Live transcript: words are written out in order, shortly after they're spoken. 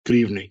Good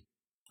evening.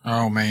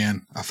 Oh,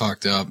 man. I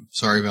fucked up.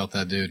 Sorry about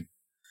that, dude.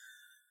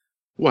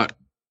 What?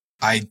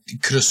 I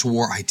could have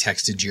swore I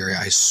texted Jerry.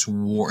 I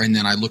swore. And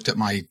then I looked at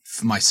my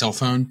cell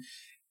phone,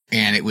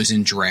 and it was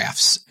in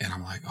drafts. And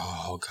I'm like,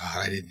 oh, God,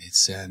 I didn't hit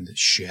send.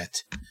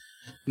 Shit.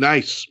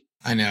 Nice.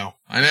 I know.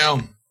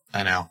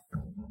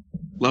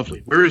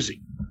 Lovely. Where is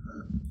he?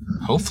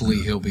 Hopefully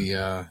he'll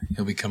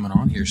be coming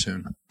on here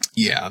soon.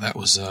 Yeah, that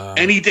was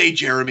any day,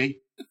 Jeremy.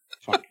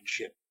 Fucking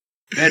shit.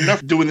 I had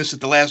enough doing this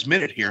at the last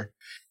minute here.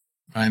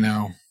 I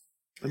know.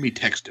 Let me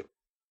text him.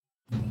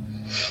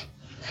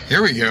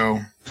 Here we go.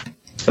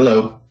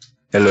 Hello.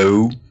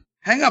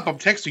 Hang up. I'm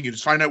texting you to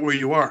find out where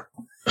you are.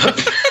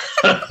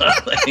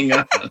 Hang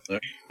on.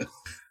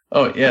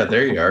 Oh, yeah,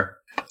 there you are.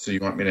 So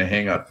you want me to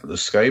hang up for the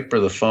Skype or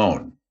the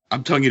phone?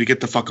 I'm telling you to get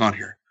the fuck on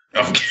here.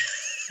 Okay. Due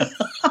to the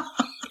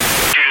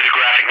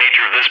graphic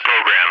nature of this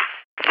program,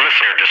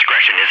 listener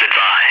discretion is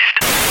advised.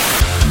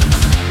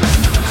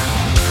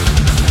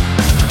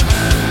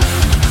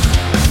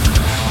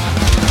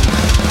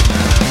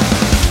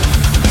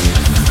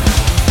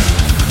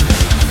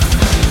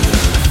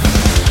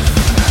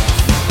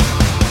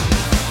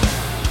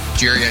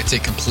 Jerry, I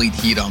take complete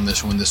heat on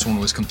this one. This one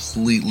was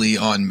completely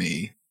on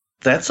me.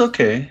 That's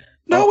okay.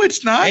 No,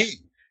 it's not.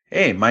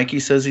 Hey, Mikey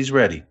says he's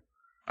ready.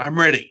 I'm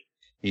ready.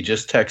 He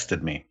just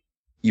texted me.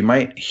 You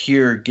might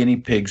hear guinea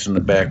pigs in the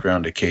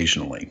background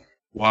occasionally.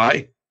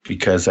 Why?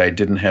 Because I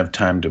didn't have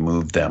time to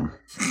move them.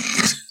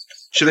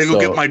 Should I go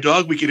get my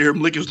dog? We can hear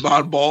him lick his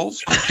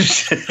non-balls.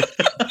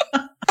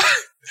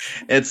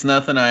 It's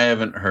nothing I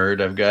haven't heard.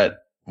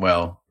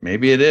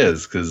 Maybe it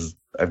is, because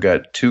I've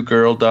got 2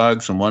 girl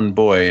dogs and 1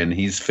 boy, and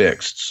he's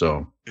fixed.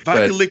 So if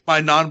I could lick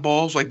my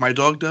non-balls like my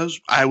dog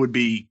does, I would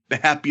be the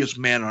happiest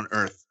man on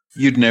earth.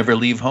 You'd never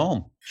leave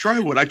home. Sure I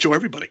would. I'd show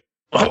everybody.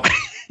 Oh,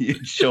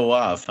 you'd show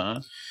off, huh?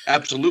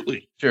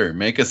 Absolutely. Sure.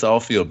 Make us all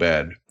feel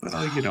bad.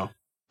 Well,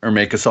 Or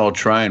make us all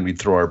try and we'd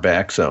throw our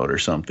backs out or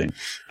something.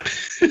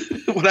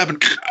 What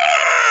happened?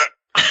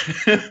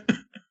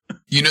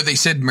 They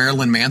said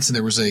Marilyn Manson,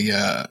 there was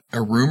a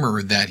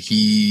rumor that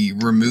he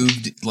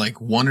removed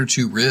like 1 or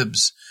 2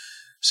 ribs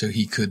so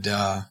he could,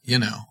 I'd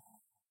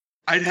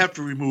have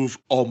to remove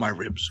all my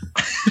ribs.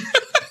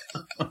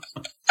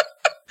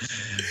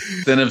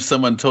 Then if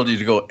someone told you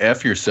to go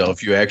F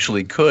yourself, you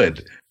actually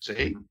could.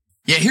 See?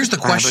 Yeah, here's the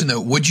question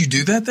though. Would you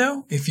do that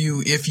though? If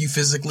you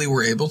physically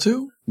were able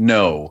to?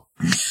 No.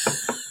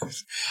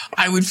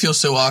 I would feel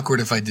so awkward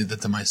if I did that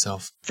to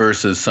myself.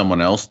 Versus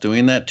someone else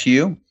doing that to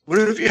you? What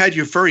if you had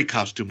your furry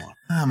costume on?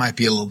 That might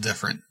be a little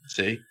different.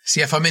 See,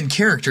 if I'm in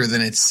character,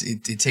 then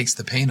it takes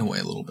the pain away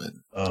a little bit.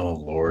 Oh,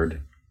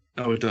 Lord.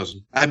 No, it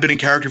doesn't. I've been in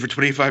character for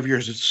 25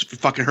 years. It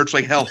fucking hurts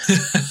like hell.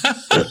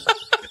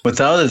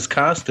 Without his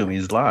costume,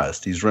 he's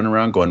lost. He's running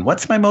around going,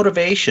 what's my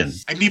motivation?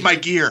 I need my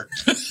gear.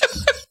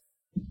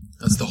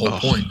 That's the whole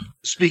point.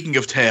 Speaking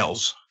of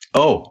tails.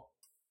 Oh,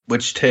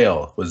 which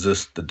tail? Was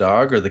this the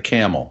dog or the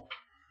camel?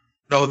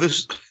 No,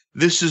 this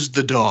is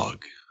the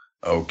dog.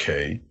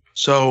 Okay.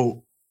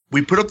 So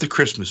we put up the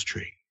Christmas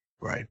tree,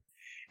 right?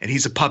 And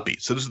he's a puppy.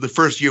 So this is the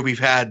first year we've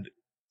had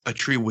a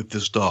tree with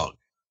this dog.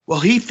 Well,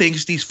 he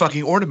thinks these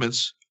fucking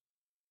ornaments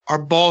are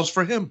balls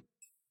for him.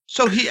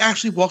 So he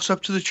actually walks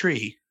up to the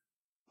tree,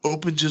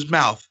 opens his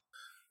mouth,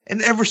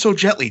 and ever so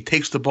gently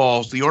takes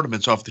the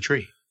ornaments off the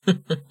tree.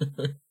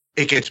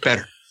 It gets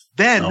better.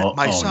 Then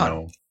my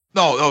son.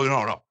 No.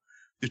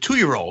 The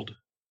 2-year-old,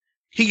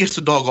 he gets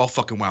the dog all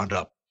fucking wound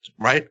up,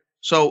 right?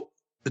 So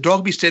the dog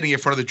will be standing in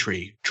front of the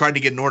tree, trying to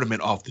get an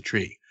ornament off the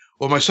tree.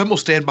 Well, my son will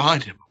stand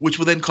behind him, which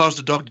will then cause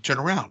the dog to turn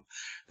around.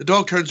 The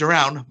dog turns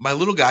around. My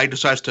little guy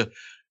decides to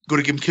go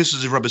to give him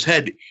kisses and rub his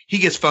head. He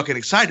gets fucking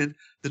excited.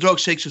 The dog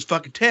shakes his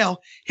fucking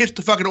tail, hits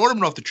the fucking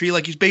ornament off the tree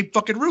like he's Babe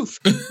fucking Ruth.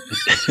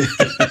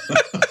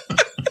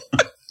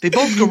 They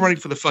both go running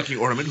for the fucking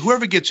ornament.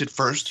 Whoever gets it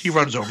first, he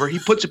runs over. He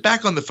puts it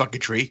back on the fucking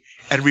tree,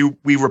 and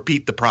we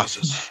repeat the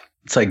process.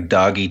 It's like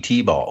doggy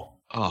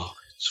T-ball. Oh,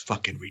 it's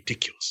fucking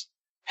ridiculous.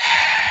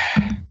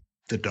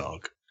 The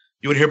dog.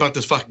 You want to hear about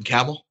this fucking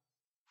camel?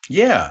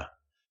 Yeah.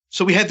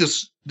 So we had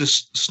this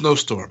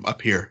snowstorm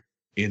up here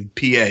in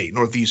PA,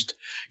 Northeast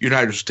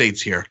United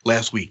States here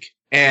last week.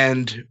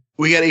 And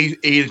we got 8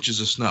 inches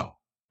of snow.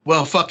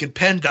 Well, fucking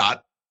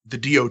PennDOT, the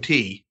DOT,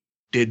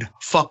 did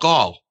fuck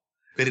all.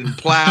 They didn't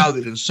plow,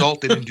 they didn't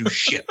salt, they didn't do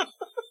shit.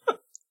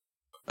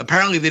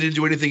 Apparently they didn't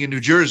do anything in New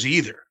Jersey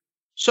either.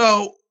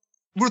 So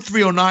Route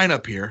 309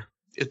 up here,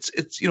 it's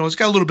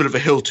got a little bit of a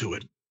hill to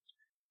it.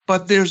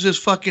 But there's this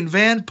fucking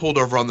van pulled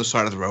over on the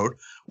side of the road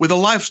with a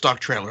livestock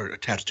trailer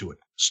attached to it,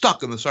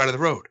 stuck on the side of the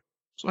road.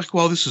 It's like,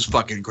 well, this is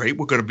fucking great.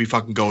 We're going to be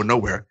fucking going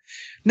nowhere.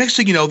 Next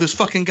thing you know, this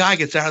fucking guy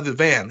gets out of the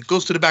van,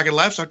 goes to the back of the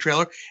livestock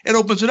trailer, and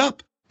opens it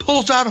up.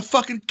 Pulls out a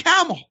fucking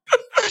camel.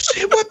 I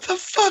say, what the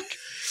fuck?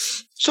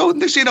 So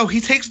next thing you know,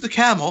 he takes the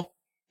camel,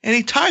 and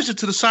he ties it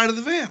to the side of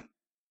the van.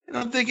 And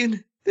I'm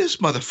thinking, this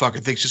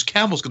motherfucker thinks his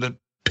camel's going to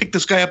pick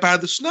this guy up out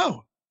of the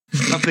snow.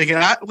 And I'm thinking,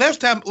 last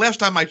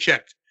time I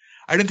checked,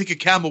 I didn't think a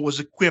camel was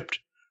equipped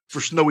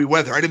for snowy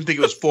weather. I didn't think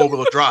it was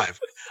 4-wheel drive.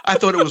 I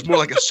thought it was more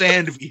like a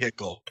sand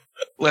vehicle.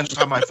 Last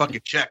time I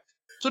fucking checked.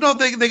 So no,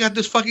 they got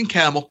this fucking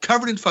camel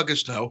covered in fucking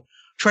snow,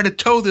 trying to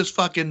tow this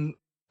fucking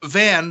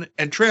van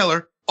and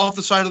trailer off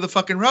the side of the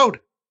fucking road.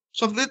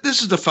 So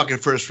this is the fucking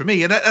first for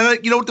me. And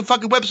you know what the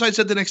fucking website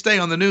said the next day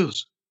on the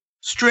news?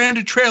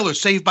 Stranded trailer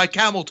saved by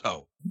camel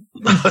tow.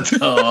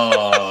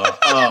 Oh.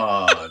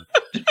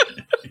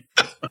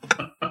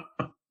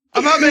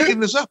 I'm not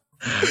making this up.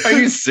 Are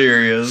you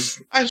serious?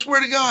 I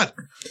swear to God.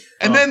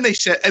 And then they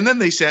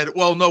said,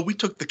 well, no, we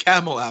took the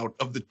camel out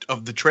of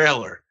the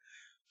trailer,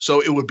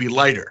 so it would be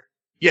lighter.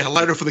 Yeah,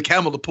 lighter for the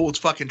camel to pull its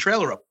fucking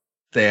trailer up.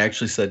 They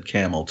actually said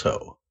camel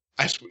toe.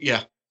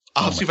 Yeah.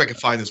 I'll see if I can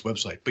find this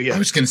website. But yeah, I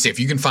was going to say, if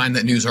you can find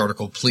that news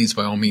article, please,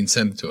 by all means,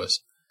 send it to us.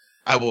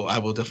 I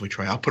will definitely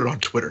try. I'll put it on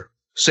Twitter.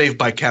 Saved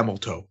by camel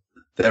toe.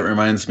 That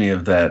reminds me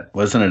of that.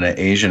 Wasn't it an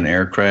Asian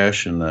air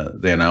crash? And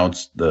they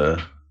announced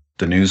the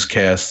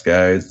newscast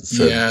guys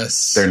said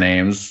their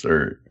names,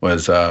 or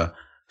was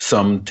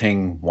Sum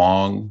Ting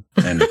Wong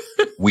and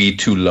We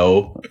Too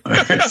Low or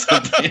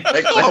something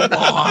like that. Come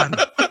on.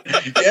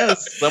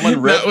 Yes,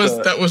 someone ribbed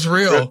that was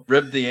real.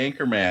 Ribbed the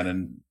anchorman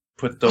and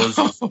put those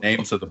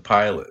names of the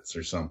pilots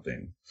or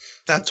something.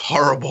 That's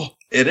horrible.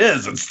 It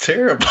is. It's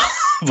terrible.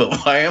 But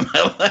why am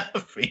I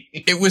laughing?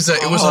 It was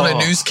on a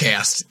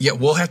newscast. Yeah,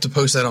 we'll have to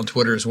post that on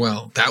Twitter as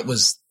well. That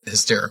was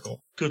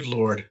hysterical. Good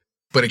Lord.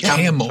 But a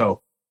camel.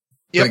 Toe.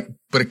 Yep.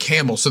 But a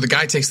camel. So the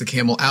guy takes the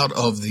camel out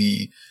of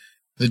the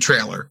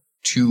trailer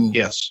to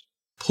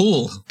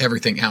pull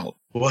everything out.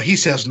 Well, he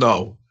says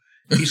no.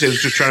 He says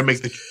just trying to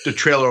make the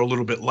trailer a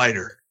little bit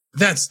lighter.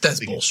 That's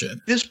bullshit.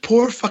 This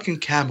poor fucking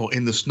camel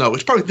in the snow.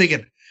 It's probably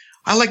thinking,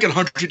 I like it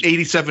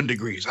 187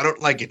 degrees. I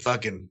don't like it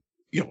fucking,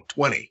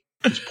 20.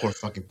 This poor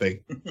fucking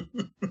thing.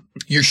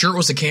 You're sure it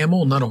was a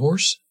camel, not a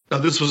horse? No,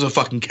 this was a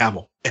fucking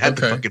camel. It had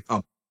the fucking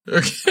hump.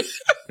 Okay.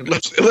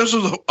 Unless it was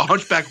a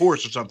hunchback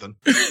horse or something.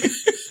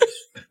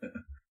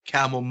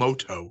 Camel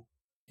moto.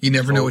 You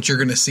never know what you're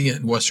going to see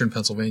in Western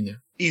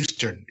Pennsylvania.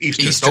 Eastern.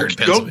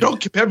 Don't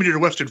compare me to the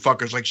Western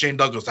fuckers like Shane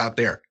Douglas out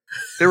there.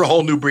 They're a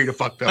whole new breed of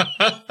fucked up.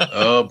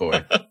 Oh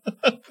boy.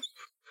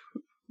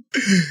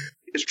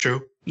 It's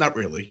true. Not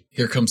really.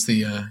 Here comes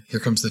the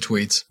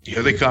tweets.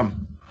 Here they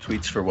come.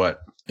 Tweets for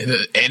what?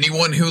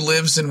 Anyone who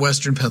lives in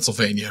Western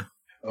Pennsylvania.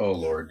 Oh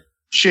Lord.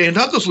 Shane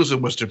Douglas lives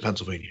in Western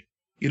Pennsylvania.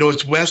 You know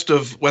it's west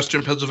of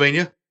Western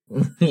Pennsylvania?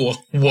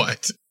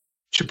 What?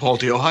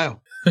 Chipotle,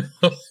 Ohio.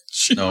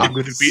 No, I'm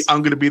going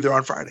to be there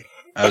on Friday.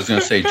 I was going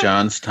to say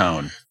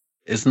Johnstown.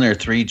 Isn't there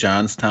 3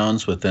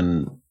 Johnstowns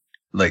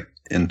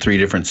in 3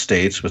 different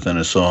states within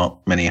a so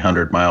many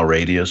 100-mile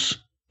radius?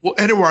 Well,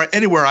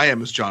 anywhere I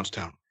am is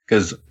Johnstown.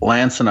 Because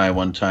Lance and I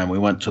one time we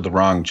went to the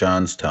wrong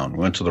Johnstown. We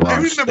went to the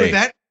wrong state. I remember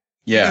that.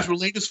 Yeah, you guys were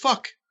late as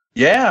fuck.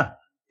 Yeah.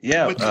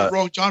 Went to the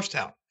wrong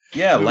Johnstown.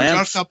 Yeah, Lance.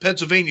 Johnstown,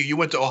 Pennsylvania. You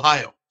went to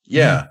Ohio.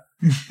 Yeah.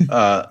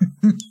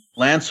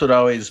 Lance would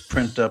always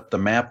print up the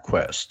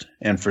MapQuest,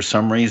 and for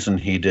some reason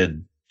he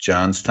did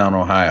Johnstown,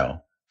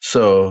 Ohio.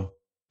 So,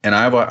 and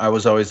I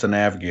was always the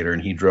navigator,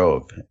 and he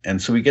drove.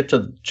 And so we get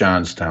to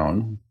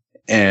Johnstown,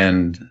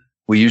 and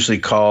we usually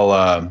call,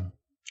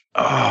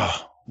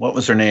 what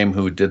was her name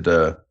who did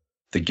the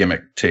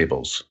gimmick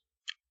tables?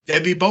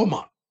 Debbie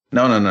Beaumont.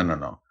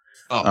 No.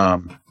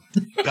 Oh.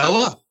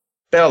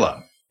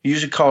 Bella. You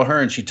usually call her,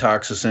 and she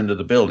talks us into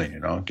the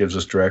building, gives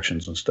us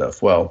directions and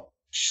stuff. Well,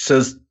 she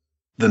says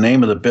the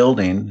name of the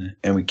building,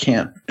 and we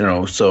can't,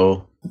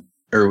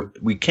 or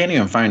we can't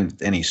even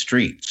find any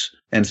streets.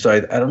 And so I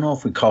don't know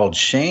if we called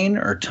Shane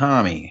or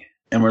Tommy,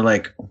 and we're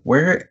like,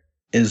 where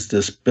is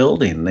this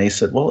building? And they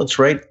said, well, it's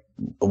right,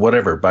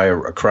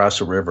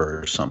 across a river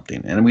or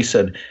something. And we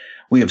said,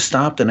 we have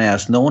stopped and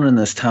asked. No one in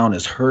this town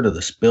has heard of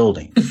this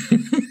building.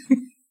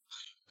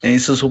 And he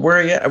says, well, where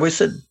are you at?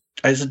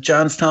 I said,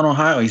 Johnstown,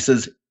 Ohio. He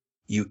says,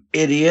 you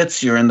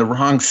idiots, you're in the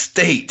wrong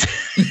state.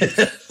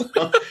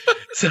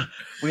 So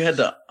we had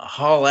to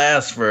haul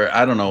ass for,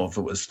 I don't know if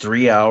it was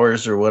 3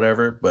 hours or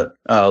whatever, but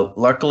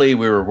luckily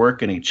we were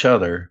working each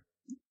other.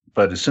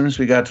 But as soon as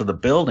we got to the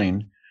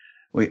building,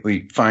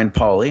 we find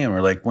Paulie and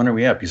we're like, when are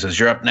we up? He says,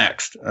 you're up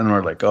next. And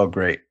we're like, oh,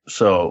 great.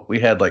 So we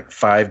had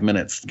 5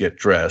 minutes to get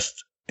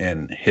dressed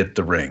and hit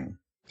the ring.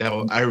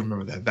 I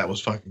remember that. That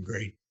was fucking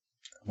great.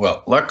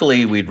 Well,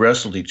 luckily we'd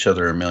wrestled each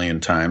other a million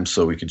times,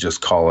 so we could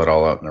just call it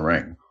all out in the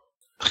ring.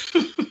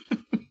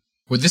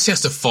 Well, this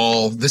has to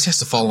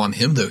fall on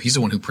him, though. He's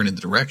the one who printed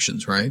the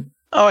directions, right?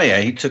 Oh,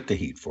 yeah. He took the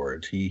heat for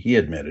it. He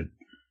admitted.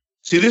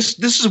 See, this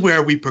is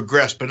where we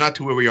progressed, but not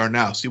to where we are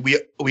now. See, we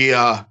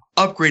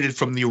upgraded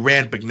from the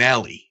Rand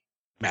McNally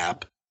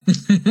map to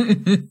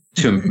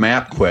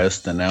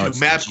MapQuest, and now it's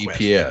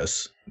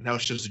GPS. Now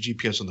it's just a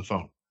GPS on the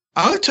phone.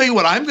 I'm going to tell you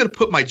what. I'm going to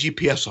put my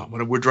GPS on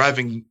when we're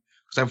driving,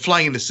 because I'm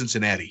flying into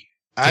Cincinnati.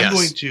 I'm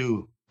going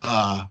to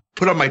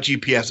put on my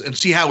GPS and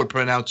see how it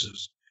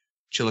pronounces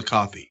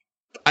Chillicothe.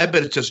 I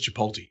bet it says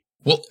Chipotle.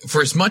 Well,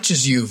 for as much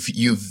as you've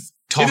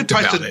talked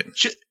about it,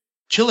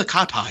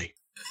 Chillicothe.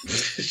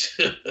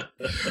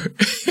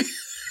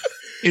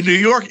 In New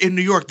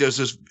York, there's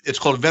this. It's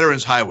called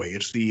Veterans Highway.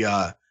 It's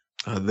the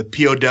the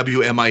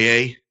POW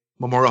MIA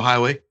Memorial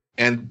Highway,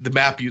 and the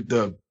map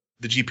the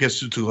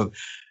GPS to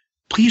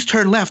please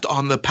turn left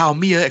on the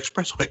Palmia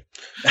Expressway.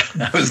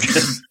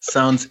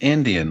 Sounds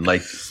Indian,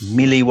 like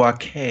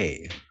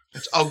Milwaukee.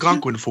 It's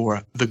Algonquin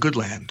for the good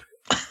land.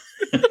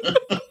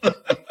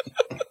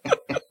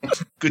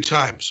 Good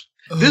times.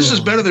 This is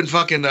better than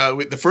fucking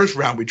the first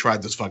round we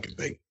tried this fucking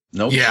thing.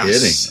 No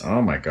kidding.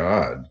 Oh my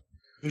God.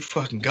 Good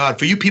fucking God.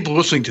 For you people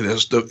listening to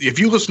this, if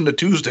you listen to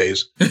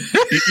Tuesdays,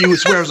 you would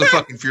swear it was a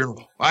fucking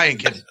funeral. I ain't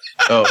kidding.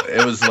 Oh,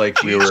 it was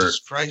like we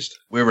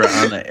were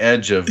on the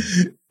edge of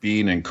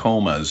being in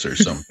comas or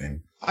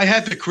something. I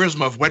had the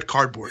charisma of wet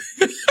cardboard.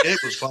 It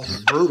was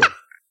fucking brutal.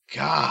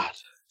 God.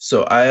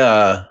 So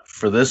I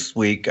for this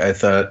week I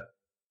thought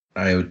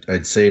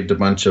I'd saved a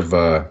bunch of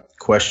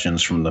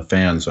questions from the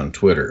fans on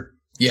Twitter.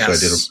 Yes. So I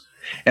did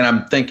and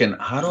I'm thinking,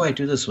 how do I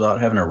do this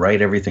without having to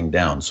write everything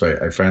down? So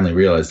I finally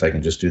realized I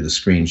can just do the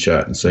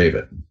screenshot and save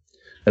it.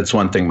 That's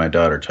one thing my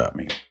daughter taught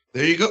me.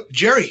 There you go.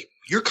 Jerry,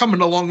 you're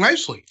coming along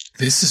nicely.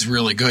 This is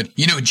really good.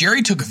 You know,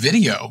 Jerry took a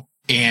video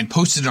and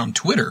posted it on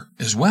Twitter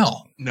as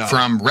well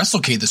from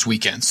WrestleCade this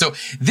weekend. So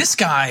this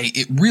guy,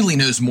 it really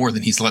knows more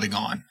than he's letting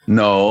on.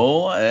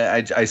 No,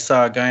 I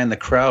saw a guy in the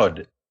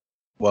crowd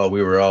while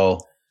we were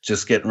all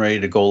just getting ready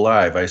to go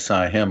live. I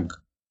saw him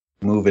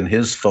moving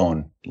his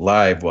phone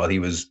live while he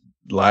was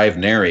live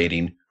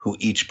narrating who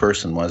each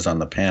person was on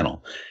the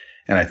panel.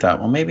 And I thought,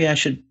 well, maybe I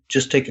should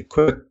just take a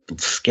quick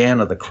scan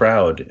of the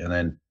crowd and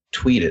then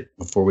tweet it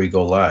before we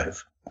go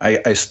live.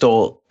 I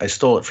stole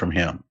it from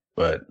him.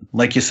 But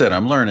like you said,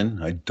 I'm learning.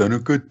 I've done a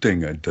good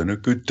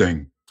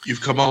thing.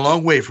 You've come a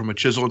long way from a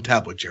chisel and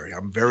tablet, Jerry.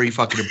 I'm very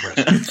fucking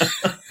impressed.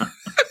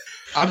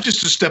 I'm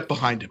just a step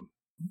behind him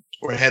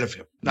or ahead of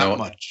him. Not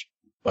much.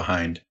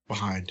 Behind.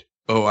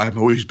 Oh, I'm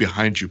always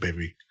behind you,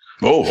 baby.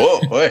 Oh,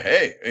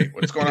 hey,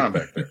 what's going on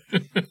back there?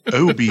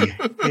 Oh,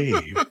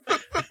 behave.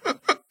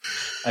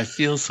 I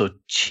feel so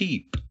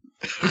cheap.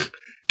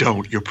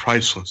 Don't. You're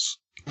priceless.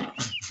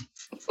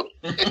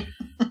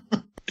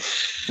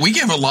 We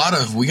got a lot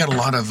of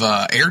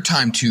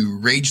airtime to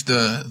Rage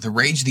the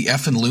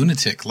effing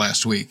lunatic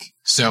last week.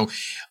 So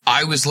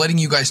I was letting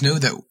you guys know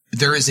that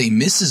there is a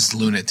Mrs.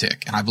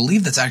 Lunatic, and I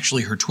believe that's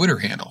actually her Twitter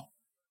handle.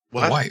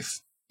 What? The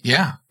wife.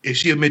 Yeah. Is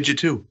she a midget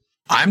too?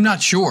 I'm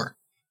not sure.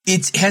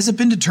 Has it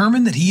been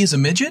determined that he is a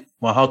midget?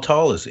 Well, how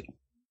tall is he?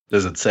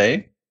 Does it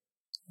say?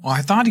 Well,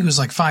 I thought he was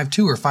like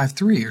 5'2" or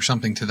 5'3" or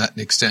something to that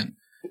extent.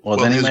 Well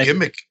then his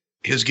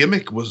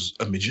gimmick was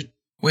a midget.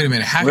 Wait a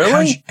minute.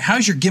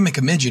 How's your gimmick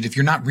a midget if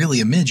you're not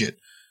really a midget?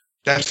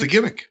 That's the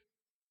gimmick.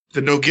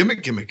 The no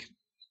gimmick.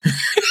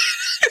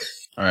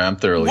 All right, I'm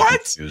thoroughly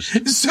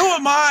confused. So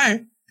am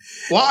I.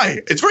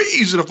 Why? It's very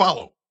easy to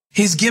follow.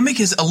 His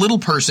gimmick is a little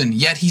person,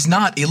 yet he's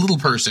not a little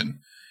person.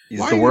 He's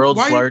the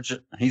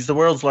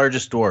world's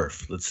largest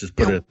dwarf. Let's just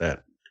put it at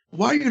that.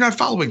 Why are you not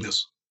following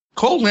this?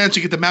 Call Lance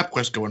and get the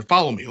MapQuest going.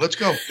 Follow me. Let's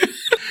go.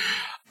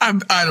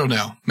 I don't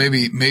know.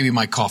 Maybe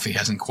my coffee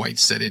hasn't quite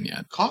set in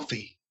yet.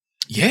 Coffee?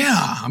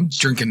 Yeah, I'm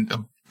drinking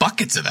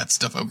buckets of that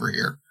stuff over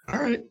here. All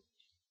right.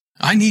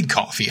 I need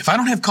coffee. If I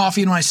don't have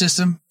coffee in my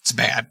system, it's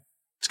bad.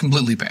 It's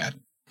completely bad.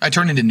 I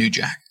turn into New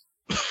Jack.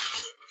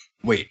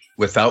 Wait,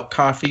 without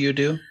coffee you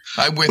do?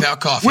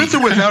 Without coffee. With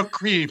or without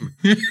cream?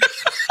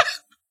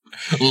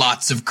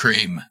 Lots of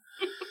cream.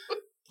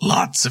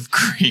 Lots of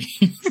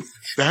cream.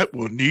 That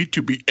will need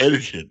to be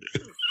edited.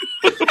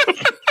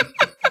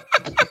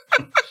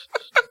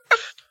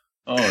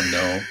 Oh,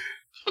 no.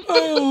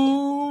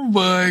 Oh,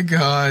 my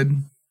God.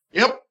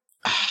 Yep.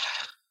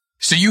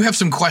 So you have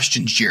some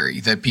questions, Jerry,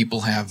 that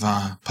people have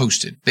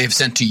posted. They have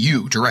sent to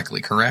you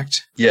directly,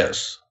 correct?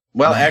 Yes.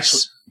 Well, nice.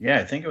 Actually, yeah,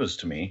 I think it was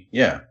to me.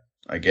 Yeah,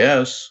 I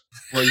guess.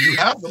 Well, you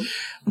have them.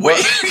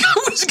 Wait, I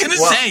was going to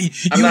say,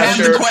 you have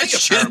the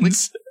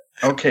questions.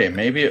 Okay,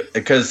 maybe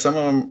because some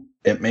of them,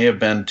 it may have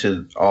been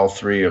to all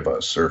three of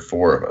us or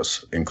four of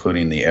us,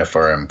 including the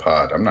FRM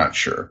pod. I'm not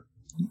sure.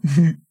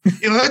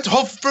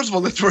 First of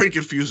all, that's very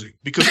confusing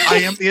because I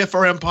am the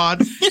FRM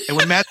pod, and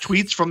when Matt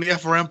tweets from the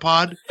FRM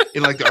pod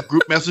in like a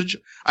group message,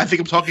 I think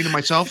I'm talking to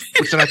myself,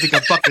 which then I think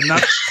I'm fucking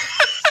nuts.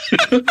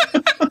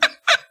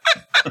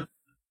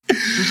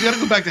 So you got to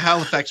go back to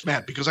Halifax,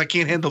 Matt, because I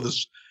can't handle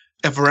this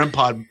FRM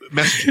pod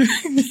messaging.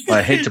 Well,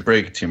 I hate to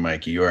break it to you,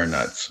 Mikey. You are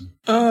nuts.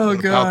 Oh,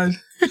 God.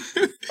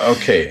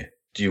 Okay.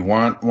 Do you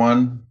want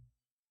one?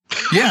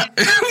 Yeah.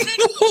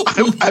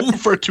 I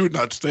prefer two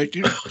nuts. Thank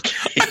you.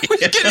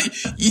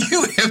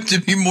 You have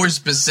to be more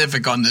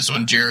specific on this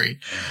one, Jerry.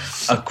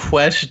 A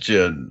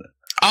question.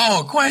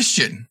 Oh, a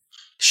question.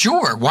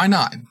 Sure. Why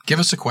not? Give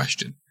us a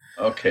question.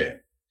 Okay.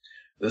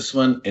 This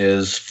one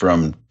is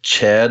from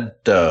Chad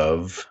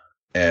Dove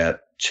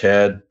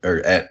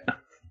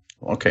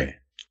okay.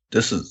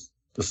 This is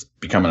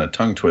becoming a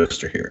tongue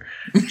twister here.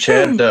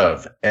 Chad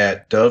Dove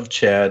at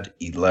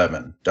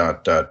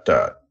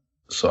DoveChad11 ...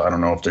 So I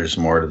don't know if there's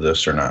more to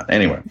this or not.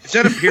 Anyway. Is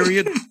that a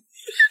period?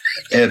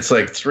 It's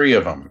like three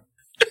of them.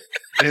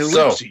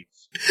 Ellipses.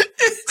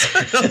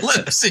 It's an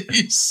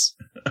ellipses.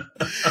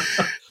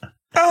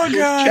 Oh,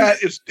 God.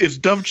 It's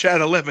Dove Chat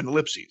 11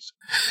 ellipses.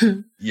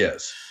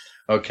 Yes.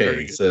 Okay,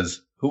 Very it good.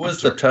 says, who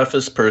was the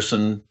toughest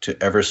person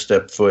to ever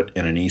step foot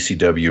in an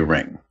ECW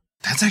ring?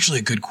 That's actually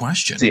a good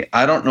question. See,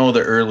 I don't know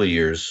the early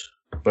years,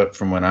 but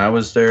from when I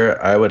was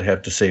there, I would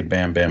have to say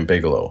Bam Bam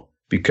Bigelow,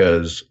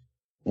 because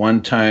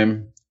one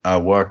time I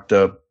walked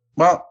up,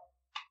 well,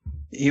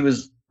 he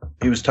was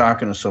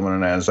talking to someone,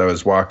 and as I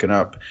was walking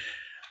up,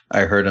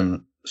 I heard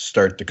him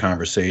start the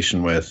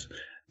conversation with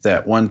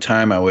that one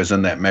time I was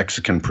in that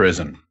Mexican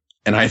prison.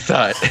 And I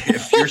thought,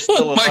 if you're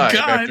still Oh my alive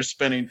God. after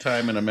spending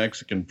time in a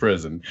Mexican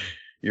prison,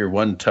 you're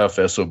one tough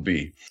SOB.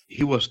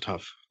 He was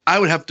tough. I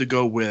would have to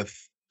go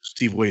with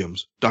Steve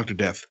Williams, Dr.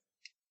 Death.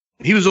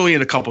 He was only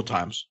in a couple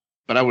times,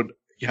 but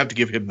you have to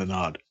give him the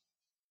nod.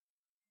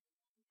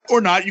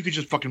 Or not, you could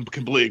just fucking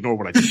completely ignore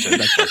what I just said.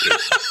 That's okay.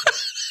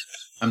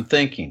 I'm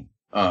thinking,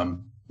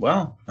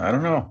 well, I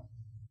don't know.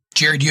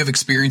 Jerry, do you have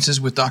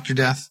experiences with Dr.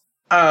 Death?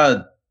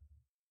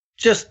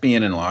 Just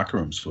being in locker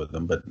rooms with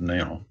them, but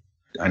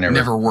I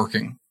Never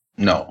working.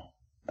 No.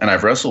 And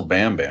I've wrestled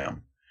Bam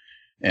Bam.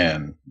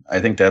 And I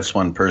think that's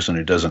one person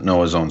who doesn't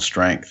know his own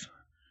strength.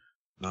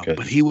 No, Good.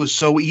 but he was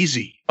so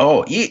easy.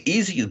 Oh,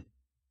 easy.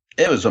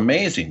 It was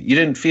amazing. You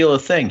didn't feel a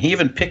thing. He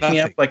even picked me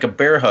up Nothing. like a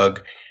bear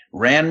hug,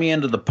 ran me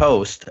into the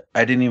post.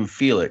 I didn't even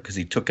feel it because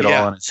he took it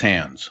Yeah. all in his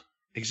hands.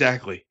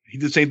 Exactly. He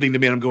did the same thing to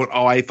me, and I'm going,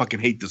 oh, I fucking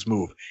hate this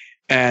move.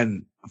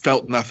 And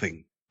felt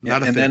nothing.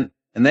 Not a and thing.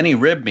 then he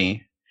ribbed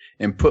me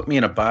and put me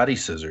in a body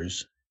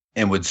scissors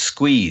and would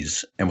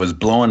squeeze and was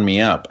blowing me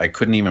up. I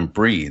couldn't even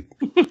breathe.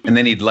 And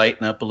then he'd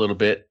lighten up a little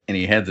bit, and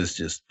he had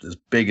this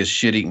biggest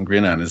shit-eating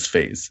grin on his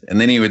face. And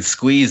then he would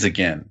squeeze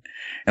again,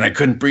 and I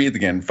couldn't breathe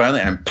again.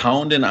 Finally, I'm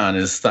pounding on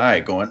his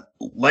thigh going,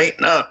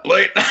 lighten up.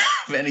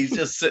 And he's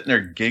just sitting there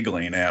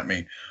giggling at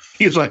me.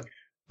 He was like,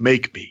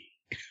 make me.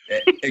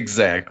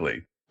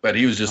 Exactly. But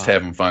he was just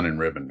having fun and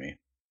ribbing me.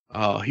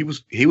 He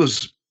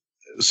was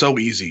so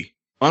easy.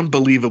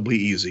 Unbelievably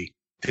easy.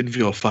 Didn't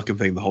feel a fucking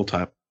thing the whole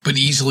time. But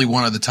easily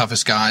one of the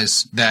toughest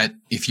guys that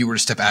if you were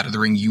to step out of the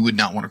ring, you would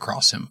not want to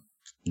cross him.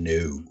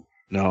 No.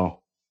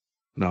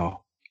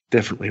 No,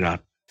 definitely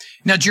not.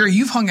 Now, Jerry,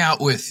 you've hung out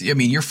with,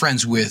 you're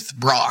friends with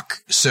Brock.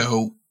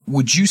 So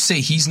would you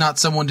say he's not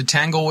someone to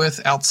tangle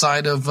with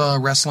outside of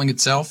wrestling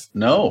itself?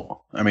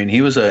 No. I mean,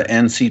 he was a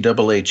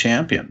NCAA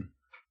champion.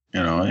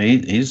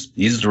 He's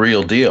the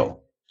real deal.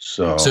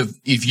 So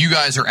if you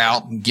guys are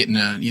out and getting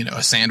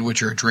a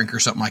sandwich or a drink or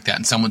something like that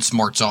and someone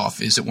smarts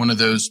off, is it one of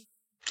those,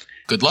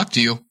 good luck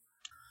to you?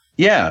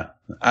 yeah,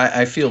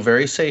 I feel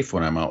very safe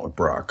when I'm out with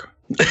Brock.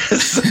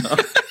 So,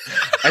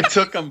 I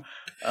took him,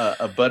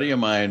 a buddy of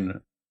mine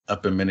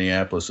up in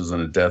Minneapolis was in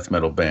a death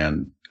metal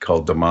band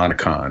called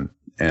Demonicon.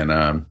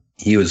 And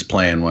he was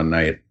playing one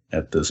night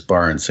at this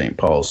bar in St.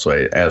 Paul. So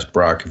I asked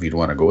Brock if he'd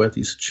want to go with.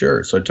 He said,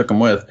 sure. So I took him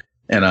with.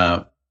 And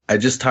I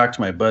just talked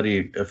to my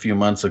buddy a few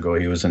months ago.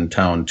 He was in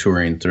town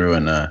touring through,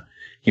 and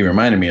he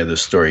reminded me of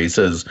this story. He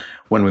says,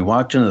 when we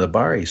walked into the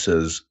bar, he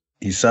says,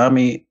 he saw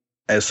me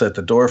as at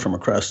the door from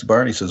across the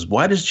bar, and he says,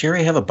 why does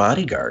Jerry have a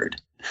bodyguard?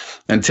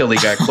 Until he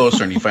got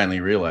closer and he finally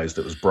realized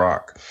it was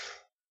Brock.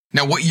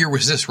 Now, what year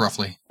was this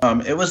roughly?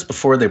 It was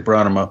before they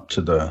brought him up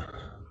to the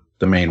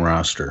main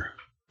roster.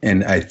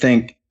 And I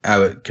think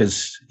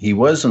because he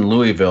was in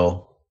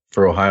Louisville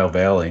for Ohio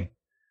Valley,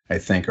 I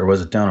think, or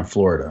was it down in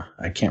Florida?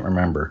 I can't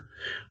remember.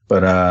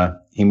 But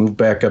he moved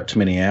back up to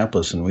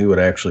Minneapolis, and we would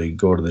actually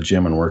go to the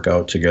gym and work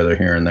out together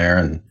here and there,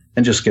 and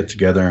just get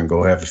together and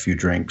go have a few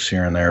drinks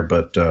here and there.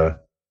 But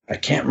I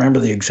can't remember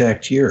the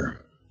exact year.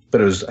 But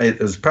it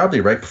was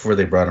probably right before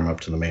they brought him up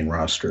to the main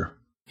roster.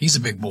 He's a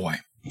big boy.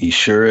 He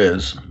sure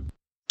is.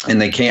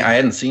 And I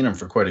hadn't seen him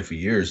for quite a few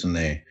years, and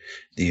I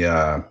think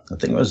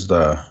it was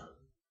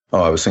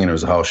I was thinking it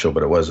was a house show,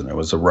 but it wasn't. It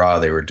was a Raw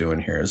they were doing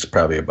here. It's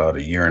probably about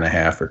a year and a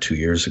half or 2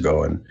 years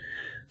ago. And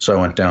so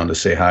I went down to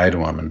say hi to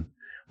him. And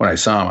when I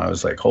saw him, I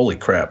was like, holy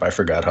crap, I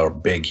forgot how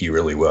big he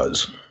really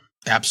was.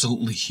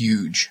 Absolutely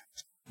huge.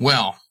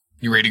 Well,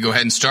 you ready to go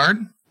ahead and start?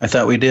 I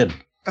thought we did.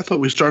 I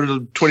thought we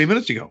started 20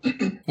 minutes ago.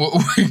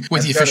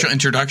 With the official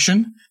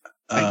introduction?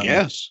 I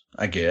guess.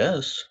 I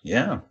guess.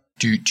 Yeah.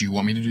 Do you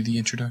want me to do the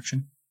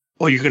introduction?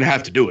 Well, you're going to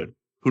have to do it.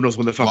 Who knows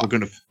when the fuck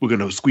we're going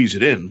to squeeze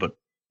it in, but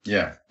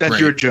Yeah. that's Right.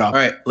 your job. All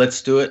right,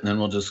 let's do it, and then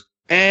we'll just.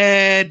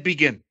 And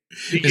begin.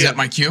 Is that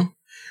my cue?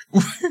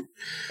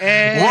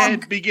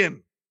 And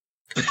begin.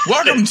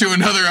 Welcome to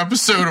another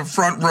episode of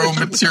Front Row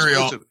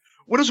Material. Listen,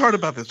 what is hard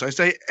about this? I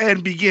say,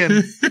 and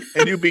begin,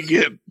 and you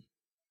begin.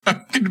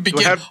 I'm going to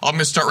begin. I'm going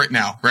to start right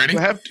now. Ready?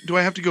 Do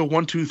I have to go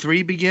 1, 2,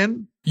 3,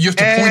 begin? You have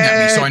to point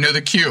at me so I know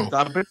the cue.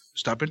 Stop it.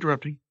 Stop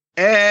interrupting.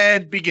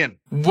 And begin.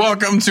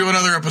 Welcome to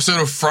another episode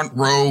of Front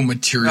Row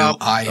Material.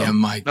 I am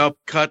Mike. Nope.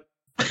 Cut.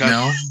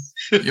 No?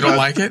 You don't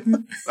like it?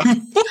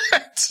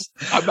 What?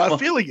 I'm not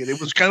feeling it. It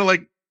was kind of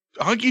like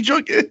hunky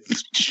junk.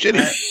 It's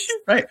shitty.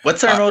 Right.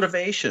 What's our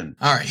motivation?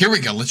 All right, here we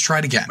go. Let's try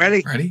it again.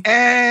 Ready? Ready?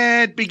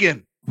 And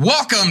begin.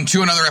 Welcome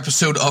to another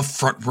episode of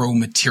Front Row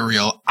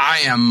Material.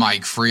 I am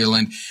Mike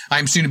Freeland.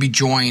 I'm soon to be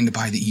joined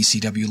by the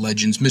ECW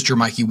legends, Mr.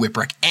 Mikey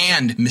Whipwreck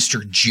and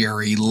Mr.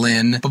 Jerry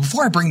Lynn. But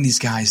before I bring these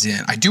guys in,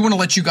 I do want to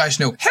let you guys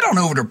know, head on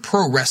over to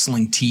Pro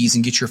Wrestling Tees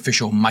and get your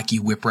official Mikey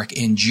Whipwreck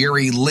and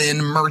Jerry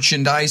Lynn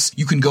merchandise.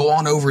 You can go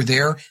on over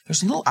there.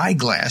 There's a little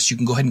eyeglass. You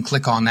can go ahead and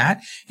click on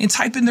that and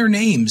type in their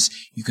names.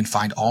 You can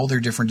find all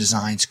their different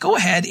designs. Go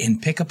ahead and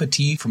pick up a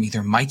tee from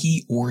either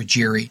Mikey or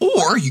Jerry.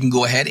 Or you can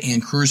go ahead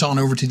and cruise on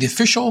over to the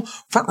official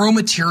Front Row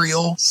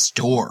Material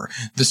store.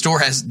 The store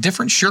has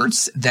different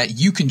shirts that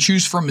you can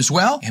choose from as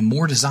well, and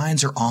more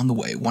designs are on the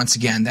way. Once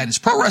again, that is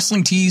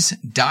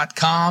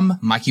ProWrestlingTees.com.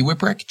 Mikey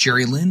Whipwreck,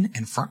 Jerry Lynn,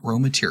 and Front Row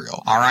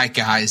Material. All right,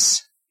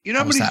 guys. You know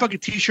how many fucking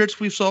t-shirts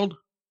we've sold?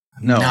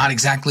 No. Not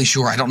exactly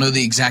sure. I don't know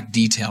the exact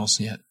details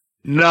yet.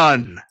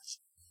 None.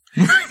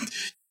 And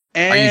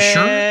Are you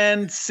sure?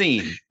 And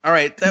scene. All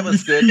right, that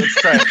was good. Let's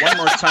try it one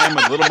more time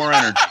with a little more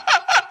energy.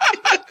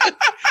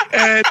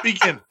 And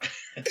begin.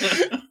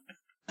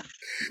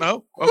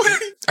 No? Okay.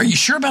 Are you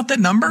sure about that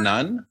number?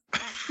 None?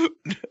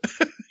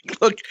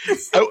 Look,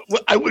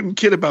 I wouldn't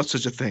kid about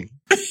such a thing.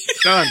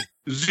 None.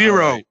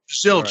 Zero. All right.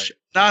 Zilch.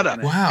 Right. Nada.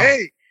 Wow.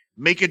 Hey,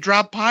 make a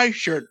drop pie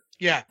shirt.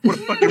 Yeah. What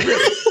a fucking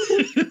rip.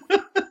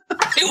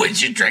 Hey,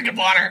 would you drink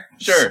water?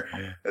 Sure.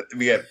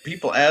 We got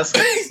people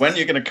asking, when are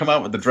you going to come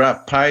out with the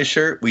drop pie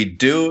shirt? We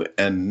do,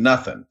 and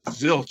nothing.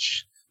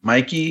 Zilch.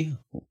 Mikey,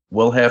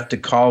 we'll have to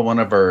call one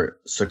of our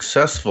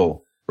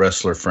successful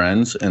wrestler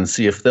friends and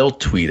see if they'll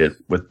tweet it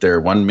with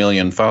their 1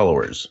 million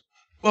followers.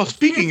 Well,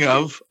 speaking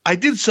of, I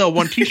did sell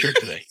one t-shirt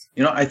today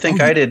You know, I think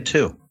I did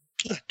too.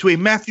 to a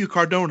Matthew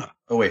Cardona.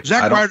 Oh, wait.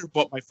 Zach Ryder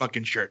bought my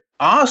fucking shirt.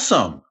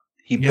 Awesome.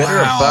 He better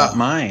Wow. have bought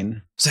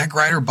mine. Zach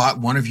Ryder bought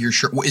one of your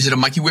shirts. Is it a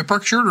Mikey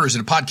Whipwreck shirt or is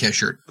it a podcast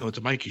shirt? Oh, it's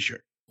a Mikey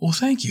shirt. Well,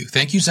 thank you.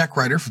 Thank you, Zach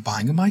Ryder, for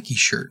buying a Mikey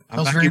shirt. That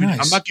was very I'm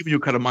nice. not giving you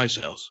a cut of my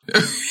sales.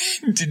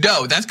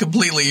 No, that's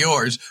completely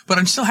yours, but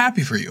I'm still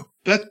happy for you.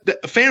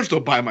 Fans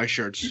don't buy my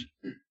shirts.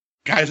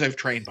 Guys I've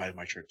trained buy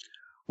my shirts.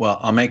 Well,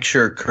 I'll make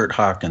sure Kurt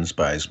Hawkins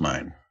buys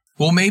mine.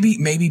 Well, maybe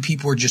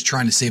people are just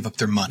trying to save up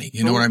their money.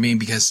 You know what I mean?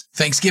 Because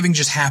Thanksgiving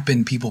just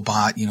happened. People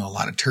bought, a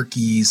lot of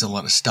turkeys, a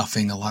lot of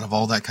stuffing, a lot of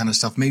all that kind of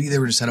stuff. Maybe they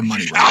were just out of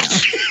money right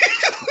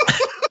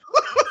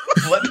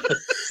now. What?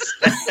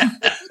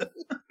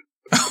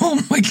 Oh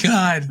my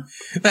God.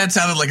 That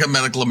sounded like a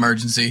medical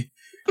emergency.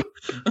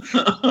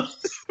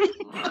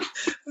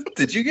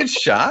 Did you get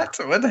shot?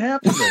 What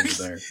happened over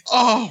there?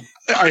 Oh,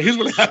 all right, here's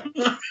what happened.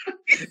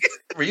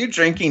 Were you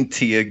drinking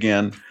tea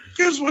again?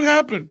 Here's what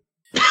happened.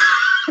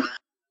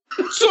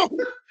 So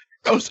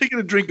I was taking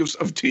a drink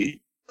of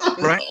tea,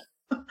 right?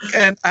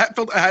 And I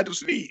felt I had to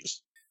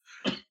sneeze.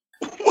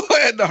 Well, I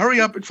had to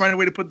hurry up and find a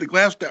way to put the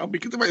glass down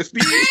because if I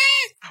sneeze,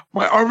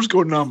 my arms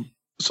go numb.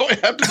 So I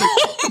have to.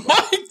 Oh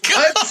my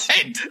God.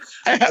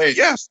 Wait.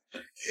 Yes.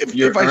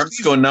 Your if I arms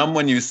sneeze, go numb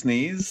when you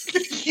sneeze?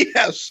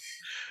 Yes.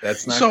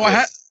 That's not So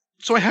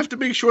good. I have to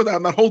make sure that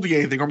I'm not holding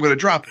anything or I'm going to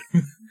drop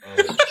it.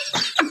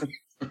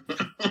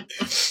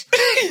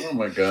 Oh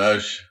my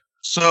gosh.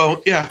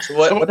 So yeah. So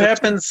what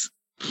happens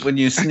when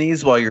you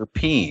sneeze while you're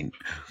peeing?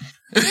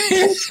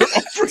 Oh,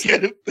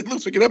 forget it. It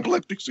looks like an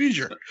epileptic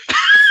seizure.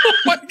 Oh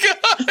my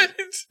God.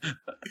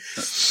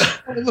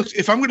 Well, look,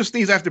 if I'm going to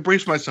sneeze, I have to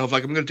brace myself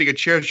like I'm going to take a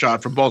chair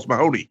shot from Balls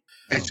Mahoney.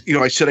 And,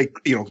 I said,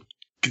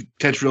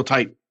 tense real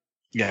tight.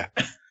 Yeah.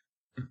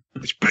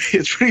 It's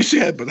pretty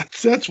sad, but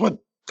that's what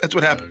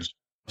happens.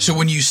 So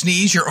when you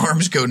sneeze, your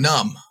arms go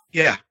numb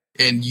Yeah.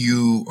 and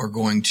you are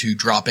going to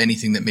drop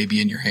anything that may be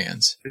in your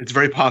hands. It's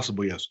very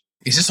possible, yes.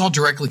 Is this all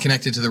directly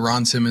connected to the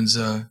Ron Simmons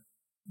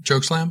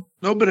choke slam?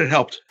 No, but it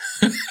helped.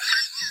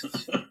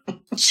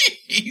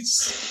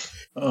 Jeez.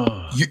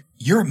 Oh,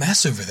 You're a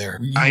mess over there.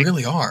 You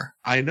really are.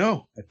 I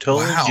know. I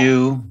told Wow.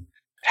 you.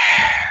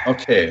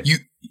 Okay.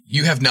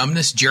 You have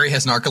numbness. Jerry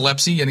has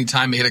narcolepsy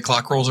anytime 8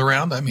 o'clock rolls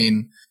around. I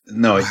mean,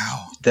 No,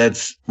 wow.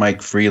 that's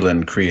Mike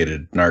Freeland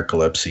created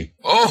narcolepsy.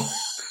 Oh.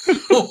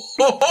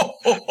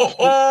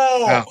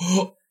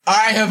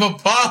 I have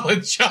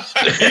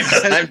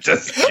apologized. I'm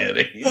just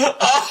kidding.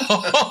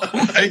 Oh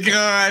my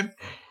God.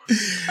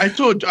 I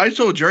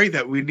told Jerry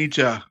that we need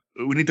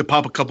to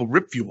pop a couple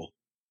Rip Fuel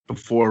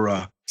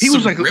before he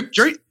was Some like Rip?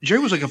 Jerry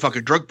was like a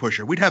fucking drug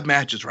pusher. We'd have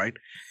matches, right?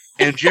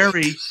 And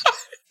Jerry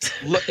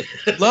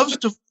loves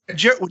to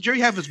when Jerry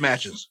have his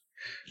matches,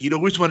 he'd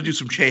always want to do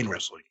some chain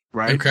wrestling,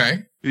 right?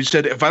 Okay. He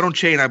said, if I don't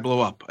chain, I blow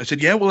up. I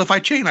said, yeah, well, if I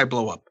chain, I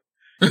blow up.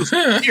 He goes,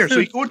 here, so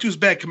he go into his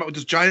bag, come out with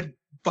this giant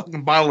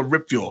fucking bottle of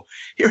Rip Fuel.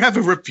 Here, have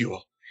a Rip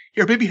Fuel.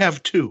 Here, maybe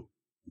have 2.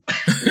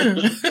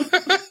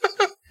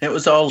 It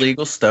was all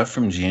legal stuff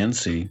from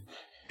GNC.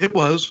 It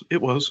was.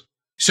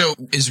 So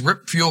is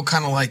Rip Fuel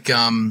kind of like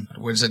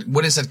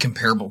what is that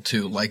comparable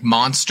to? Like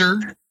Monster?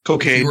 If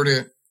Cocaine. you were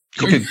to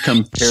You could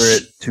compare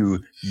it to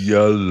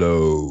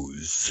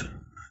Yellows.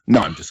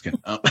 No, I'm just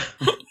kidding.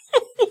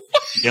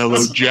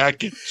 Yellow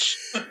Jackets.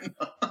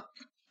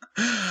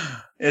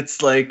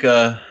 It's like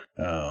how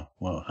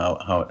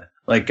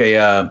like a,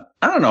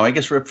 I don't know, I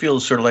guess Ripfuel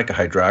is sort of like a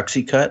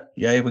hydroxy cut.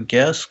 Yeah, I would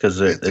guess. Cause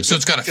So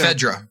it's got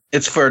ephedra.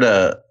 it's for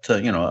to,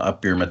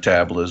 up your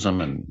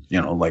metabolism and,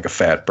 like a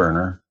fat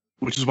burner.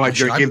 Which is why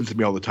Jerry gave it to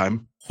me all the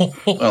time.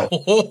 Well,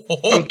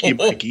 Chunky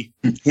Mikey.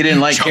 He didn't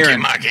like Chunky hearing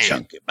Mikey.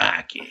 Chunky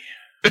Mikey.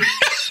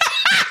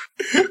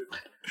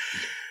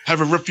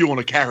 Have a Ripfuel and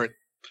a carrot.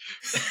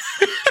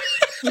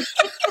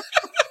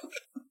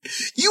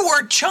 You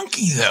weren't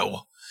chunky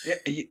though.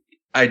 Yeah,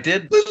 I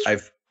did.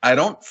 I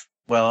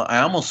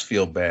almost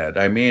feel bad.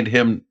 I made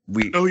him.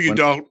 No, you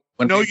don't.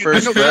 When No, we you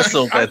first I know-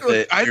 wrestled I at know-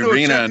 the I know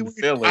arena exactly in what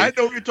you- Philly, I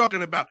know what you're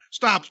talking about.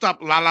 Stop.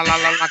 La la la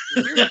la la. I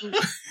can hear you.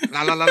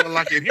 La la la la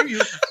la. I can hear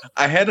you.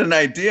 I had an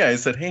idea. I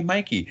said, "Hey,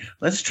 Mikey,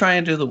 let's try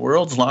and do the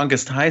world's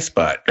longest high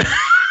spot."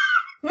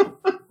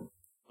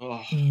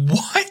 Oh,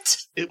 What?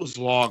 it was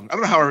long. I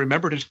don't know how I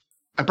remembered it.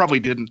 I probably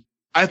didn't.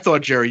 I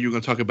thought, Jerry, you were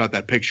going to talk about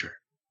that picture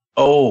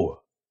Oh,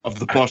 of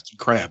the Boston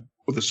crab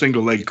with a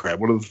single leg crab.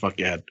 Whatever the fuck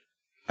you had.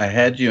 I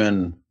had you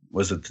in.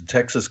 Was it the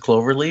Texas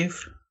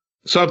Cloverleaf?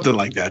 Something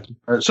like that.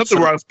 Or Something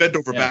where I was bent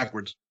over Yeah.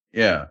 backwards.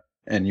 Yeah,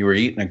 and you were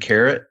eating a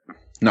carrot.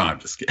 No, I'm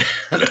just kidding.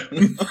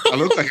 I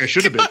looked like I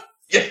should have been.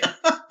 Yeah.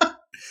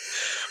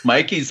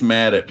 Mikey's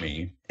mad at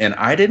me, and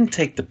I didn't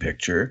take the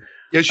picture.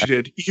 Yes, you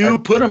did. I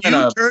put him in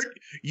a-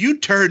 You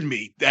turned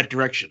me that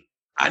direction.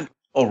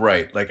 Oh,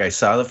 right. Like I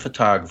saw the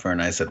photographer,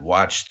 and I said,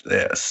 "Watch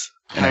this."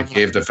 And I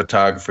gave the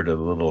photographer the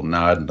little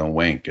nod and the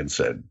wink, and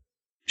said,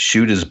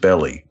 "Shoot his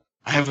belly."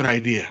 I have an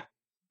idea.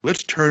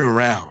 Let's turn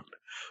around.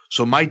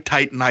 So my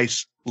tight,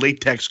 nice,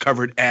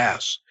 latex-covered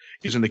ass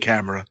is in the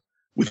camera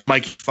with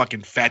Mikey's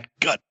fucking fat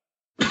gut.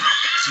 This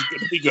is going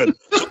to be good.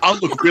 So I'll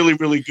look really,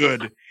 really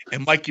good,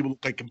 and Mikey will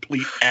look like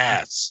complete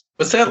ass.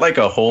 Was that like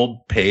a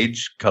whole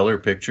page color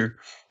picture?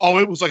 Oh,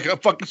 it was like a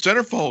fucking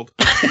centerfold.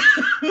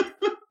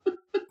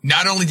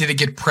 Not only did it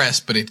get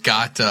pressed, but it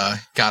got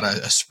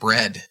a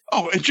spread.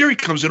 Oh, and Jerry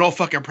comes in all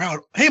fucking proud.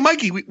 Hey,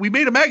 Mikey, we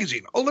made a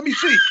magazine. Oh, let me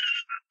see.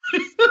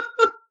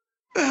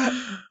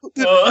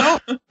 No,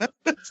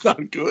 that's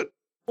not good.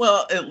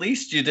 Well, at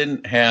least you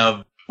didn't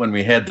have, when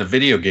we had the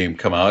video game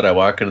come out, I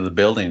walk into the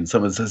building and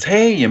someone says,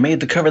 "Hey, you made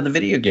the cover of the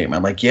video game."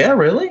 I'm like, "Yeah,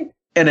 really?"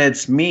 And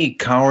it's me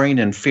cowering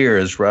in fear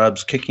as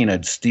Rob's kicking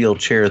a steel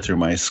chair through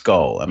my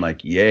skull. I'm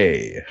like,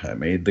 "Yay, I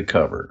made the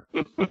cover."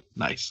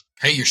 Nice.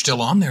 Hey, you're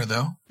still on there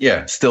though.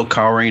 Yeah, still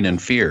cowering in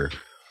fear.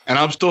 And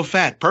I'm still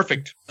fat.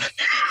 Perfect.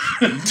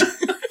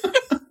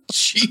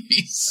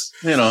 Jeez.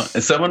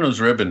 And someone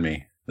was ribbing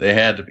me. They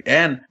had to be.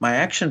 And my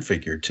action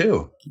figure,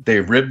 too.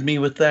 They ribbed me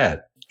with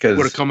that. Would it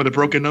Because, come with a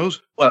broken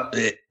nose? well,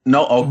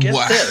 no, get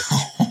Wow. this.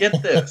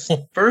 Get this.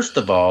 First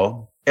of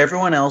all,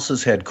 everyone else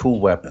has had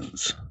cool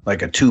weapons,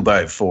 like a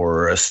 2x4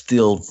 or a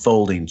steel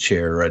folding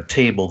chair or a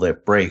table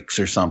that breaks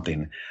or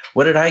something.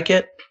 What did I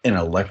get? An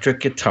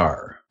electric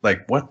guitar.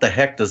 Like, what the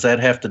heck does that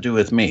have to do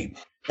with me?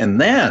 And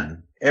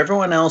then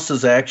everyone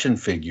else's action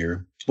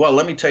figure. Well,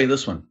 let me tell you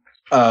this one.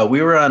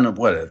 We were on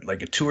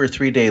like a 2 or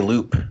 3 day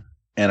loop.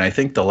 And I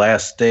think the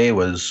last day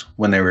was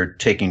when they were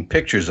taking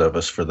pictures of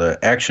us for the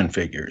action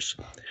figures.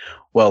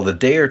 Well, the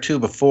day or two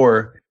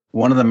before,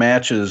 one of the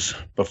matches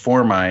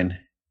before mine,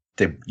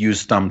 they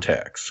used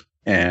thumbtacks.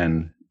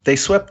 And they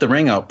swept the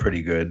ring out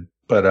pretty good.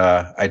 But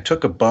I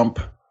took a bump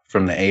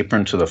from the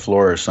apron to the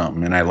floor or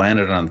something, and I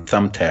landed on a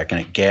thumbtack, and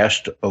it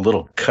gashed a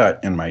little cut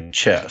in my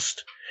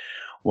chest.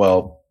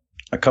 Well,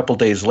 a couple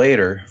days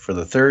later, for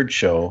the third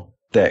show,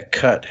 that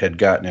cut had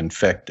gotten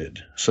infected.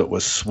 So it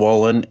was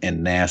swollen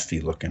and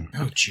nasty looking.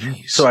 Oh,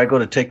 jeez. So I go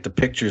to take the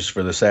pictures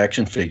for this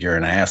action figure,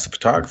 and I ask the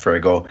photographer, I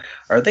go,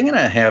 "Are they going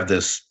to have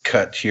this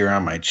cut here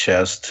on my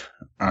chest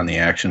on the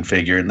action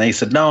figure?" And they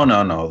said, no.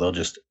 They'll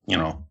just,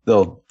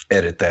 they'll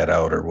edit that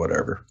out or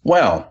whatever.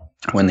 Well,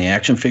 when the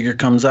action figure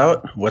comes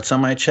out, what's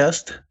on my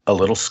chest? A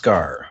little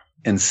scar.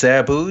 And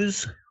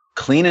Sabu's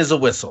clean as a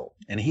whistle.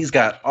 And he's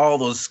got all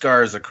those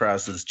scars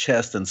across his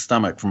chest and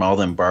stomach from all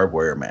them barbed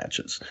wire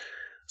matches.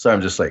 So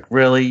I'm just like,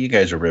 really? You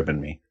guys are ribbing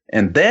me.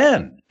 And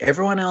then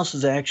everyone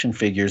else's action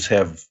figures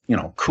have,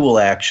 cool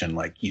action,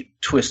 like you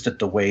twist at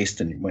the waist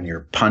and when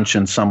you're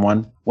punching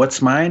someone.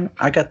 What's mine?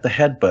 I got the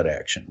headbutt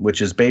action,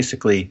 which is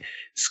basically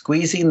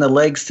squeezing the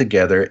legs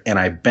together and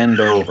I bend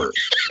over.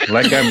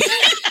 Like I'm,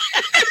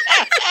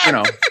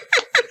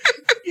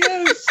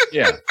 Yes.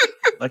 yeah,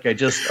 like I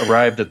just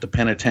arrived at the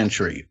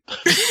penitentiary.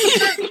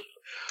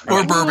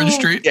 Or Bourbon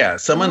Street. Yeah,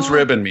 someone's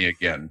ribbing me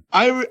again.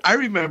 I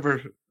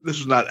remember, this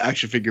was not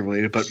action figure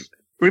related, but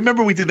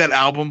remember we did that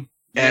album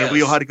and Yes.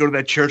 we all had to go to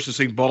that church to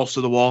sing Balls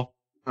to the Wall?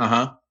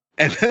 Uh-huh.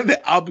 And then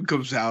the album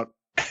comes out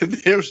and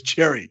there's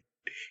Jerry.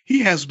 He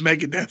has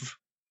Megadeth.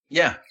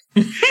 Yeah.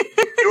 You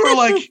were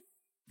like,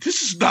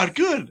 this is not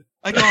good.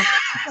 I go,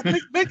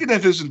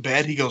 Megadeth isn't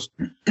bad. He goes,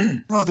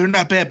 no, they're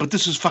not bad, but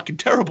this is fucking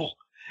terrible.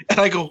 And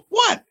I go,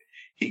 what?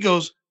 He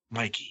goes,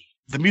 Mikey,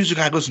 the music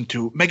I listen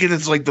to, Megadeth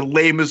is like the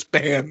lamest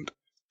band.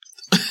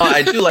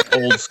 I do like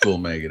old school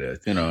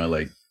Megadeth. I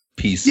like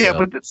Peace. Yeah,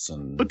 but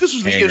but this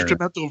was the Hanger.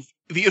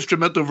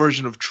 instrumental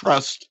version of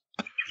Trust.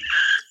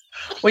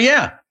 Well,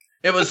 yeah,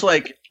 it was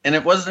like, and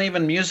it wasn't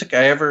even music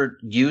I ever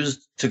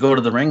used to go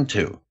to the ring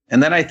to.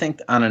 And then I think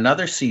on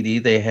another CD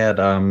they had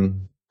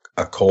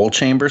a Coal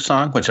Chamber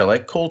song, which I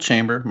like. Coal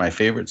Chamber. My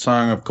favorite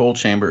song of Coal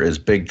Chamber is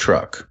Big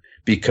Truck,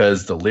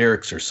 because the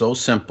lyrics are so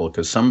simple.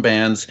 Because some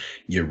bands,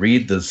 you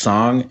read the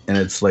song and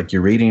it's like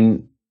you're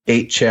reading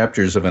 8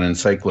 chapters of an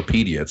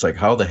encyclopedia. It's like,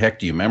 how the heck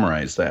do you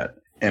memorize that?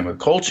 And with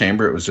Coal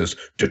Chamber, it was just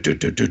Big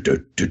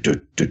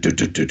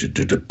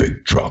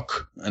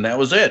Truck. And that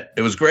was it.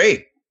 It was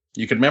great.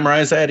 You could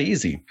memorize that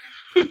easy.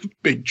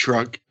 Big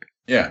Truck.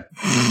 Yeah.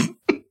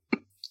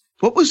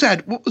 What was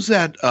that?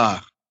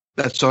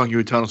 That song you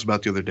were telling us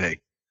about the other day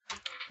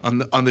on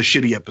the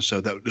shitty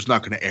episode that was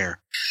not going to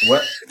air?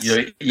 What?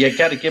 You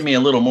got to give me a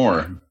little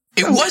more.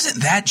 It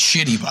wasn't that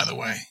shitty, by the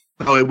way.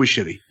 Oh, it was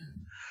shitty.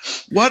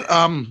 What?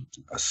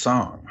 A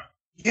song.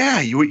 Yeah,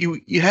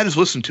 you had us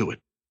listen to it.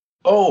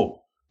 Oh,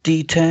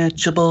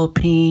 detachable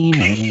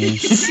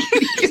penis.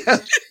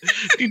 Yes,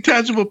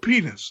 detachable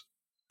penis.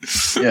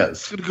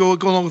 Yes. It's gonna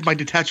go along with my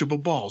detachable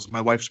balls, my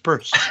wife's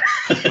purse,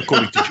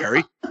 according to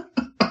Jerry.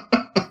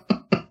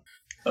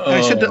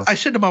 Oh. I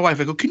said to my wife,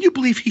 I go, can you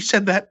believe he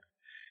said that?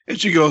 And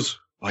she goes,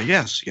 well,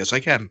 yes, I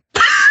can.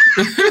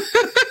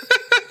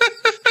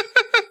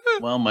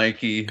 Well,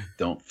 Mikey,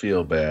 don't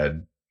feel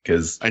bad,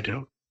 because I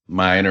don't.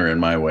 mine are in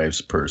my wife's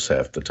purse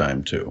half the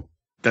time too.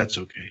 That's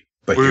okay.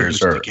 But We're yours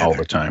just are together. all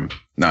the time.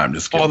 No, I'm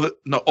just kidding. All the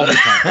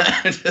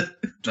time.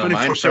 No,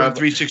 mine 24/7,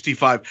 probably,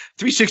 365,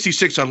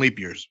 366 on leap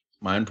years.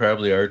 mine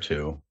probably are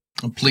too.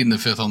 I'm pleading the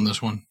fifth on this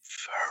one.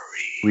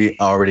 We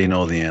already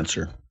know the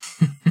answer.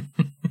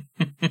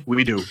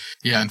 We do.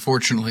 Yeah,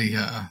 unfortunately,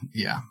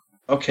 yeah.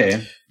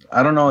 Okay.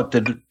 I don't know.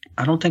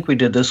 I don't think we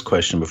did this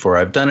question before.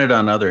 I've done it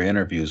on other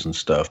interviews and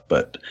stuff,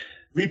 but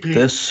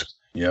Repeat.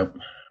 yep.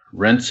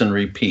 Rinse and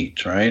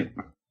repeat, right?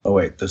 Oh,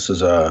 wait. This is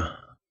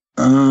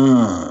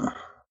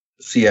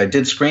see, I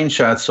did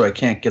screenshots, so I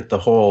can't get the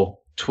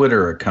whole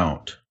Twitter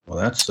account. Well,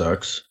 that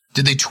sucks.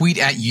 Did they tweet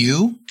at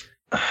you?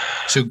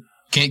 So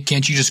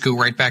can't you just go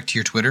right back to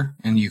your Twitter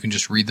and you can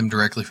just read them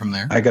directly from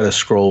there? I got to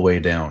scroll way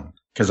down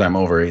because I'm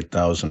over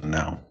 8,000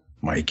 now,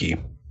 Mikey.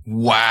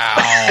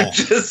 Wow.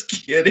 Just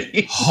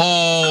kidding.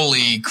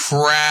 Holy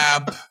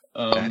crap.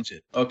 That's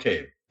it.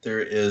 Okay.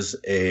 There is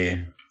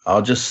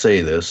I'll just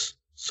say this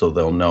so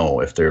they'll know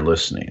if they're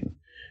listening.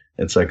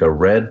 It's like a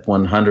red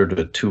 100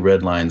 with 2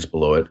 red lines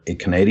below it, a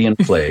Canadian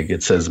flag.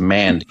 It says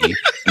Mandy,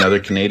 another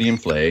Canadian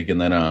flag, and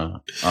then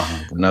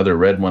another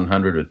red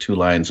 100 with 2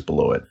 lines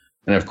below it.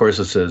 And of course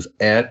it says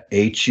at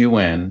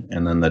HUN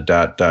and then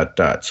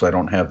the ... So I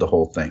don't have the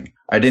whole thing.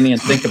 I didn't even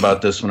think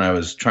about this when I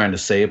was trying to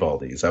save all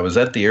these. I was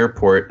at the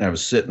airport and I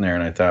was sitting there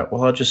and I thought,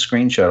 well, I'll just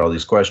screenshot all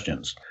these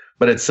questions.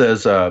 But it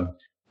says,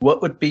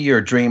 what would be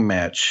your dream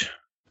match,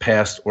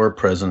 past or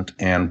present,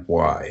 and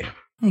why?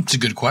 It's a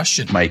good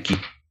question. Mikey.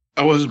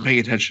 I wasn't paying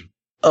attention.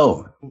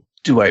 Oh,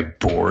 do I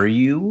bore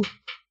you?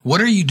 What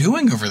are you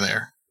doing over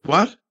there?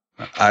 What?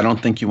 I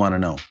don't think you want to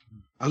know.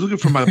 I was looking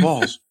for my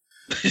balls.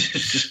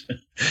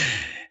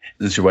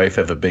 Does your wife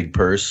have a big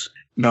purse?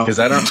 No. Because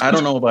I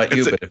don't know about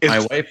you, It's a- but if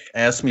my wife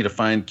asks me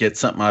to get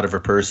something out of her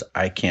purse,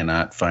 I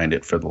cannot find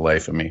it for the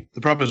life of me.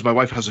 The problem is my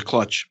wife has a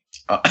clutch.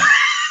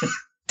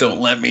 Don't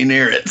let me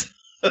near it.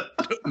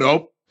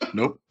 Nope.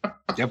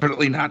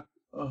 Definitely not.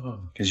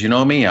 Because you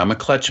know me, I'm a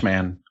clutch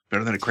man.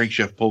 Better than a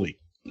crankshaft pulley.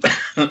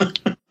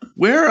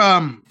 Where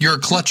You're a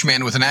clutch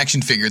man with an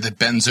action figure that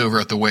bends over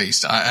at the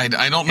waist. I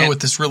don't know what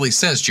this really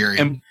says, Jerry.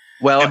 and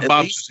Well, and at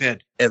Bob's least-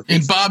 head. at In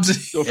least,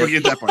 Bob's, Don't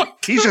forget that part.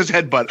 He says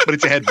headbutt, but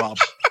it's a head bob.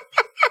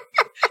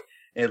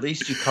 at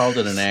least you called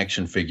it an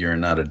action figure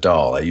and not a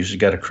doll. I usually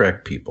got to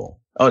correct people.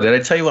 Oh, did I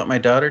tell you what my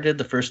daughter did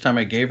the first time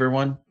I gave her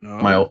one?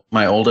 No.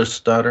 My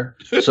oldest daughter.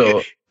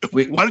 So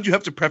Why did you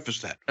have to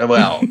preface that?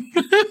 well,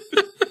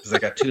 because I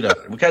got 2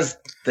 daughters. Because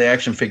the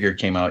action figure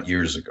came out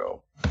years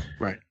ago.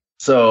 Right.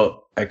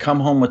 So I come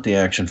home with the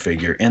action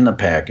figure in the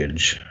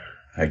package.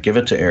 I give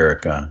it to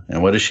Erica.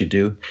 And what does she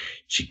do?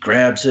 She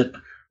grabs it,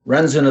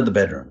 runs into the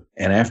bedroom.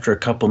 And after a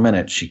couple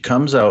minutes, she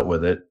comes out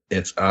with it.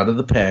 It's out of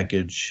the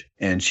package.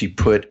 And she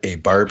put a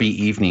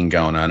Barbie evening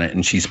gown on it.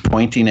 And she's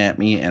pointing at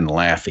me and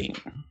laughing.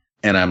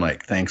 And I'm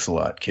like, thanks a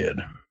lot, kid.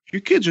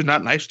 Your kids are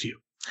not nice to you.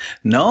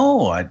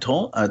 No,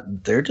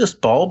 they're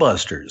just ball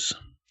busters.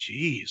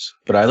 Jeez.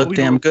 But I look We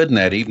damn don't- good in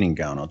that evening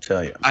gown, I'll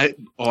tell you. I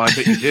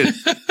bet you did.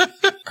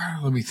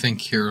 let me think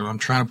here. I'm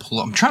trying to pull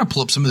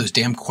up some of those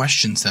damn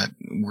questions that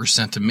were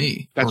sent to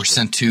me That's or good.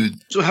 sent to.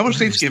 So how was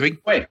Thanksgiving?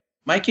 Wait,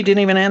 Mikey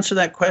didn't even answer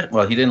that question.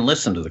 Well, he didn't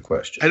listen to the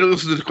question. I didn't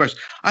listen to the question.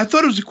 I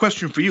thought it was a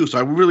question for you, so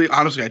I really,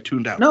 honestly, I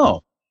tuned out.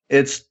 No,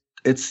 it's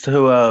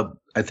to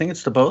I think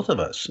it's to both of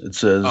us. It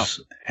says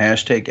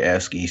hashtag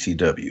Ask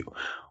ECW.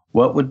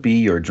 What would be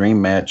your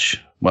dream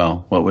match?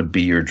 Well, what would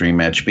be your dream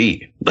match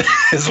be?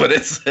 Is what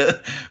it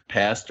said.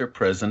 Past or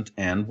present,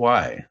 and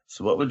why?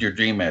 So, what would your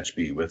dream match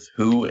be with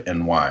who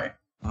and why?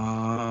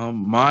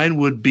 Mine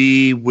would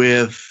be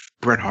with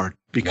Bret Hart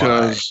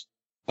because,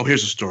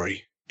 here's a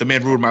story. The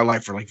man ruined my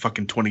life for like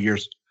fucking 20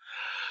 years.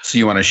 So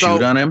you want to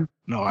shoot on him?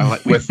 No, I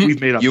like we've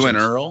made up You and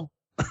since. Earl?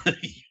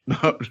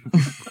 No.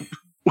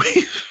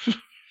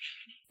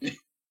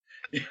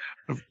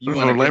 You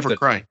wanna laugh get or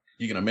cry.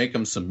 You gonna make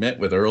him submit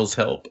with Earl's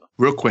help?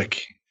 Real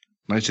quick,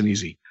 nice and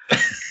easy.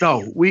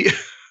 No, we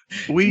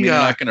You're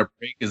not gonna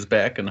break his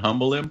back and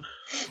humble him?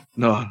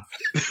 no.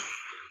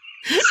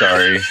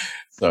 Sorry.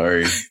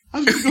 I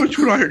was going to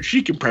do an Iron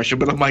Sheik impression,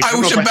 but I'm like, I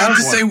was about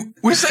to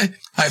say,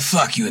 I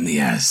fuck you in the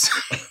ass.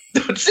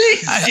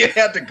 Jeez, you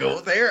had to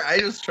go there. I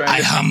was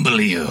humble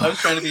you. I was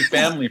trying to be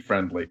family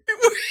friendly.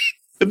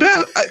 The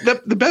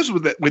best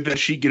with that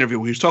Sheik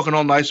interview, he was talking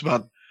all nice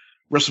about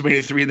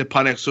WrestleMania 3 in the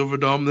Pontiac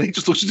Silverdome. Then he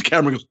just looks at the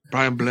camera and goes,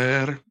 Brian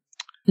Blair,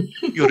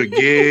 you're a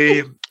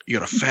gay,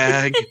 you're a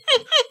fag,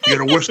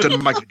 you're worse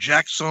than Michael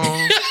Jackson.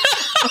 I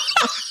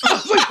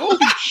was like, holy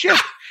shit.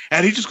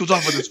 And he just goes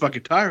off with this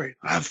fucking tirade.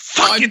 I'm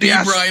fucking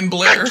Brian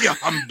Blair. Fuck you,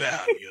 I'm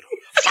bad,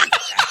 Fuck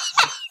that.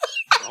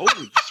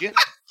 Holy shit.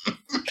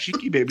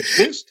 Cheeky baby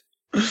pissed.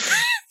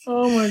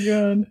 Oh my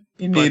God.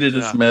 He needed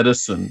his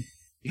medicine.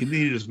 He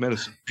needed his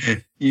medicine.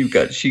 You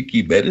got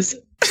cheeky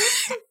medicine?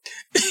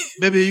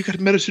 Baby, you got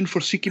medicine for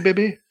Cheeky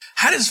baby?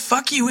 How does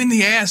fuck you in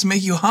the ass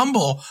make you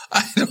humble?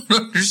 I don't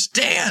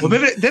understand. Well,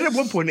 then at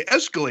one point it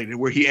escalated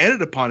where he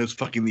added upon his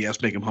fucking the ass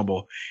make him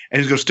humble,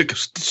 and he's going to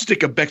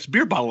stick a Beck's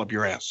beer bottle up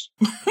your ass.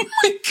 Oh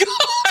my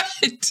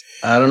God.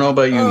 I don't know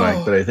about you,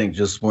 Mike, but I think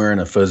just wearing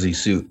a fuzzy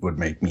suit would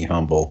make me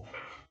humble.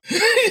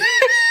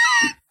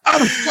 How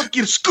the fuck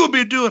you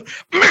Scooby doing?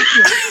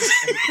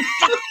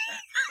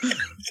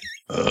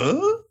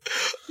 Uh-oh.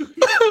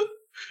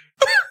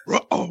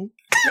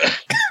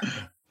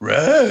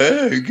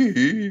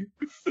 Raggy.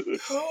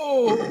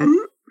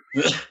 Oh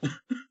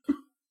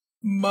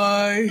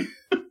my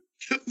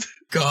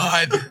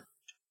God.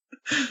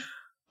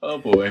 Oh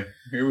boy.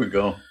 Here we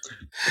go. All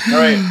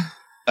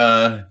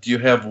right. Do you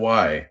have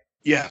why?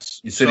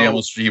 Yes. You said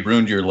he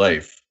ruined your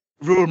life.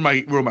 Ruined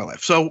my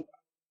life. So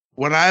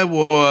when I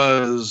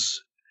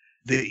was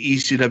the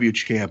ECW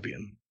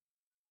champion,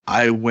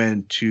 I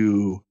went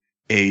to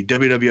a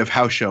WWF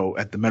house show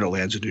at the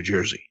Meadowlands in New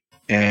Jersey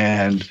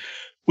and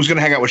was going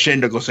to hang out with Shane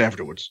Douglas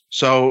afterwards.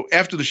 So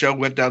after the show,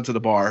 went down to the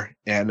bar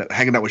and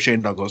hanging out with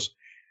Shane Douglas,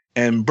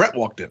 and Brett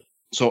walked in.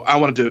 So I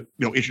wanted to,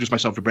 introduce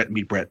myself to Brett and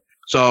meet Brett.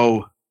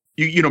 So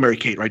you know Mary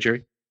Kate, right,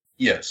 Jerry?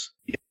 Yes.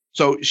 Yeah.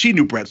 So she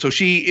knew Brett. So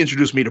she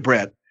introduced me to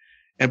Brett,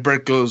 and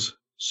Brett goes,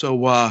 "So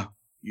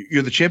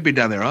you're the champion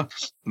down there, huh?"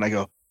 And I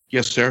go,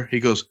 "Yes, sir."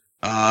 He goes,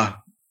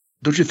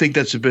 "Don't you think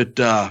that's a bit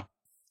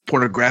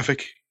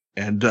pornographic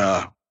and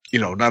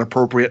not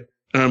appropriate?"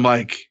 And I'm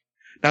like,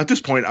 now at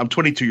this point, I'm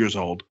 22 years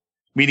old,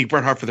 meeting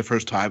Bret Hart for the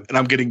first time, and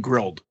I'm getting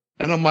grilled.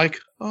 And I'm like,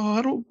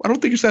 "Oh, I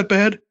don't think it's that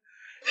bad."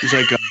 He's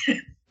like,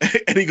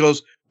 and he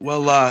goes,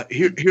 "Well,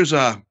 here's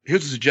a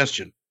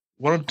suggestion.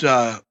 Why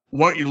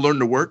don't you learn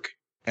to work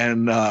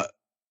and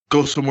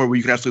go somewhere where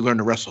you can actually learn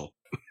to wrestle?"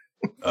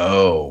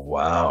 Oh,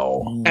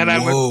 wow. And I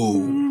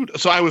went,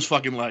 so I was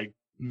fucking like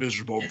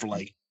miserable for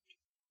like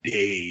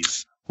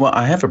days. Well,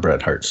 I have a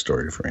Bret Hart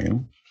story for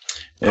you.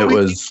 It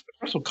was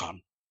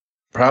WrestleCon.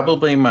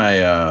 Probably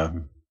my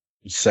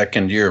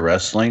second year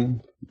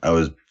wrestling. I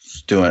was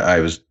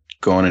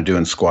going and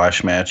doing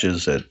squash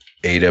matches at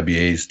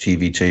AWA's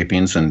TV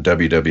tapings and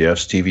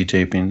WWF's TV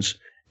tapings.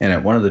 And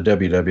at one of the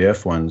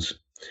WWF ones,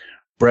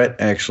 Bret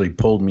actually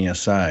pulled me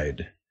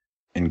aside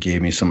and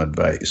gave me some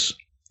advice.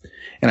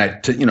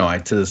 And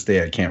to this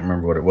day, I can't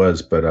remember what it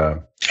was, but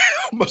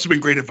must have been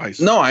great advice.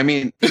 No, I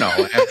mean,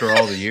 after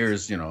all the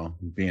years,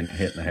 being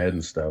hit in the head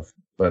and stuff.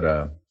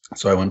 But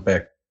so I went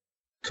back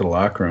to the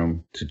locker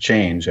room to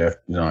change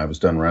after I was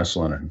done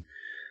wrestling, and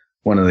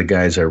one of the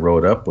guys I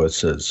rode up with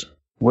says,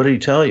 "What did he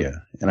tell you?"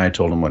 And I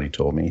told him what he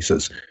told me. He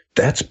says,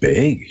 "That's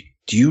big.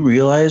 Do you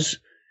realize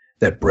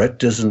that Bret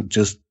doesn't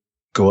just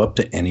go up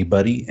to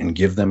anybody and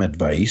give them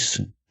advice?"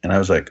 And I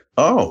was like,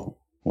 "Oh,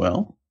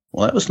 well,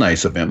 that was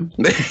nice of him."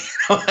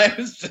 I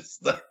was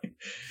just like,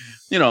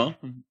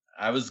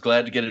 I was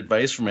glad to get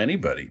advice from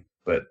anybody,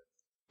 but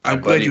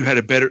I'm glad you had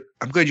a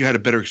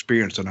better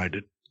experience than I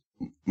did.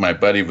 My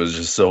buddy was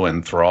just so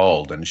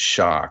enthralled and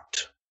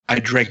shocked. I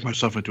drank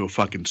myself into a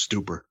fucking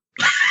stupor.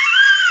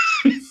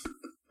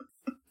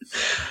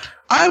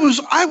 I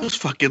was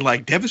fucking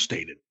like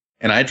devastated.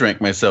 And I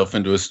drank myself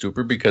into a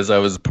stupor because I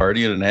was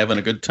partying and having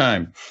a good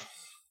time.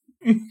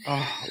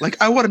 Like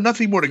I wanted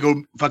nothing more to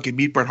go fucking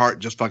meet Bret Hart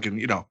and just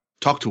fucking,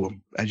 talk to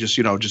him and just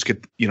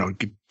get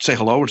say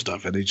hello and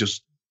stuff. And he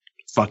just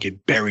fucking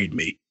buried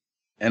me.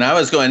 And I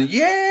was going,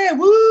 "Yeah,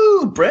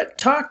 woo, Bret,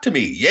 talk to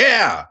me.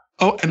 Yeah."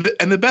 Oh,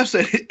 and the best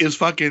is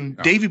fucking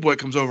Davey Boy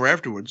comes over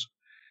afterwards.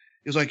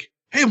 He's like,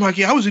 "Hey,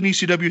 Mikey, I was in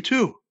ECW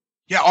too.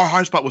 Yeah, our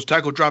high spot was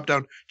tackle drop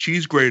down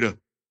cheese grater."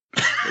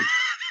 Like,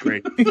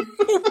 great.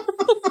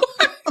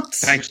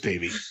 Thanks,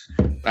 Davey.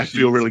 I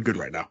feel really good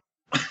right now.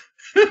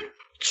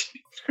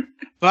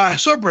 I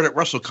saw Bret at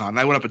WrestleCon.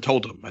 I went up and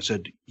told him. I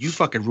said, "You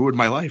fucking ruined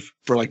my life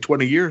for like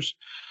 20 years."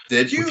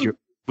 Did you?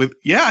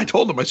 Yeah, I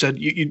told him. I said,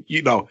 you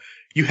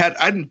had.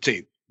 I didn't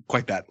say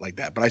quite that like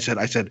that, but I said,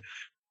 I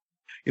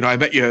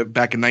met you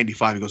back in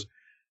 '95. He goes,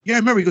 "Yeah, I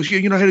remember." He goes,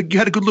 "You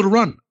had a good little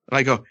run." And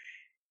I go,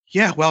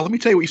 "Yeah, well, let me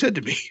tell you what you said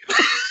to me."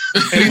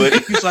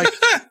 And he's like,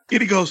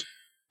 and he goes,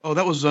 "Oh,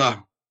 that was, I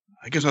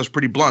guess I was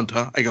pretty blunt,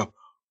 huh?" I go,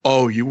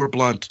 "Oh, you were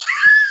blunt."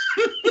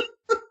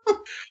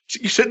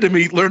 He said to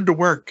me, learn to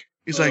work.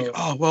 He's like,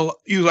 oh, well,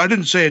 I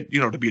didn't say it,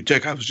 to be a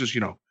dick. I was just,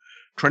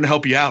 trying to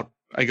help you out.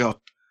 I go,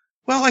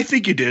 well, I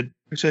think you did.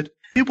 I said,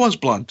 it was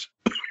blunt.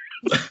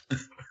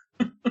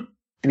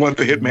 Blunt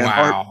the Hitman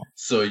hard.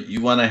 So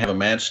you want to have a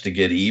match to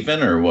get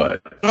even or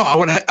what? No, I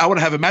want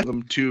to have a match with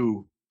him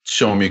to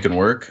show him you can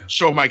work.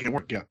 Show him I can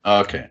work. Yeah.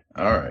 Okay.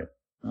 All right.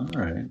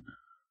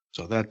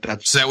 So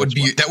that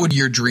would be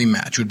your dream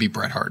match would be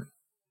Bret Hart.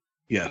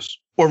 Yes,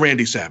 or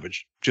Randy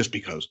Savage, just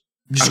because.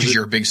 Just because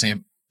you're a big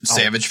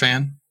Savage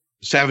fan.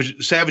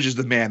 Savage is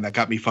the man that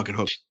got me fucking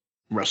hooked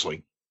in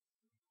wrestling.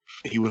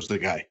 He was the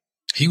guy.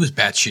 He was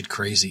batshit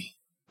crazy.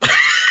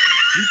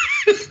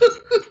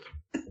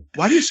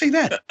 Why do you say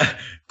that?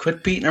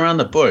 Quit beating around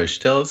the bush.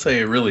 Tell us how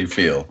you really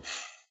feel.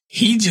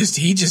 He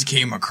just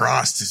came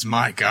across as,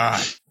 my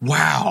God.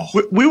 Wow.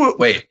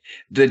 Wait,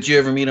 did you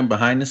ever meet him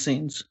behind the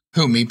scenes?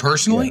 Who, me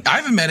personally? Yeah. I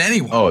haven't met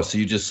anyone. Oh, so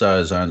you just saw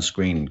his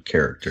on-screen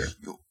character.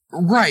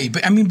 Right.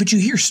 But you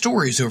hear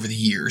stories over the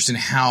years and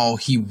how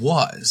he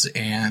was,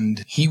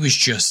 and he was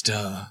just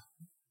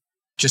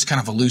kind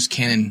of a loose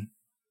cannon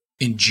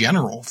in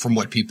general from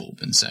what people have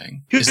been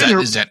saying.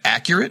 Is that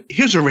accurate?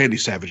 Here's a Randy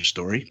Savage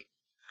story.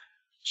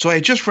 So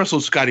I just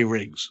wrestled Scotty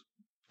Riggs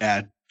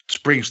at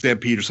Spring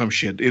Stampede or some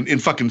shit in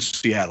fucking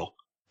Seattle.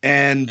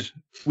 And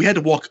we had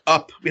to walk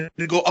up. We had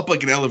to go up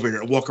like an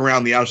elevator and walk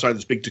around the outside of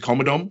this big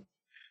Tacoma Dome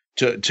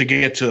to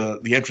get to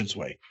the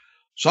entranceway.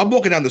 So I'm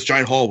walking down this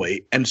giant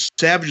hallway, and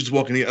Savage is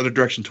walking the other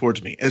direction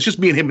towards me. And it's just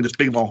me and him in this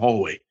big, long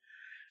hallway.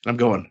 And I'm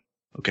going,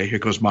 okay, here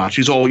goes Mach.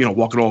 He's all,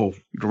 walking all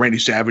Randy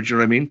Savage, you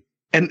know what I mean?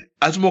 And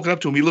as I'm walking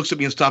up to him, he looks at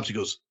me and stops. He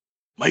goes,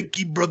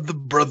 Mikey,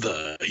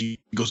 brother. He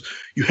goes,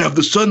 you have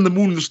the sun, the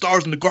moon, the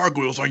stars, and the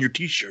gargoyles on your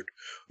T-shirt.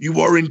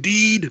 You are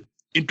indeed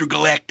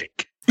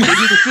intergalactic. He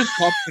did a fist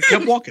pump and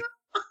kept walking.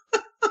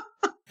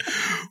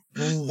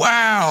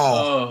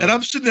 Wow. And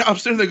I'm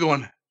sitting there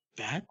going,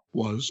 that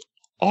was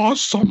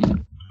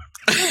awesome.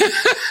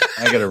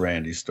 I got a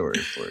Randy story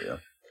for you.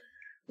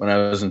 When I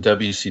was in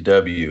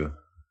WCW,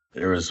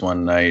 there was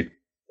one night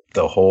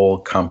the whole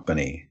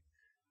company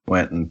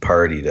went and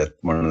partied at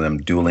one of them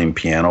dueling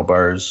piano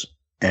bars.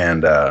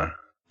 And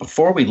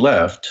before we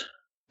left,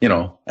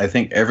 I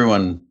think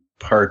everyone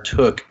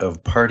partook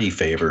of party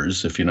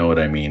favors, if you know what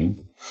I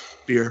mean.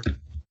 Beer.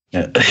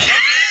 Yeah,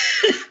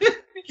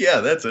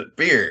 that's it.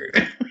 Beer.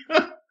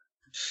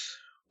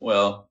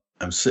 Well,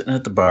 I'm sitting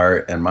at the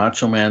bar, and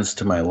Macho Man's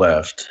to my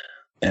left,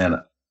 and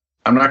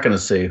I'm not going to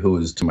say who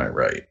is to my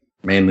right.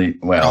 Mainly,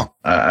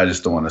 I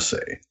just don't want to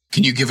say.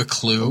 Can you give a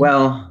clue?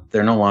 Well,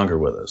 they're no longer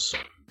with us.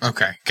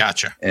 Okay,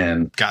 gotcha.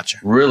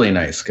 Really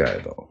nice guy,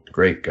 though.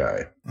 Great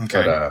guy.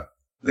 Okay. But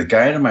the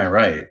guy to my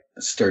right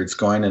starts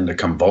going into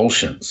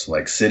convulsions,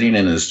 like sitting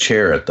in his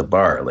chair at the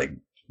bar, like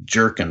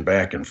jerking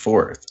back and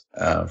forth.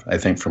 I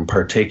think from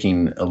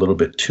partaking a little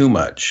bit too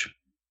much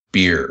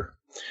beer.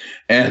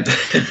 And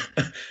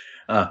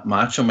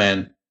Macho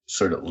Man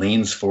sort of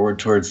leans forward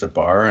towards the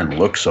bar and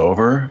looks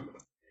over,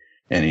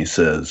 and he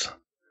says,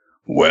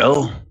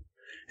 well,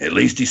 at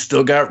least he's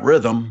still got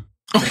rhythm.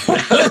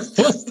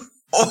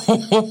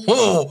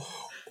 Oh,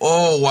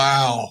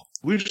 wow.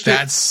 We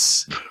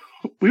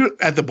were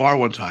at the bar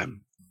one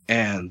time,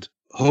 and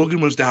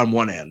Hogan was down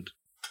one end,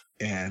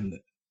 and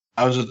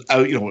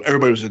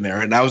everybody was in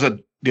there, and I was at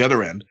the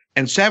other end,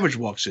 and Savage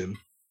walks in,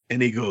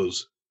 and he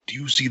goes, do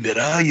you see that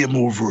I am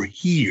over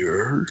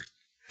here,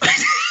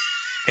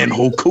 and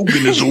Hulk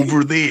Hogan is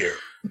over there?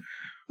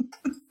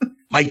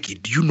 Mikey,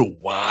 do you know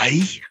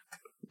why?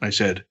 I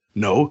said,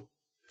 no,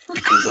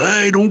 because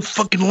I don't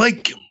fucking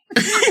like him.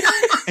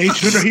 And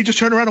he just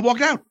turned around and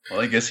walked out.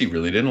 Well, I guess he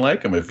really didn't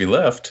like him if he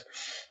left.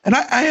 And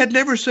I had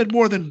never said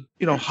more than,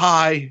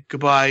 hi,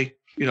 goodbye,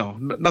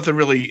 nothing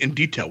really in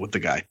detail with the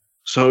guy.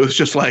 So it was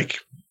just like,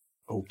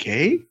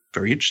 okay,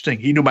 very interesting.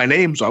 He knew my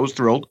name, so I was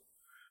thrilled.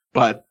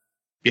 But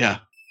yeah,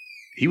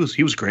 he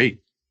was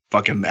great.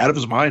 Fucking out of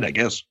his mind, I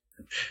guess.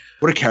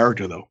 What a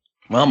character, though.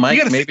 Well,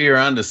 Mike, maybe you're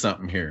onto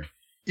something here.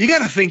 You got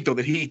to think, though,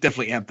 that he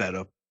definitely amped that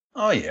up.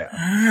 Oh, yeah.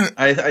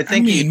 I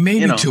think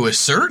maybe to a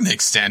certain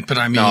extent,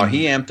 but No,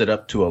 he amped it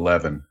up to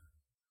 11.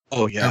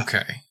 Oh, yeah.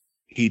 Okay.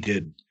 He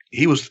did.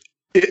 He was,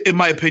 in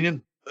my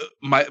opinion,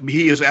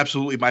 he is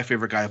absolutely my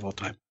favorite guy of all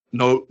time.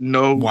 No.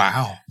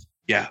 Wow.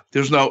 Yeah.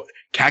 There's no,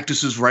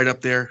 Cactus is right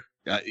up there.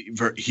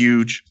 Very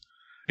huge.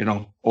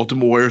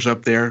 Ultimate Warrior's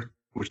up there,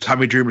 which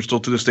Tommy Dreamer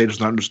still to this day does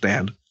not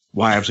understand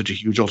why I'm such a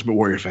huge Ultimate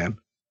Warrior fan.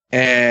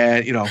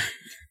 And,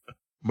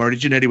 Marty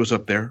Jannetty was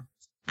up there,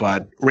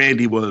 but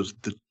Randy was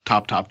the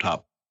top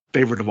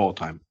favorite of all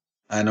time.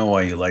 I know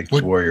why you liked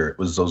Warrior. It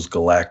was those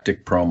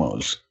galactic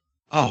promos.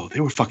 Oh, they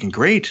were fucking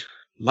great.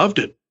 Loved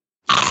it.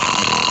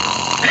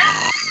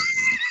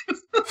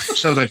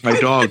 Sounds like my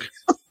dog.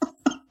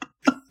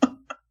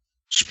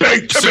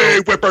 Speak to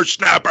me,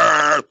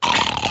 whippersnapper.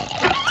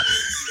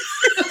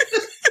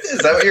 Is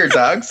that what your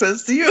dog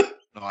says to you?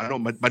 No, I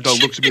don't. My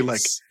dog looks at me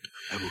like,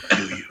 I will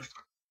kill you.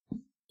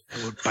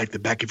 I will bite the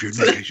back of your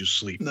neck as you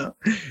sleep. No.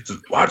 He says,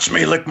 watch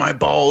me lick my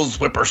balls,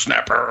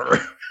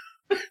 whippersnapper.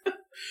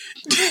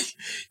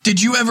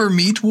 Did you ever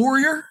meet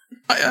Warrior,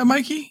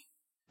 Mikey?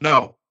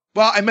 No.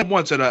 Well, I met him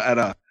once at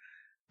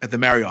the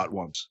Marriott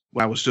once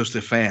when I was just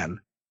a fan,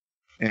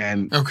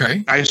 and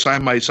Okay. I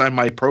signed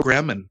my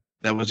program, and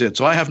that was it.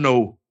 So I have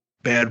no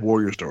bad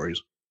Warrior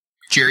stories.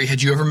 Jerry,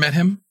 had you ever met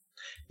him?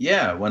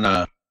 Yeah, when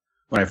I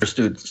first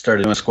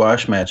started doing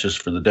squash matches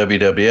for the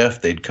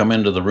WWF, they'd come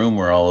into the room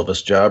where all of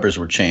us jobbers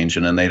were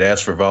changing, and they'd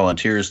ask for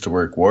volunteers to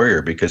work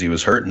Warrior because he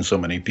was hurting so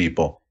many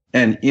people.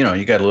 And, you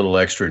got a little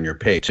extra in your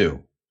pay,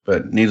 too.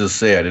 But needless to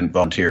say, I didn't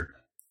volunteer.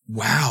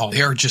 Wow.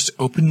 They are just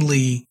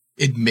openly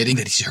admitting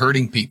that he's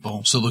hurting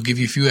people, so they'll give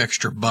you a few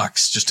extra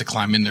bucks just to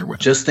climb in there with.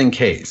 Just in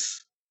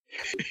case.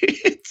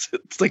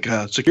 It's like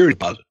a security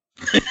deposit.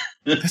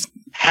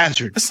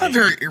 Hazard. That's not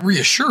very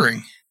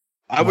reassuring.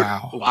 I would.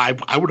 Wow.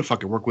 I would have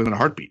fucking worked with him in a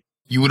heartbeat.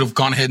 You would have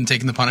gone ahead and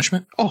taken the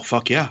punishment? Oh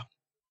fuck yeah!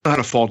 I had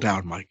to fall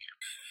down, Mike.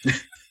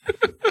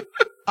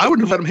 I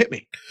wouldn't have let him hit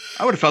me.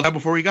 I would have fell down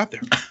before he got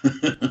there.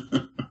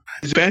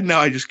 It's bad now.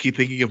 I just keep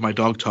thinking of my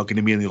dog talking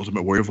to me in the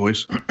Ultimate Warrior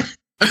voice.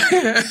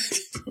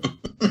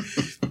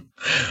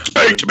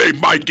 Speak to me,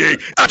 Mikey,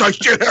 as I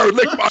sit here and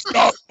lick my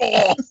dog.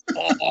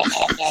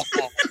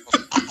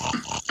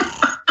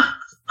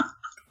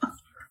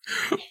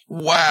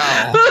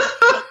 Wow.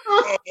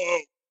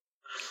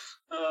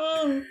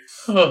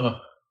 Oh.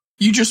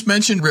 You just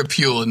mentioned Rip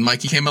Fuel and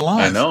Mikey came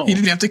alive. I know. He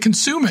didn't have to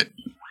consume it.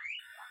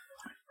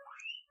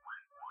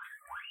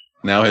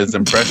 Now his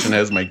impression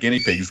has my guinea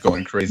pigs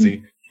going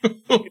crazy.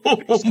 Oh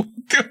my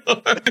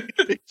God.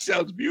 It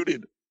sounds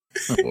muted.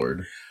 Oh,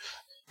 Lord.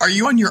 Are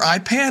you on your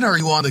iPad or are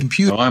you on the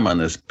computer? Oh, I'm on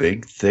this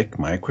big, thick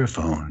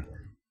microphone.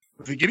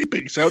 The guinea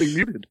pig sounding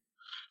muted.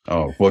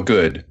 Oh, well,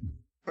 good.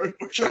 Or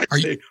should I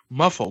say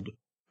muffled?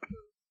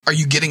 Are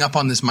you getting up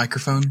on this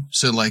microphone?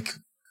 So like,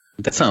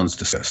 That sounds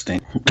disgusting.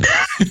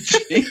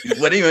 Jeez,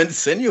 what are you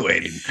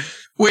insinuating?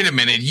 wait a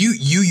minute. You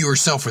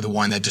yourself were the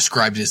one that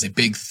described it as a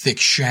big, thick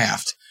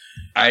shaft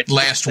I didn't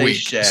last say week.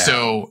 shaft.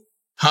 So,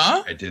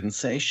 huh? I didn't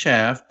say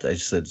shaft. I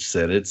said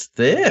it's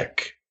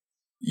thick.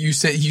 You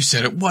said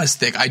it was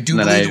thick. I do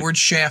And then believe the word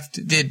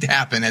shaft did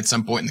happen at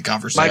some point in the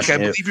conversation. Mike, I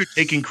believe you're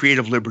taking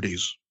creative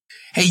liberties.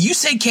 Hey, you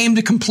say came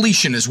to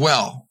completion as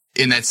well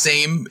in that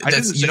same. I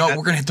That's didn't you say know that.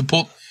 we're gonna have to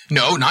pull.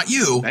 No, not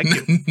you. Thank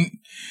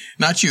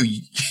Not you.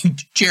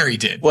 Jerry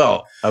did.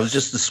 Well, I was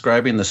just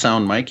describing the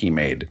sound Mikey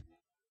made.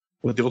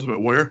 With the Ultimate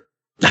Warrior?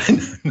 I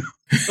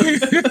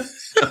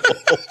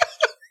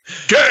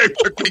Game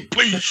to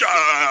completion!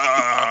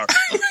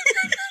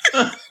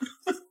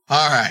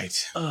 All right,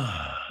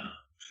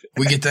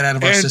 we get that out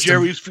of our And system.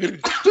 Jerry's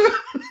finished.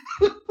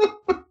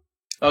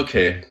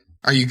 Okay,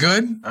 Are you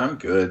good? I'm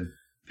good.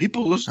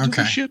 People listen to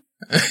Okay. this shit.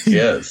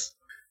 Yes.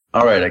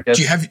 All right, I guess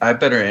Do you have- I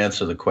better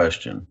answer the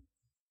question.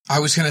 I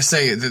was going to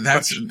say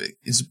that's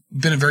it's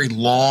been a very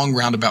long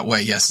roundabout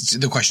way. Yes, it's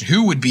the question: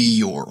 who would be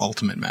your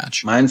ultimate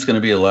match? Mine's going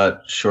to be a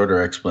lot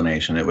shorter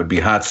explanation. It would be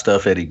Hot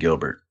Stuff Eddie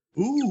Gilbert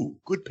Ooh,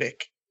 good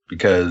pick.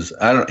 because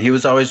he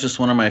was always just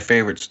one of my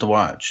favorites to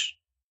watch.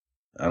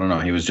 I don't know.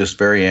 He was just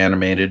very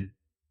animated,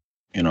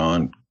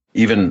 and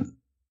even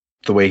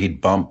the way he'd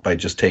bump by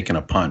just taking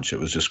a punch, it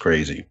was just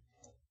crazy.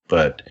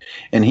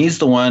 And he's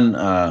the one,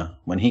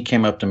 when he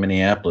came up to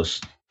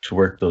Minneapolis to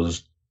work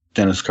those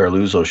Dennis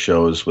Carluzzo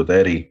shows with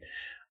Eddie,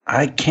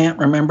 I can't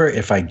remember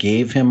if I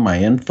gave him my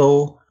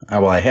info.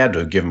 Well, I had to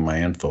have given my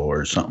info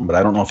or something, but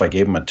I don't know if I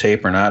gave him a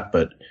tape or not.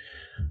 But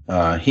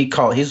he's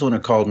the one who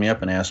called me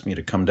up and asked me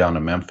to come down to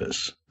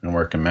Memphis and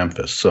work in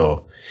Memphis.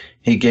 So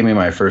he gave me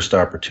my first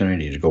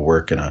opportunity to go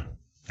work in a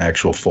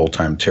actual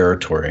full-time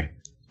territory.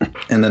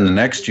 And then the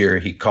next year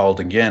he called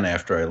again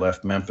after I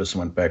left Memphis and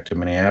went back to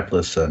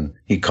Minneapolis, and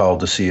he called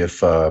to see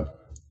if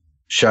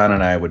Sean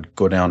and I would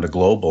go down to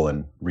Global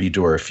and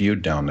redo our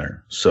feud down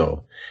there.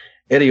 So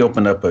Eddie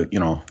opened up a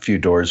few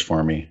doors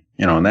for me,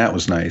 and that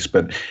was nice.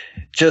 But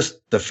just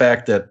the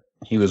fact that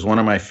he was one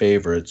of my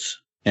favorites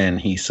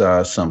and he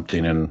saw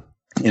something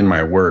in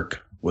my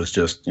work was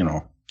just,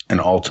 an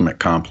ultimate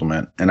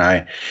compliment.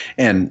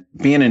 And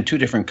being in two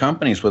different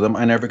companies with him,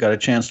 I never got a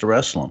chance to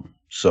wrestle him.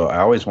 So I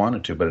always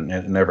wanted to, but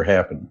it never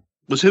happened.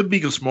 Was him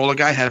being a smaller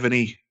guy have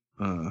any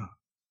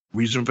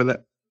reason for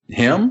that?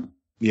 Him?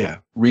 Yeah.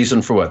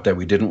 Reason for what? That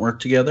we didn't work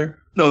together?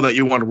 No, that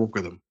you want to work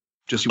with him.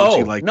 Just was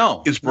he like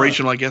no.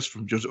 inspirational, I guess,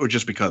 from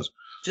just because.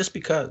 Just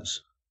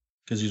because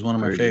he's one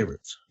of my Very good.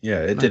 favorites. Yeah,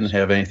 it Nice. didn't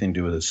have anything to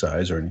do with his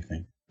size or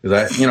anything.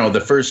 Because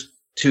the first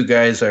two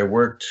guys I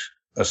worked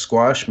a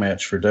squash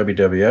match for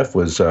WWF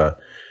was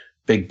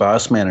Big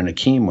Boss Man and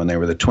Akeem when they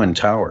were the Twin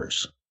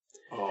Towers.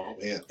 Oh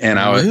man.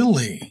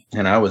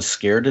 And I was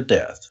scared to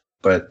death.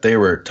 But they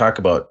were, talk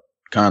about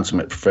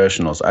consummate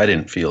professionals. I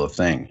didn't feel a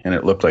thing, and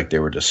it looked like they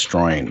were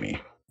destroying me.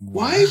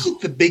 Why is it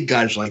the big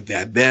guys like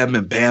that? Them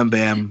and Bam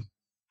Bam.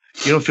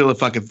 You don't feel a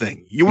fucking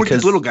thing. You work Because-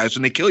 with little guys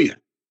and they kill you.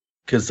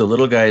 Because the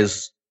little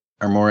guys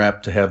are more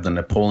apt to have the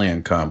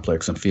Napoleon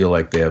complex and feel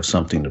like they have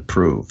something to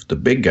prove. The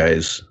big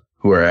guys,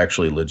 who are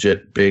actually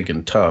legit big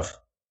and tough,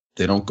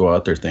 they don't go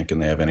out there thinking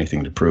they have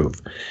anything to prove.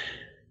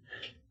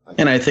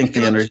 And I think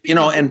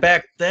and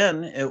back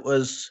then it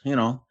was,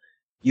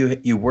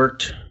 you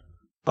worked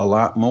a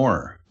lot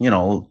more.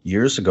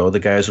 Years ago, the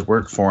guys would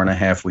work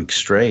 4.5 weeks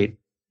straight.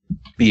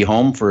 be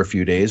home for a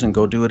few days and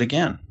go do it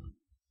again.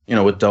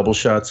 With double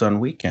shots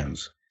on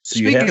weekends. So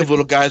Speaking of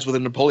little guys with a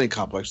Napoleon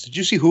complex, did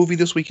you see Hoovy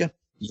this weekend?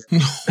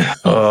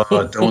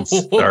 Oh, don't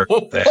start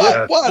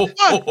that.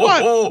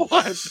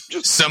 What?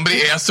 Just,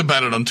 Somebody asked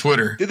about it on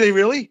Twitter. did they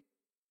really?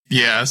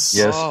 Yes.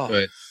 Yes, Oh.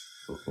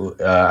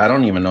 but I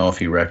don't even know if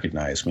he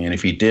recognized me. And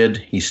if he did,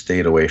 he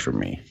stayed away from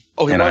me.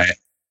 Oh, he and was?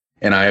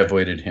 I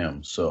avoided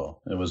him. So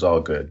it was all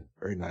good.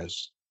 Very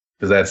nice.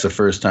 Because that's the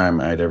first time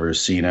I'd ever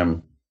seen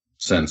him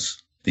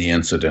since the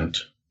incident.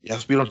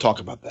 Yes, we don't talk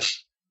about that.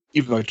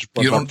 Even though I just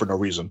brought it up for no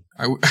reason.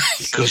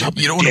 Because I'm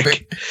you don't want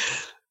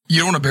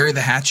to bury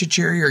the hatchet,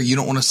 Jerry, or you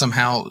don't want to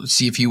somehow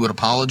see if he would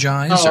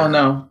apologize? Oh, or?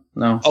 no.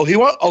 Oh, he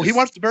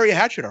wants to bury a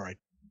hatchet, all right.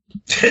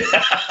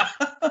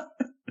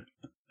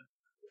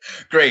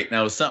 Great.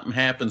 Now, if something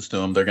happens to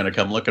him, they're going to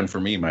come looking for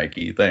me,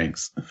 Mikey.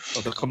 Thanks.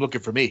 Oh, they'll come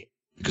looking for me.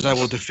 Because I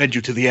will defend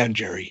you to the end,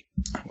 Jerry.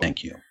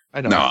 Thank you. I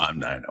know. No, I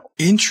know.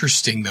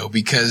 Interesting, though,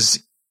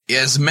 because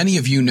as many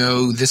of you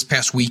know, this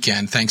past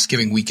weekend,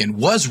 Thanksgiving weekend,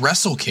 was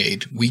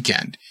WrestleCade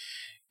weekend.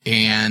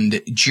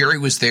 And Jerry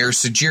was there.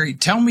 So, Jerry,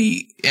 tell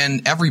me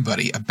and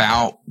everybody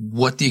about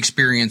what the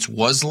experience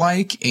was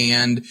like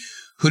and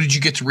who did you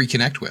get to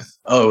reconnect with?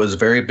 Oh, it was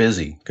very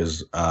busy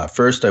because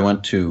first I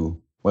went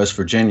to West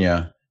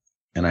Virginia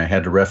and I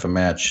had to ref a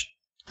match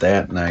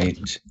that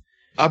night.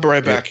 I'll be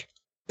right back.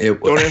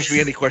 Don't answer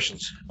me any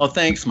questions. Oh,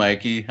 thanks,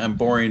 Mikey. I'm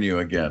boring you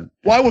again.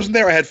 Well, I wasn't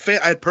there. I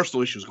had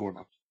personal issues going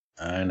on.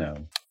 I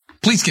know.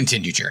 Please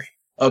continue, Jerry.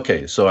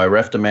 Okay, so I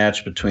refed a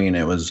match between,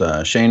 it was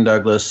Shane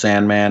Douglas,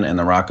 Sandman, and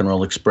the Rock and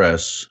Roll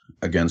Express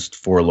against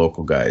 4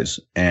 local guys.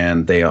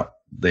 And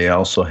they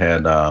also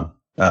had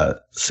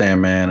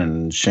Sandman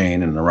and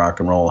Shane and the Rock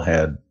and Roll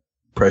had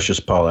Precious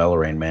Paul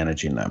Ellerain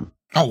managing them.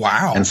 Oh,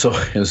 wow. And so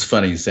it was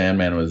funny.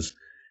 Sandman was,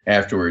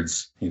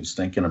 afterwards, he was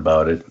thinking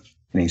about it,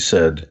 and he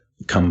said,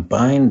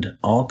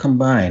 all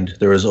combined,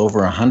 there was over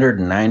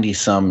 190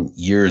 some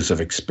years of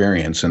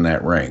experience in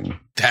that ring.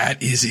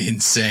 That is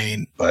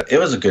insane. But it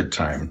was a good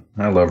time.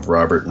 I love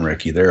Robert and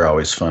Ricky. They're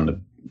always fun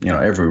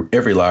to,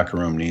 every locker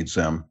room needs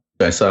them.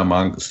 I saw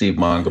Steve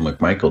Mongo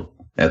McMichael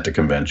at the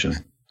convention.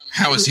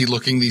 How is he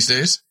looking these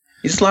days?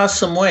 He's lost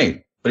some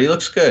weight, but he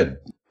looks good.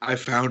 I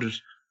found it.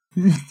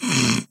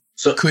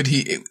 So could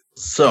he?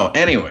 So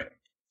anyway,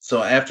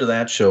 so after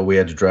that show, we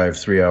had to drive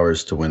 3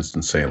 hours to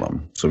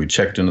Winston-Salem. So we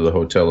checked into the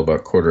hotel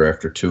about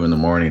 2:45 in the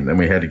morning. Then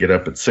we had to get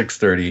up at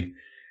 6:30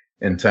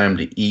 in time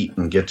to eat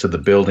and get to the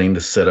building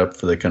to set up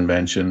for the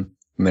convention.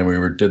 And then we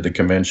did the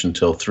convention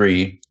till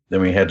 3.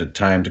 Then we had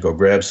time to go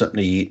grab something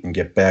to eat and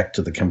get back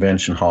to the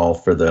convention hall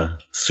for the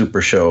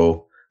super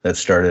show that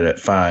started at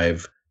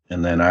 5.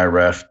 And then I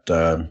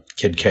refed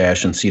Kid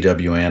Cash and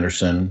C.W.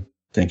 Anderson.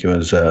 I think it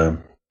was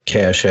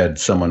Cash had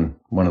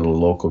one of the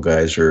local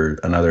guys or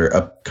another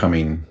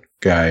upcoming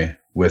guy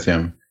with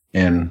him.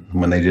 And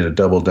when they did a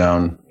double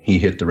down, he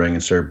hit the ring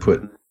and started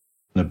putting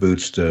the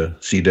boots to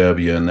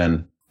CW. And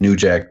then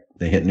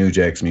they hit New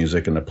Jack's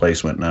music and the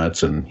place went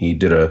nuts. And he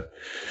did a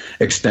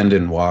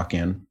extended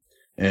walk-in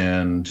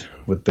and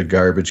with the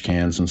garbage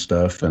cans and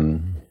stuff.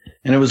 And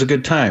it was a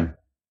good time.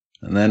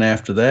 And then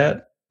after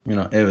that,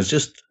 it was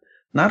just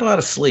not a lot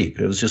of sleep.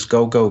 It was just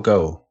go, go,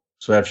 go.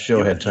 So after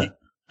show had time.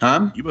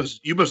 Huh? You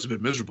must have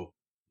been miserable.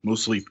 No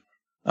sleep.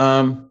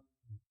 I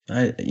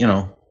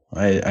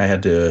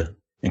had to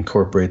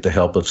incorporate the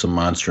help of some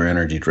Monster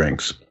Energy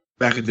drinks.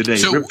 Back in the day,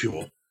 So- Rip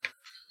Fuel.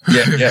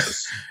 Yeah,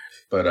 yes.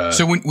 But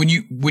So when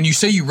you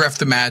say you ref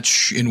the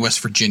match in West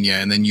Virginia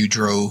and then you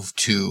drove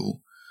to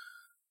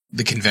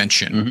the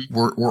convention,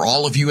 were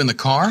all of you in the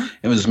car?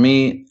 it was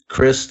me,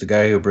 Chris Hughes, the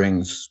guy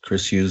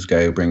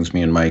who brings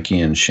me and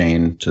Mikey and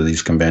Shane to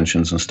these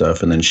conventions and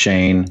stuff. And then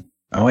Shane,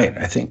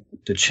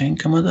 did Shane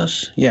come with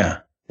us? Yeah.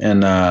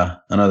 And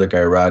another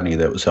guy, Rodney,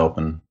 that was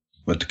helping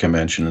with the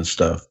convention and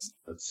stuff.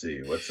 Let's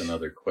see. What's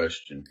another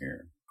question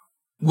here?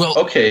 Well,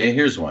 Okay,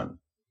 here's one.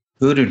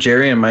 Who do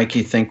Jerry and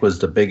Mikey think was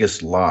the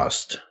biggest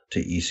loss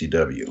to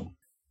ECW?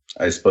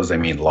 I suppose they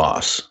mean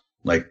loss.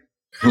 Like,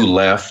 who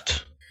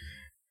left?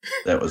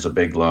 That was a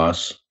big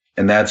loss.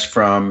 And that's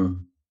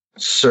from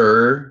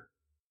Sir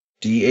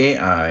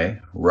DAI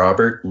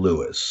Robert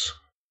Lewis.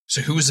 so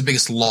who was the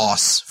biggest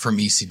loss from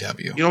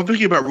ECW? I'm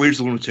thinking about Rage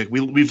the Lunatic.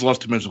 We've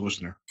lost him as a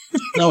listener.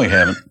 No, we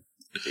haven't.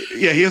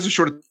 Yeah, he has a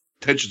short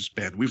attention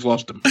span. We've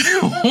lost him.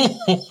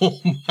 Oh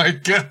my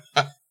God.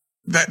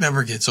 That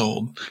never gets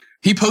old.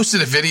 He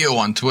posted a video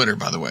on Twitter,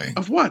 by the way.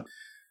 Of what?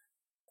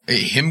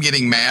 Him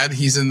getting mad.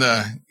 He's in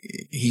the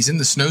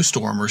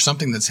snowstorm or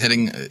something that's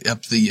heading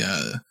up the,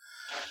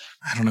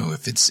 I don't know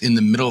if it's in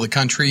the middle of the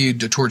country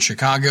towards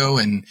Chicago,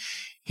 and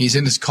he's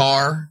in his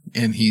car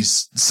and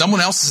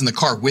someone else is in the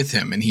car with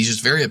him and he's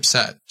just very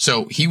upset.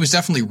 So he was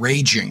definitely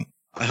raging.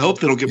 I hope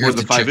they don't get You more have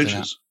than to 5 check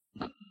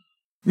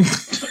that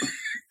inches.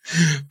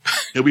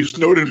 He'll be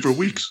snowed in for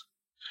weeks.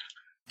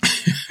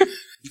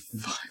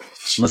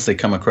 Unless they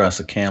come across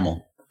a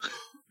camel.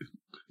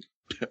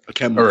 A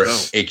camel. Or No.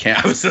 a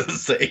camel. I was going to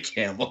say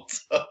camel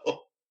toe.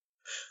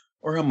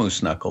 Or a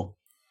moose knuckle.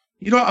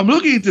 I'm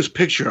looking at this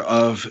picture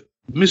of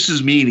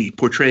Mrs. Meany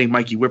portraying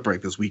Mikey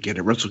Whipwreck this weekend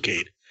at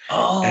WrestleCade.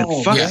 Oh,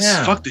 And fuck,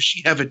 yeah. fuck, does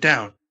she have it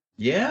down?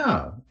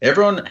 Yeah.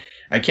 Everyone,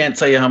 I can't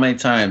tell you how many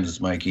times,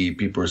 Mikey,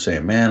 people are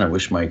saying, man, I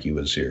wish Mikey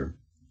was here.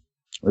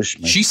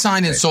 She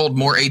signed and sold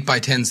more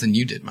 8x10s than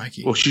you did,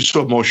 Mikey. Well, she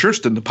sold more shirts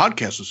than the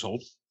podcast has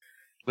sold.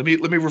 Let me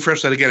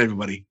refresh that again,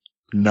 everybody.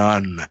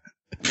 None.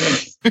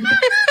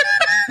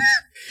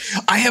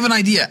 I have an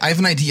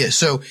idea.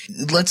 So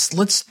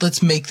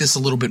let's make this a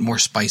little bit more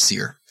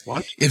spicier.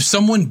 What? If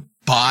someone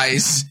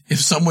buys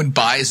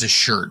a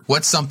shirt,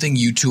 what's something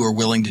you two are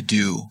willing to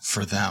do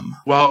for them?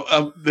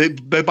 Well, they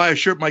buy a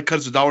shirt. My cut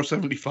is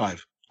 $1.75.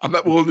 I'm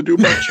not willing to do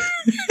much.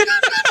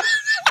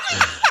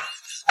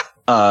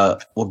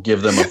 We'll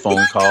give them a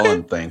phone call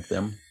and thank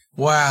them.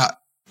 Wow.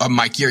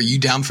 Mikey, are you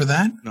down for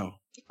that? No,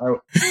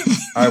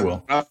 I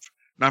will.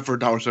 not for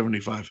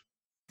 $1.75.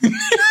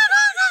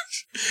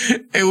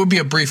 It would be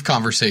a brief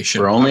conversation.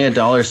 For only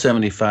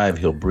 $1.75,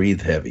 he'll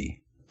breathe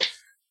heavy.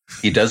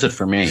 He does it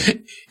for me.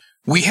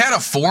 We had a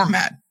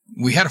format.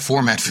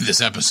 For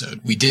this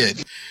episode. We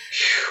did.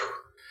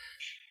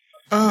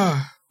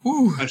 My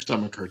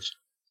stomach hurts.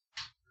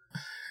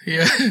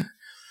 Yeah.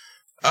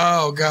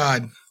 Oh,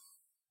 God.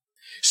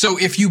 So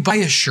if you buy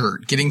a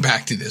shirt, getting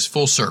back to this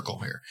full circle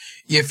here,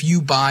 if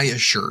you buy a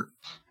shirt,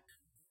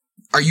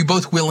 are you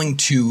both willing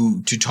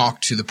to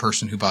talk to the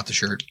person who bought the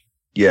shirt?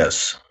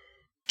 Yes.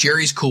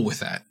 Jerry's cool with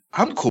that.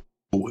 I'm cool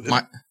with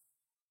it.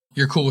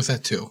 You're cool with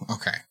that too.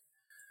 Okay.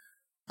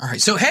 All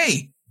right. So,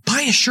 hey,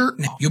 buy a shirt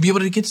now. You'll be able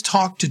to get to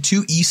talk to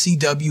 2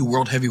 ECW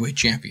World Heavyweight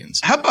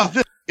Champions. How about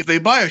this? If they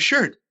buy a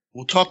shirt,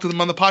 we'll talk to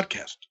them on the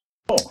podcast.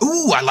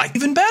 Ooh, I like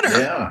even better.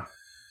 Yeah.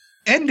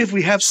 And if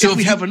we have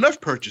have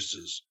enough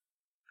purchases,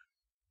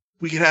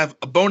 we can have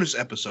a bonus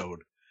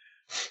episode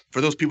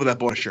for those people that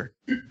bought a shirt,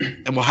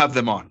 and we'll have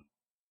them on.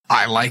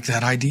 I like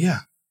that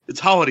idea. It's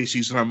holiday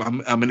season.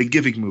 I'm in a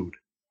giving mood.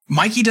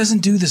 Mikey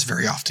doesn't do this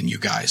very often, you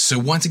guys. So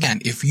once again,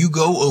 if you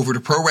go over to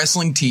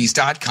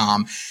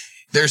ProWrestlingTees.com,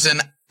 there's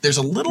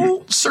a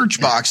little search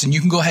box, and you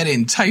can go ahead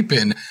and type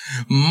in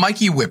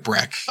Mikey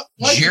Whipwreck,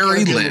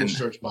 Jerry Lynn.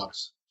 Search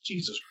box.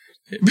 Jesus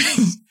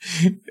Christ.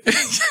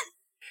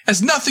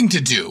 Has nothing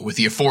to do with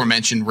the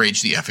aforementioned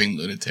Rage the Effing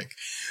Lunatic.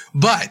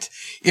 But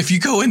if you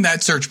go in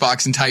that search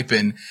box and type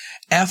in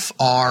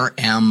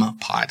FRM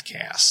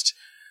Podcast,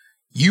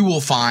 you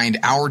will find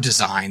our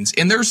designs.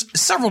 And there's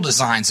several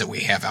designs that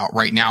we have out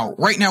right now.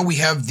 Right now we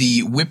have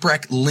the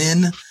Whipwreck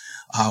Lynn.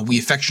 We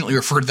affectionately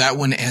refer to that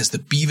one as the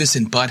Beavis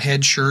and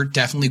Butthead shirt.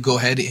 Definitely go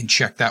ahead and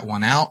check that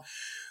one out.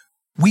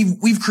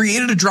 We've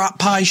created a Drop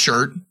Pie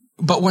shirt.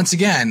 But once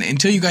again,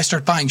 until you guys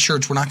start buying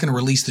shirts, we're not going to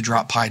release the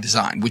Drop Pie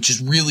design, which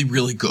is really,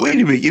 really good. Wait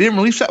a minute. You didn't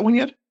release that one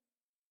yet?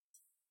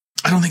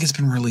 I don't think it's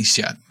been released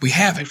yet. We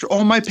haven't. After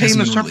all my pain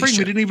and suffering,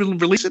 we didn't even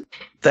release it?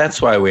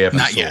 That's why we haven't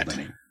not sold yet.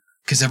 any.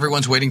 Because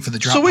everyone's waiting for the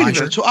Drop So wait Pie a minute.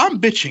 shirt. So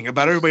I'm bitching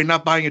about everybody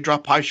not buying a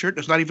Drop Pie shirt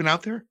that's not even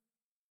out there?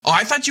 Oh,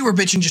 I thought you were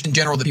bitching just in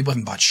general that people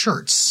haven't bought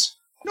shirts.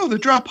 No, the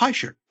Drop Pie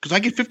shirt. Because I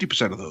get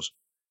 50% of those.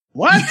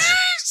 What?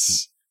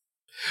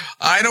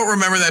 I don't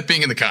remember that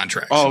being in the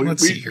contract. Oh,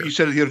 let's see here. You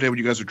said it the other day when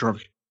you guys were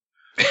drunk.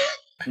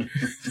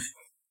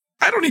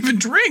 I don't even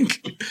drink.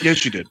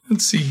 Yes, you did.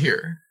 Let's see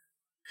here.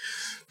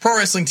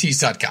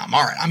 ProWrestlingTees.com.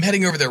 All right, I'm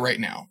heading over there right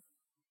now.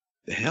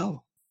 The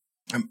hell?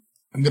 I'm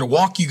going to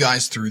walk you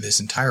guys through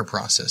this entire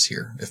process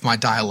here, if my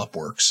dial-up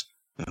works.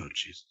 Oh,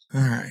 Jesus.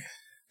 All right.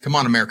 Come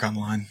on, America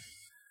Online.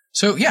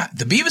 So, yeah,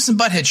 the Beavis and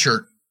Butthead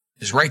shirt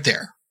is right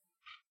there.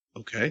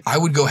 Okay. I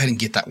would go ahead and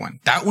get that one.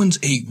 That one's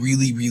a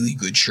really, really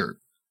good shirt.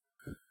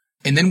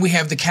 And then we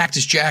have the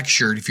Cactus Jack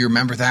shirt, if you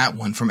remember that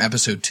one from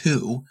episode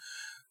 2.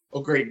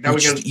 Oh, great. Now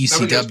we got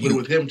ECW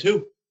with him,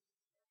 too.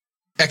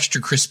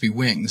 Extra crispy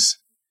wings.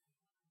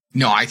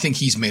 No, I think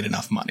he's made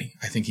enough money.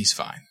 I think he's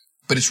fine.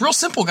 But it's real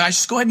simple, guys.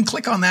 Just go ahead and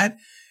click on that.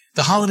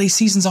 The holiday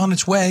season's on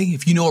its way.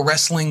 If you know a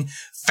wrestling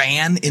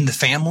fan in the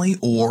family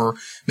or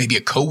maybe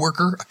a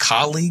coworker, a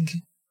colleague,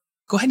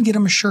 go ahead and get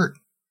him a shirt.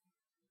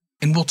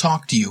 And we'll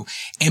talk to you.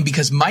 And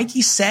because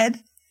Mikey said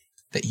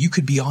that you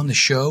could be on the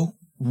show,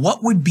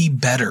 what would be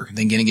better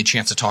than getting a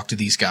chance to talk to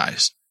these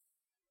guys?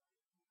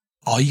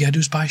 All you gotta do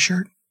is buy a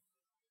shirt.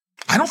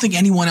 I don't think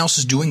anyone else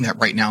is doing that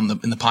right now in the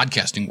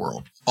podcasting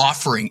world,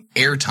 offering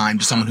airtime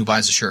to someone who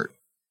buys a shirt.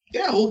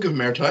 Yeah, we'll give him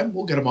airtime.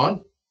 We'll get him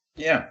on.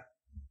 Yeah.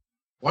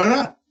 Why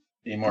not?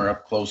 Be more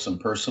up close and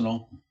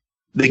personal.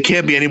 They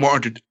can't be any more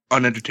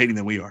unentertaining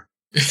than we are.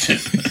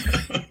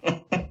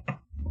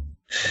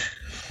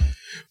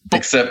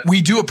 Except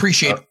we do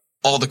appreciate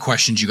all the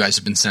questions you guys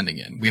have been sending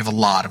in. We have a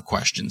lot of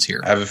questions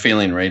here. I have a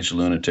feeling Rage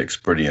Lunatic's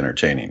pretty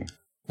entertaining.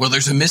 Well,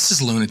 there's a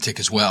Mrs. Lunatic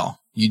as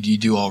well. You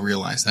do all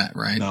realize that,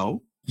 right?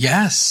 No.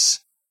 Yes.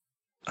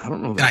 I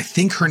don't know that. And I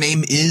think her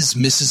name is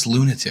Mrs.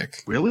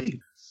 Lunatic. Really?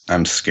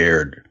 I'm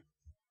scared.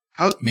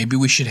 Maybe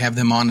we should have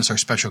them on as our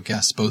special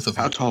guests, both of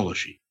them. How tall is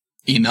she?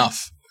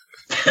 Enough.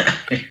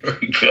 Here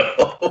we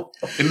go.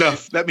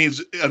 Enough. That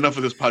means enough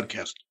of this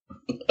podcast.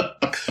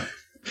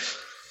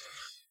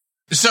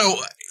 So,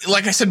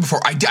 like I said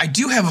before, I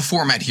do have a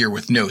format here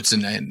with notes,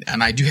 and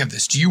I do have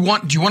this. Do you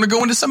want to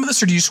go into some of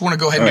this, or do you just want to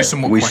go ahead and do some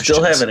more questions? We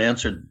still haven't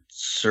answered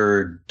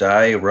Sir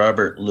Di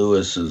Robert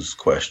Lewis's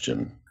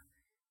question.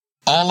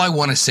 All I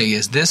want to say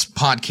is this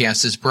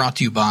podcast is brought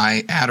to you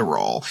by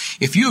Adderall.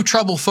 If you have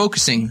trouble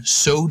focusing,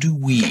 so do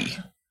we.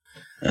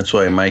 That's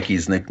why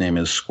Mikey's nickname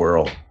is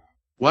Squirrel.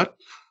 What?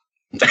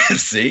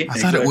 See? I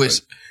thought it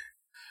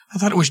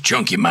was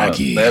Chunky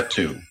Mikey. That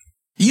too.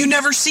 You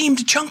never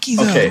seemed chunky,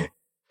 though. Okay.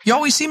 You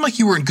always seemed like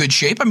you were in good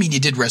shape. I mean, you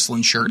did wrestle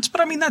in shirts,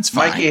 but I mean, that's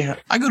fine. Mikey,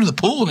 I go to the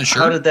pool in a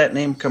shirt. how did that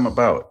name come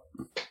about?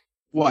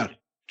 What?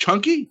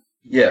 Chunky?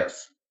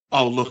 Yes.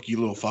 Oh, look, you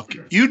little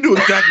fucker. You knew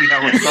exactly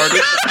how it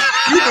started.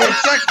 You know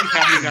exactly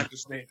how you got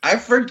this name. I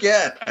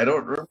forget. I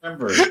don't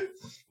remember.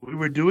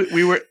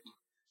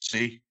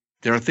 See,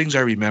 there are things I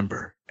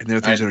remember, and there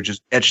are things that are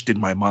just etched in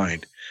my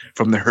mind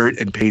from the hurt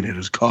and pain it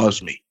has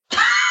caused me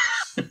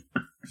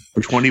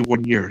for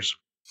 21 years.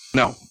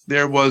 No,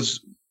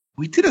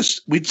 we did an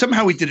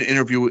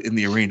interview in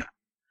the arena,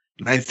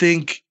 and I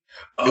think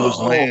it was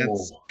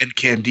Lance and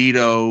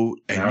Candido,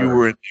 and you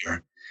were in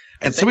there,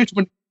 and somebody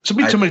told me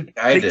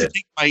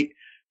to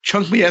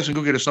chunk my ass and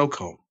go get a snow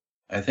cone.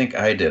 I think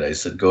I did. I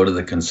said, go to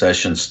the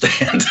concession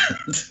stand.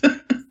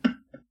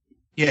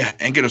 Yeah,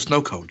 and get a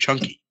snow cone,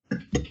 chunky.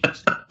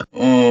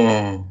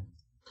 Oh,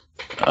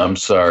 I'm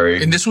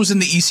sorry. And this was in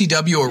the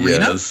ECW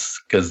arena? Yes,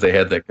 because they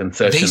had that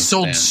concession They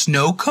sold stand.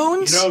 snow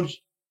cones?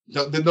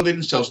 No, they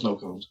didn't sell snow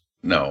cones.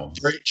 No.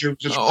 Jerry was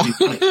just really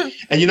funny.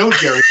 And you know,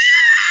 Jerry,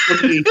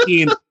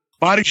 2018,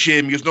 body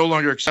shaming is no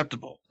longer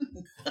acceptable.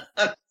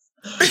 I'm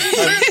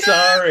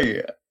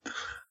sorry.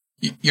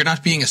 You're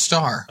not being a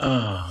star.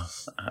 Oh,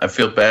 I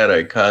feel bad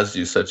I caused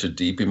you such a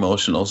deep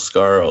emotional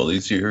scar all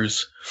these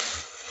years.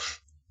 It's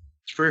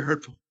very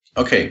hurtful.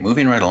 Okay,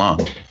 moving right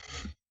along.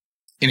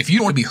 And if you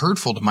don't want to be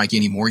hurtful to Mikey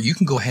anymore, you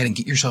can go ahead and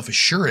get yourself a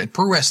shirt at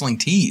Pro Wrestling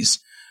Tees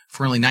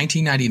for only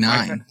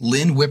 $19.99.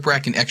 Lynn,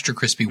 Whipwreck, and Extra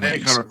Crispy I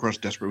Wings. come across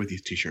desperate with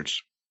these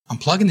t-shirts. I'm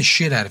plugging the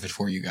shit out of it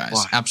for you guys.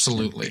 Why?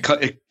 Absolutely.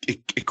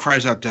 It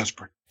cries out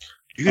desperate.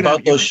 How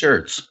about those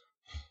shirts?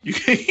 Where's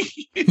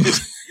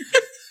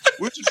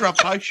the drop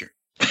pie shirt?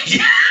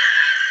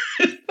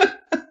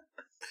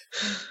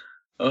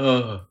 Oh,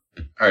 all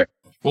right.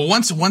 Well,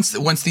 once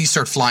these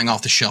start flying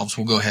off the shelves,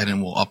 we'll go ahead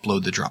and we'll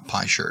upload the drop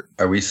pie shirt.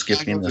 Are we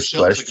skipping this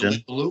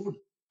question?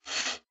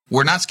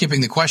 We're not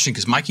skipping the question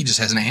because Mikey just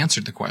hasn't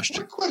answered the question.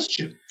 What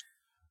question?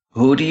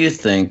 Who do you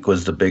think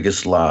was the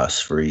biggest loss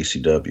for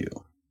ECW?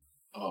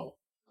 Oh,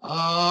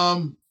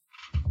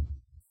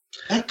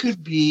 that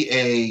could be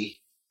a.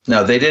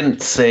 Now, they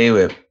didn't say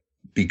it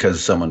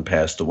because someone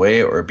passed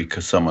away or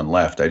because someone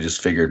left. I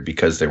just figured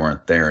because they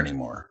weren't there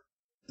anymore.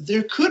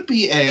 There could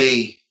be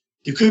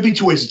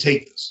two ways to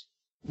take this.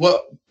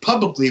 What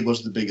publicly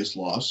was the biggest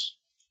loss?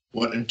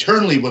 What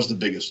internally was the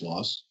biggest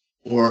loss?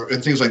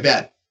 And things like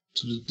that.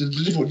 So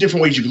the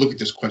different ways you can look at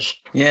this question.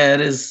 Yeah,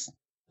 it is.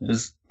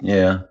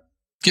 Yeah.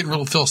 Getting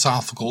real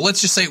philosophical.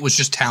 Let's just say it was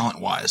just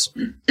talent-wise.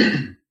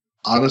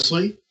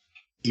 Honestly,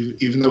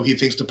 even though he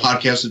thinks the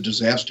podcast is a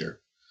disaster,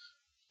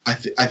 I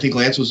think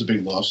Lance was a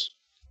big loss,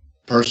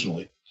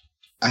 personally.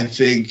 I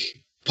think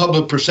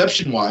public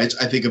perception-wise,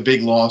 I think a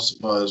big loss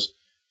was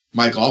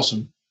Mike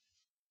Awesome.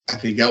 I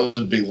think that was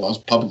a big loss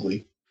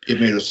publicly. It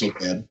made us look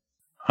bad.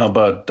 How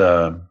about,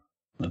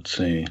 let's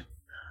see.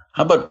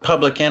 How about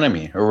Public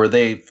Enemy? Or were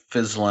they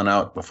fizzling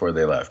out before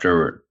they left?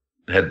 Or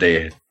had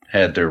they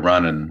had their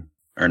run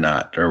or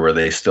not? Or were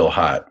they still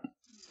hot?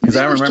 Because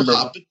I remember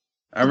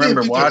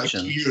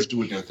watching. 2 years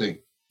doing their thing.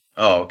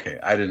 Oh, okay.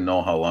 I didn't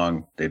know how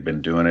long they'd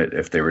been doing it.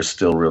 If they were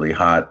still really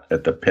hot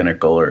at the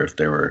pinnacle, or if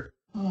they were.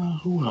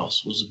 Who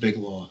else was a big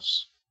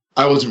loss?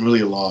 I wasn't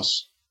really a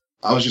loss.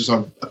 I was just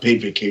on a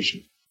paid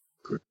vacation,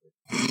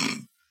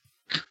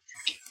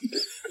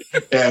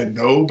 and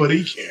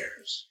nobody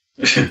cares.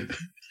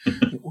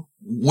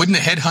 Wouldn't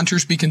the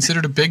Headhunters be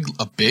considered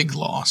a big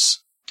loss?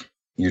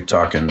 You're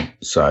talking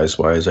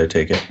size-wise, I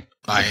take it.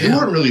 They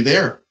weren't really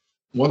there.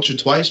 Once or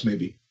twice,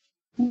 maybe.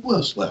 Who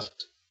else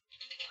left?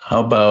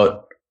 How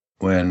about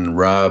when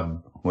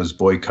Rob was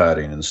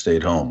boycotting and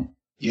stayed home?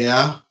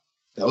 Yeah,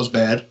 that was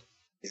bad.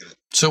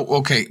 So,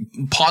 okay,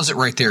 pause it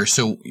right there.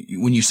 So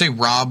when you say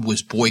Rob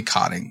was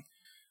boycotting,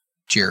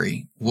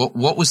 Jerry, what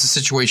was the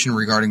situation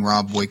regarding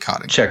Rob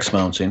boycotting? Checks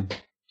bouncing.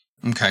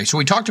 Okay, so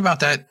we talked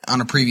about that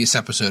on a previous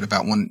episode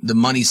about when the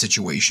money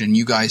situation.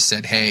 You guys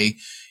said, hey,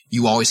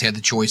 you always had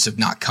the choice of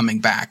not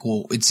coming back.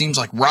 Well, it seems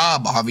like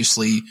Rob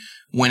obviously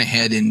went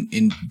ahead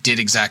and did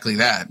exactly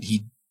that.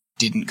 He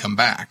didn't come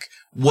back.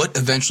 What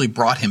eventually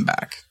brought him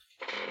back?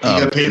 He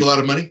got paid a lot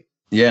of money?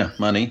 Yeah,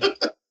 money.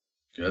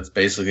 That's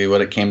basically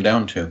what it came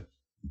down to.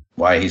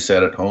 Why he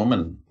sat at home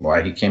and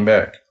why he came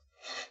back.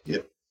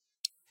 Yep.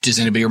 Does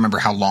anybody remember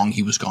how long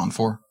he was gone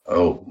for?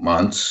 Oh,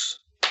 months.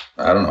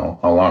 I don't know.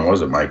 How long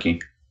was it,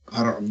 Mikey?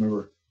 I don't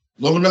remember.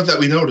 Long enough that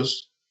we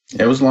noticed.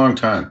 It was a long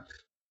time.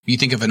 You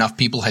think if enough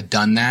people had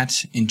done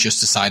that and just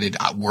decided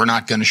we're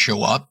not going to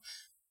show up,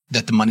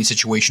 that the money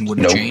situation would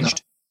have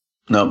changed?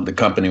 No, the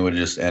company would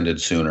have just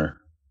ended sooner.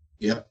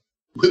 Yeah.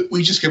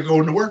 We just kept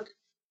going to work.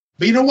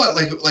 But you know what?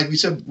 Like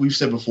we've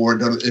said before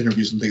in other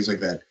interviews and things like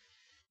that,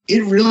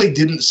 it really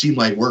didn't seem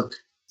like work.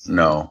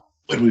 No.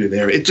 When we were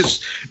there. It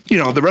just,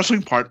 the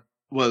wrestling part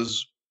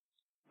was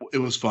it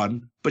was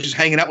fun, but just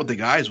hanging out with the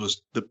guys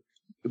was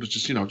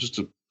just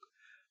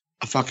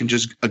a fucking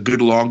just a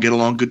get along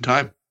good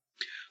time.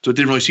 So it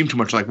didn't really seem too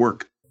much like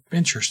work.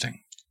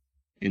 Interesting.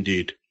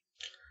 Indeed.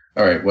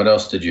 All right. What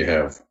else did you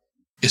have?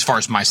 As far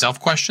as myself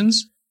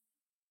questions?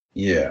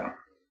 Yeah.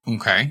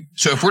 Okay.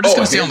 So if we're just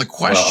going to stay on the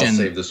question. I'll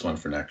save this one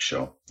for next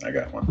show. I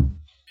got one.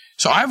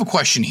 So I have a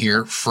question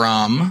here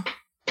from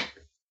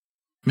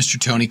Mr.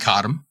 Tony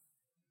Cottom.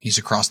 He's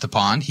across the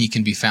pond. He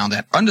can be found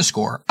at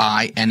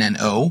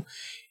 _INNO.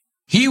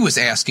 He was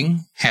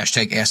asking,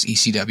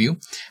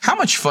 #AskECW, how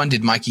much fun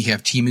did Mikey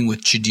have teaming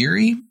with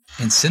Chidiri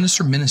and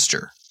Sinister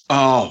Minister?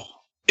 Oh,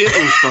 it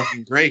was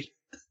fucking great.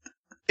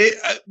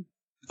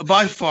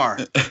 By far.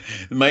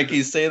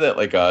 Mikey, say that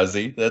like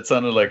Ozzy. That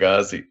sounded like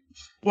Ozzy.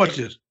 What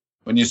did?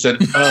 When you said,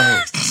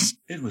 oh,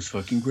 it was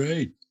fucking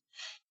great.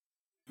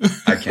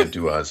 I can't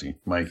do Ozzy,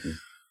 Mikey.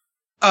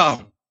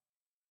 Oh,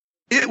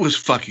 it was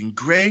fucking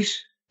great.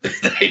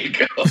 There you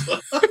go.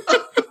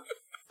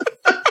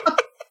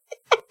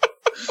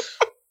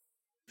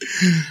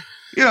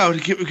 To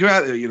get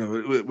out there,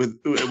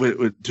 with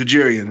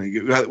Tajiri and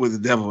get out with the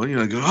devil,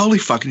 go, holy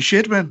fucking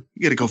shit, man.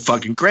 You gotta go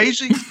fucking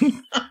crazy.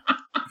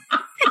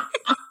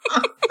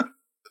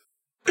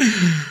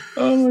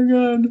 Oh my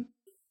God.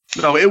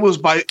 No, it was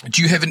by.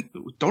 Do you have an?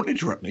 Don't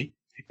interrupt me.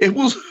 It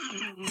was.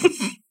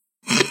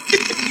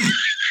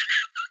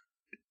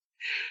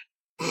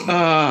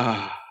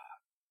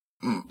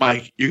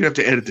 Mike, you're gonna have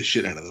to edit the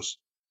shit out of this.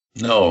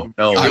 No,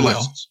 I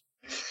will.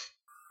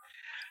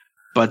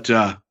 But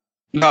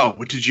no,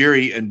 with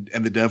Tajiri and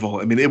the devil,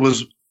 I mean, it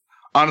was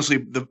honestly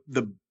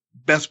the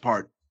best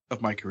part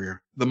of my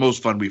career, the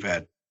most fun we've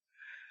had.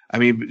 I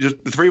mean,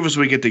 just the three of us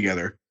would get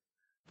together.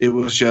 It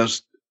was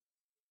just,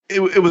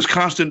 it was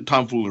constant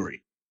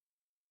tomfoolery.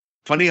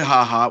 Funny,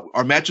 haha.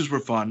 Our matches were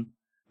fun.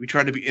 We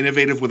tried to be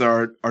innovative with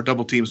our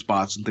double team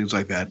spots and things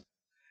like that.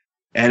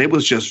 And it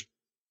was just,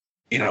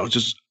 it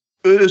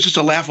was just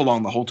a laugh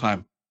along the whole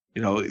time.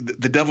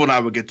 The devil and I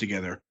would get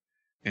together,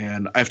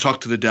 and I've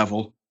talked to the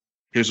devil.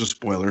 Here's a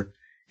spoiler,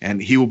 and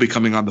he will be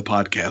coming on the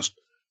podcast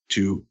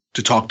to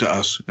talk to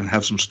us and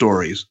have some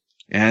stories.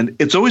 And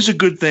it's always a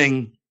good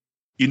thing.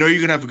 You're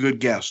going to have a good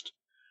guest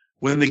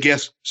when the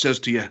guest says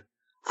to you,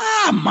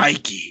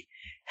 Mikey,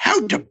 how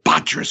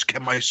debaucherous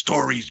can my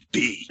stories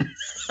be?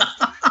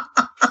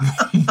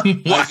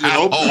 I said,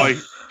 oh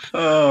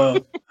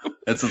boy.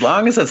 As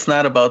long as it's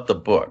not about the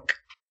book.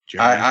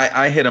 Jerry.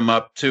 I hit him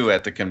up too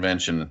at the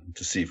convention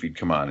to see if he'd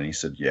come on, and he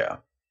said, yeah.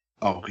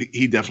 Oh,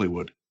 he definitely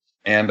would.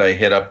 And I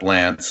hit up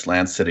Lance.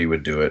 Lance said he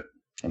would do it.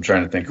 I'm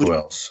trying to think who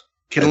else.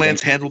 Can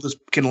Lance handle this?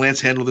 Can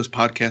Lance handle this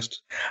podcast?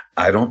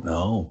 I don't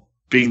know.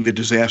 Being the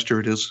disaster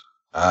it is.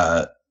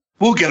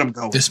 We'll get him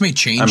going. This may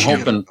change. I'm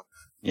hoping.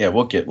 Yeah,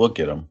 we'll get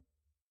him.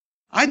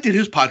 I did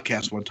his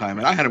podcast one time,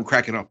 and I had him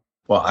cracking up.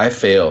 Well, I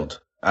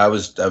failed. I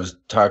was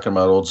talking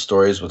about old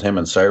stories with him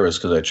and Cyrus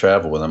because I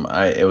travel with him.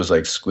 It was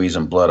like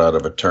squeezing blood out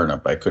of a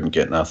turnip. I couldn't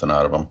get nothing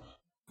out of him.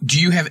 Do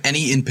you have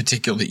any in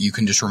particular that you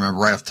can just remember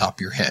right off the top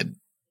of your head?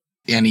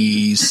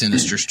 Any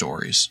sinister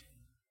stories?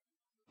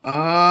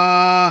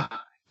 Yeah,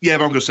 but I'm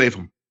going to save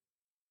him.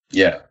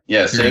 Yeah.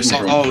 Save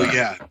him.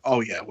 Oh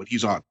yeah, when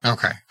he's on.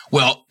 Okay.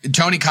 Well,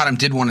 Tony Cottom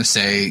did want to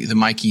say the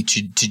Mikey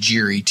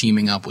Tajiri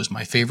teaming up was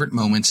my favorite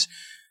moments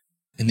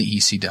in the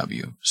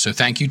ECW. So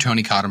thank you,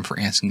 Tony Cottom, for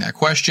answering that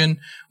question.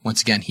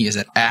 Once again, he is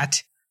at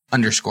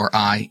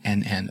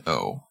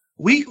 @_INNO.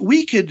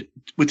 We could,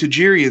 with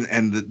Tajiri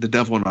and the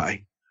devil and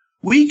I,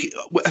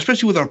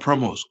 especially with our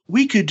promos,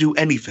 we could do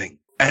anything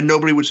and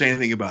nobody would say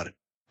anything about it.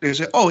 They'd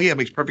say, oh yeah, it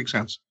makes perfect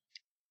sense.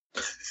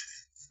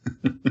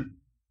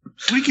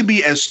 We could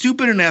be as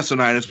stupid and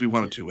asinine as we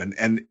wanted to,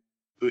 and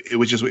it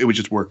would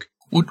just work.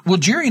 Well,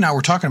 Jerry and I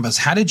were talking about this.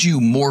 How did you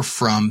morph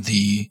from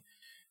the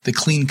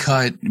clean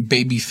cut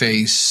baby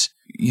face,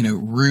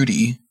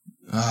 Rudy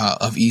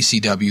of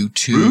ECW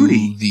to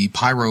Rudy. the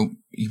pyro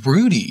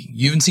Rudy?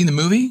 You haven't seen the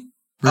movie?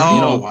 Rudy?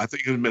 I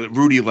thought you meant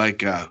Rudy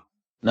like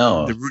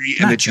no, the Rudy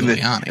Not and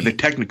Giuliani. the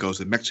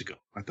Technicos in Mexico.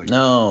 I thought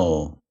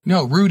No,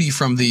 Rudy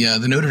from the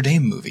Notre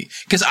Dame movie.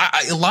 Because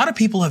a lot of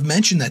people have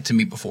mentioned that to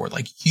me before.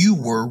 Like, you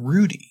were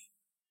Rudy.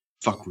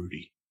 Fuck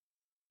Rudy.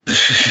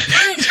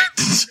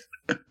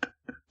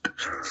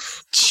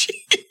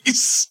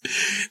 Jeez.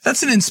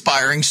 That's an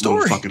inspiring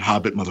story. Little fucking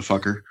hobbit,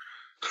 motherfucker.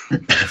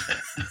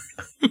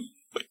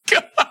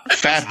 God.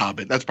 Fat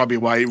hobbit. That's probably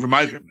why he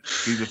reminds him.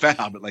 He's a fat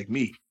hobbit like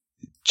me.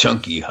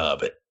 Chunky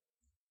hobbit.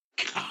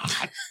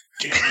 God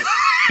damn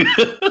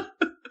it.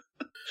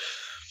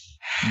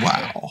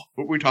 Wow.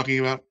 What were we talking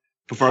about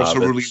before I was so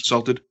rudely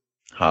insulted?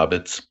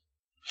 Hobbits.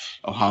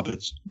 Oh,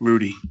 hobbits.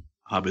 Rudy.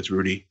 Hobbits,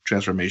 Rudy.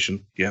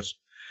 Transformation. Yes.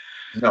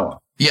 No.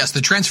 Yes,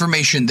 the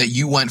transformation that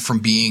you went from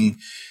being,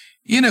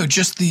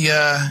 just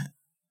the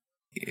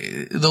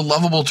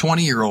lovable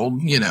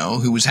 20-year-old,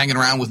 who was hanging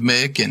around with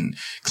Mick and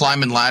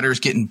climbing ladders,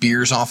 getting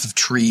beers off of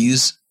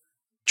trees,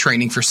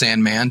 training for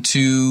Sandman,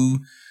 to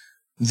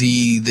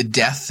the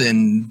death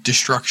and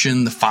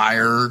destruction, the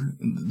fire,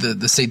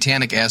 the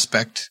satanic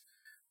aspect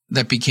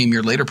that became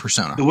your later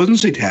persona. It wasn't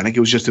satanic. It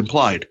was just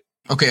implied.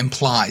 Okay,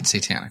 implied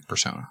satanic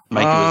persona.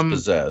 Mikey was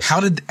possessed. How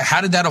did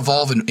that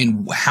evolve,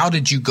 and how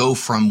did you go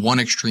from one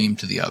extreme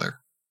to the other?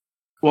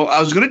 Well,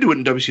 I was going to do it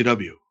in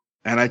WCW,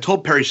 and I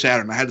told Perry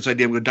Saturn, I had this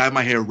idea, I'm going to dye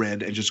my hair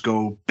red and just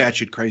go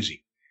batshit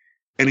crazy.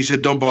 And he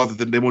said, don't bother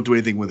them. They won't do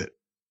anything with it.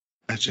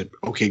 I said,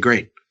 okay,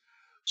 great.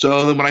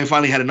 So then when I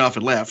finally had enough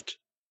and left,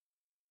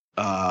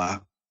 I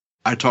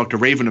talked to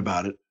Raven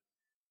about it.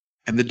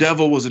 And the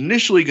devil was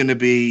initially going to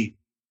be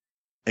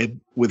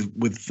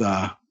with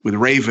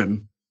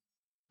Raven,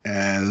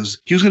 as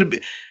he was going to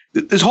be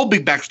this whole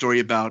big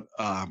backstory about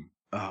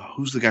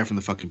who's the guy from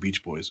the fucking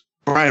Beach Boys?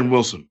 Brian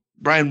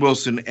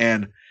Wilson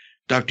and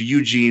Dr.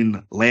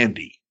 Eugene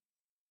Landy,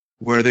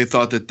 where they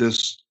thought that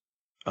this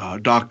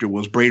doctor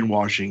was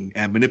brainwashing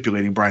and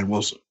manipulating Brian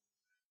Wilson,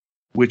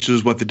 which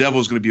is what the devil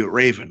was going to be at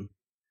Raven.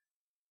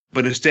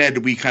 But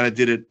instead, we kind of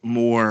did it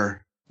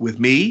more with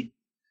me.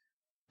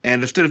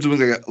 And instead of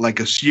doing like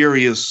a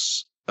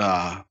serious,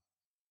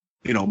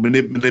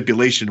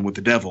 manipulation with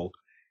the devil,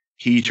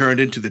 he turned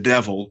into the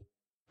devil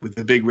with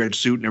the big red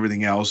suit and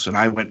everything else. And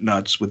I went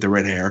nuts with the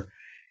red hair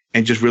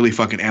and just really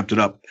fucking amped it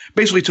up.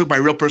 Basically took my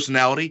real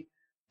personality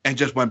and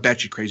just went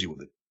batshit crazy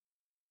with it.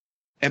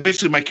 And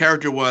basically my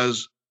character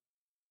was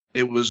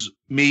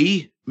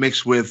me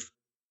mixed with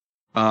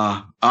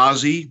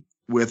Ozzy,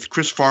 with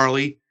Chris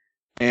Farley,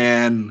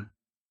 and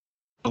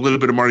a little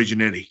bit of Marty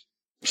Jannetty.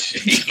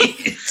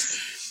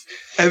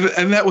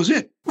 and that was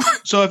it.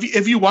 So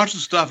if you watch the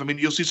stuff, I mean,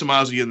 you'll see some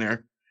Ozzy in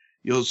there.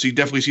 You'll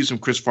definitely see some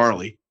Chris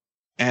Farley,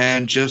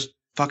 and just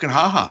fucking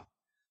haha.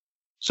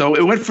 So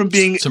it went from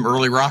being some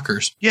early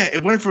rockers. Yeah,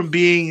 it went from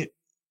being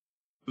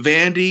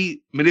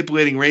Vandy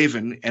manipulating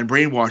Raven and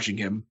brainwashing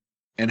him,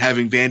 and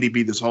having Vandy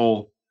be this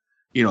whole,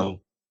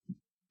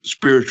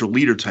 spiritual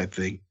leader type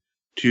thing,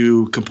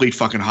 to complete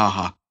fucking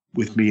haha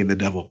with me and the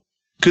devil.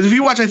 Because if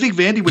you watch, I think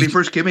Vandy, when he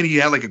first came in, he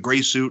had like a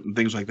gray suit and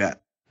things like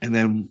that, and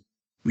then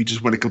we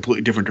just went a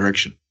completely different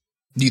direction.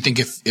 Do you think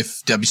if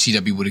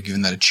WCW would have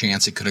given that a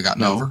chance, it could have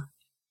gotten over?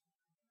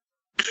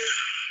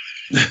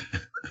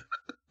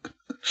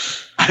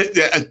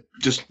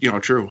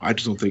 True. I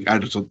just don't think.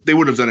 They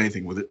wouldn't have done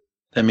anything with it.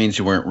 That means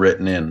you weren't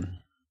written in.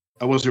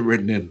 I wasn't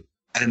written in.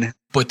 I didn't.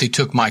 But they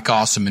took Mike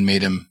Awesome and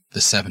made him the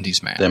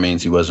 70s man. That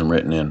means he wasn't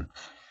written in.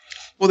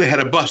 Well, they had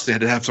a bus. They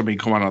had to have somebody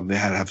come on. They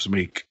had to have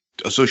somebody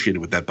associated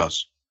with that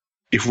bus.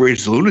 If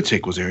Rage the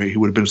Lunatic was there, he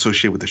would have been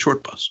associated with the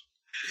short bus.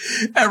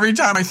 Every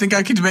time I think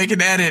I could make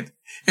an edit,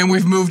 and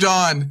we've moved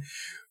on,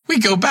 we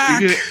go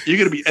back. You're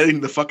going to be editing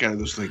the fuck out of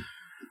this thing.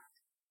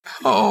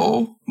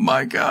 Oh,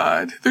 my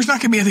God. There's not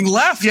going to be anything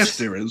left. Yes,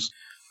 there is.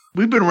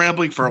 We've been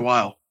rambling for a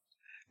while.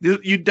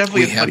 You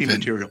definitely have plenty of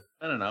material.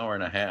 Been an hour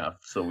and a half,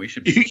 so we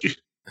should be...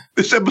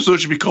 This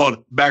episode should be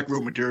called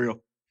Backroom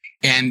Material.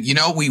 And,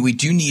 we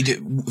do need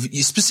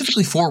to,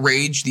 specifically for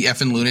Rage, the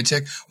effing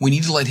lunatic, we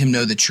need to let him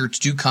know that shirts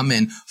do come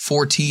in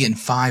 4T and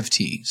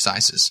 5T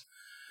sizes.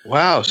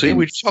 Wow. See, we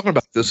were just talking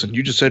about this and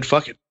you just said,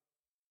 fuck it.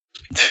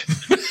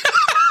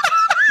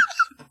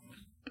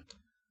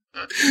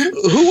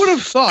 Who would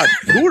have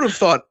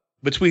thought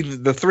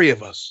between the three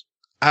of us,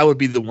 I would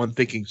be the one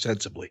thinking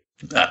sensibly.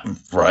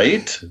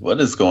 Right? This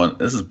is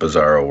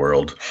Bizarro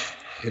World.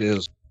 It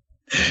is.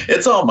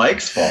 It's all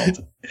Mike's fault.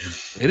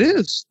 It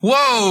is.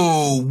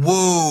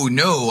 Whoa.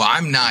 No,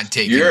 I'm not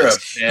taking You're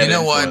this. A bad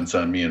influence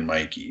on me and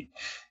Mikey.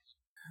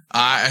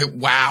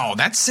 Wow,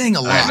 that's saying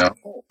a lot. I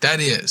know. That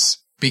is,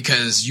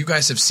 because you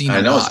guys have seen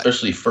a lot.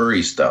 Especially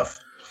furry stuff.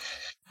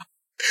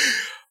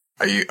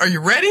 Are you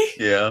ready?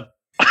 Yeah.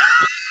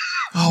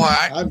 Oh,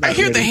 I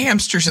hear the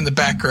hamsters in the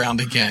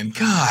background again.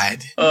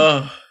 God.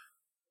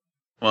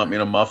 Want me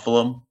to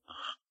muffle them?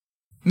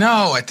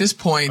 No, at this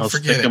point, I'll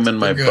forget stick them in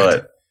my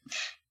butt.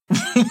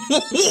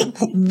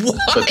 What?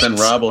 But then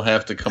Rob will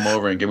have to come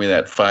over and give me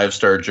that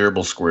 5-star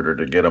gerbil squirter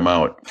to get him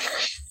out.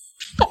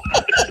 Oh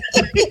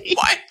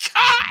my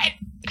God!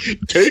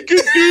 Take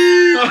it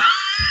deep.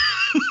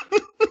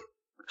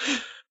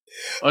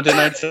 Oh, didn't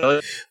I tell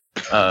you?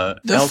 The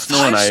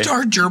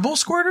 5-star gerbil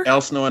squirter?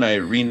 Al Snow and I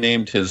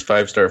renamed his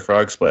 5-star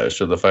frog splash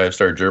to the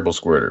 5-star gerbil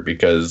squirter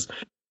because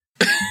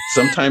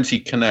sometimes he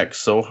connects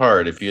so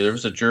hard. If there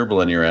was a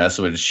gerbil in your ass,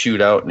 it would shoot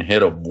out and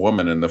hit a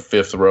woman in the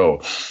 5th row.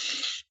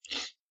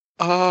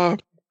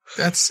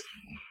 That's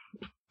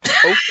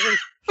okay.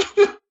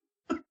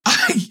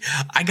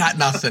 I got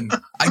nothing.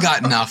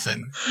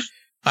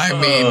 I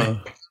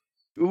mean,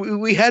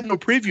 we had no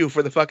preview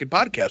for the fucking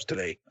podcast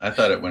today. I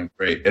thought it went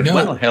great. It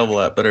went a hell of a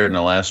lot better than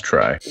the last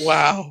try.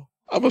 Wow.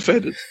 I'm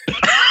offended.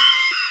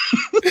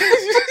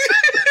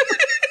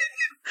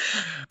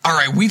 All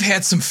right, we've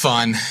had some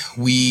fun.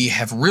 We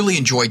have really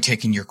enjoyed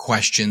taking your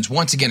questions.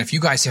 Once again, if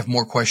you guys have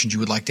more questions you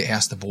would like to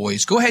ask the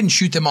boys, go ahead and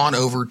shoot them on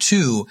over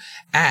to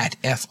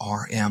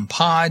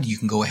 @FRMPod. You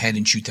can go ahead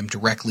and shoot them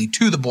directly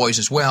to the boys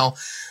as well.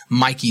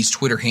 Mikey's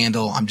Twitter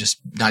handle, I'm just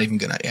not even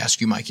going to ask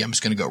you, Mikey. I'm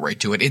just going to go right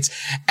to it. It's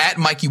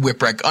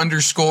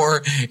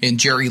 @MikeyWhipwreck_, and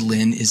Jerry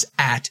Lynn is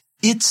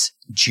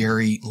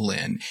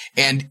 @It'sJerryLynn.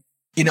 And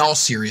in all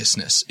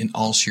seriousness,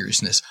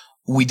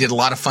 we did a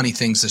lot of funny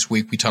things this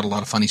week. We told a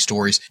lot of funny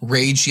stories.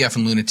 Rage, the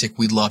effing lunatic,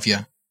 we love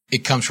you.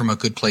 it comes from a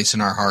good place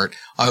in our heart.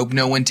 I hope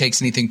no one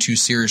takes anything too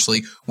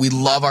seriously. We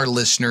love our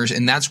listeners,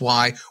 and that's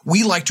why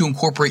we like to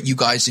incorporate you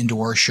guys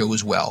into our show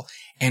as well.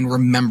 And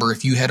remember,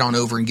 if you head on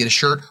over and get a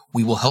shirt,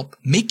 we will help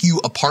make you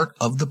a part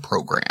of the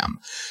program.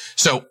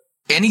 So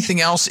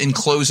anything else in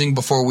closing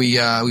before we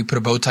put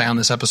a bow tie on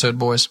this episode,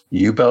 boys?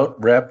 You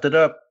about wrapped it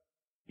up.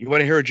 You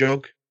want to hear a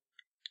joke?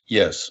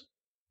 Yes.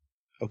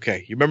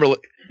 Okay. You remember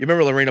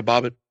Lorena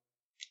Bobbitt?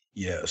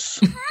 Yes.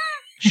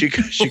 She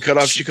cut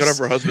off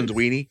her husband's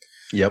weenie.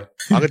 Yep.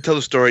 I'm gonna tell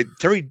the story.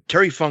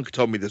 Terry Funk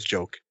told me this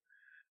joke,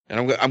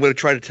 and I'm gonna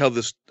try to tell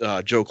this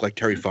joke like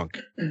Terry Funk.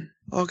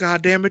 Oh,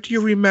 God damn it! Do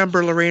you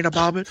remember Lorena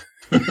Bobbitt?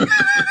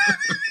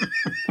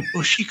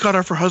 Well, she cut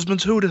off her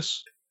husband's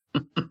hootis.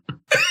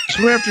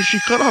 So after she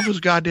cut off his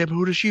goddamn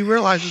hootis, she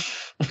realizes,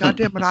 God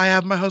damn it, I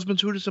have my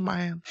husband's hootis in my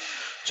hand.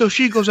 So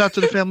she goes out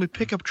to the family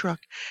pickup truck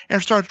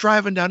and starts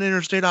driving down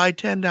Interstate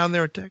I-10 down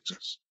there in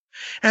Texas.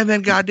 And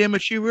then, God damn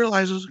it, she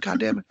realizes, God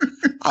damn it,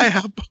 I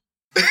have.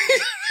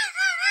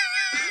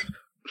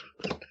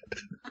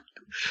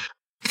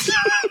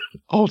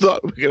 Hold on,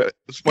 we're gonna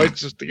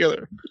splice this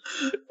together.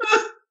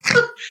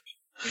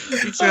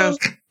 He says,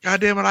 God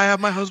damn it, I have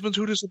my husband's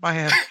hootis in my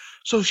hand.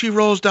 So she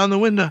rolls down the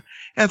window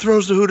and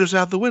throws the hootis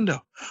out the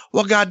window.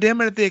 Well, God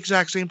damn it, at the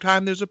exact same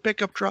time, there's a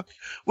pickup truck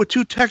with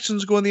two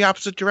Texans going the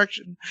opposite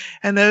direction.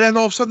 And then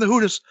all of a sudden, the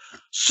hootis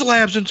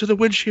slams into the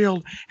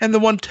windshield. And the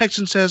one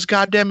Texan says,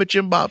 God damn it,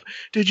 Jim Bob,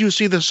 did you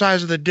see the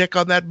size of the dick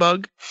on that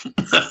bug?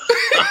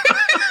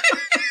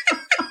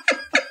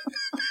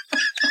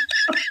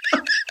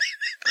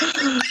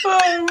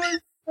 Oh, my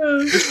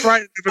God. This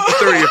Friday, November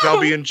 30th, I'll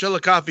be in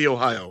Chillicothe,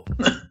 Ohio.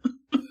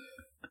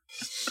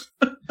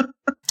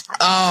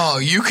 Oh,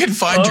 you can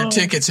find your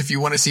tickets if you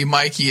want to see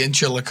Mikey in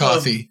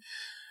Chillicothe.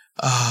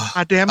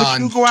 God damn it,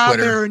 you go out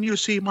there and you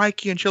see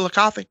Mikey in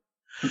Chillicothe.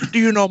 Do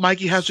you know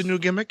Mikey has a new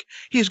gimmick?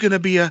 He's gonna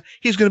be a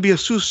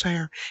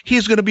soothsayer.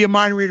 He's gonna be a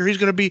mind reader. He's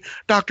gonna be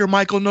Dr.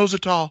 Michael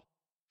Knows-It-All.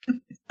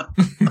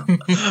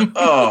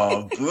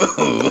 Oh,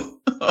 boo.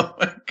 Oh,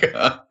 my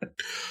God.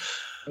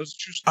 That's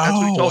what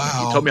he told me.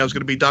 He told me I was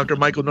going to be Dr.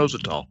 Michael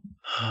Knows-It-All.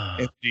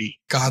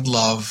 God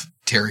love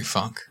Terry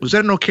Funk. Was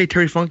that an okay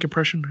Terry Funk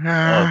impression?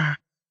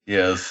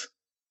 Yes.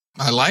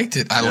 I liked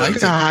it. I liked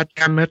it. God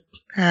damn it.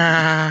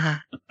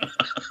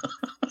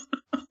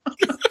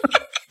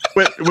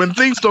 When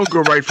things don't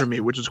go right for me,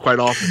 which is quite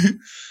often,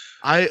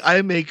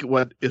 I make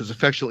what is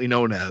affectionately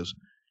known as,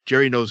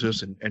 Jerry knows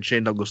this and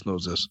Shane Douglas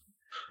knows this,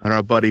 and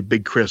our buddy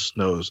Big Chris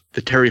knows,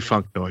 the Terry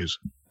Funk noise.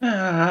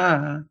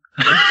 Yeah,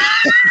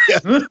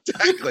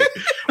 exactly.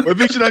 When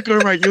things are not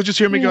going right, you'll just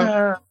hear me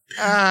go,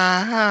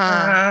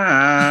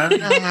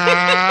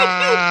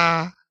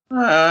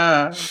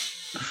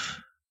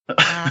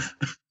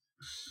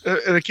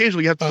 and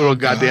occasionally you have to throw a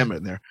goddamn it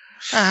in there.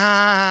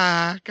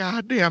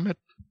 God damn it.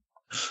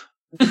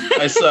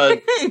 I saw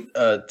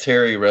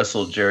Terry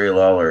wrestle Jerry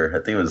Lawler,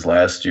 I think it was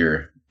last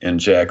year, in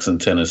Jackson,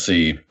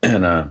 Tennessee.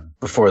 And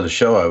before the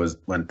show, I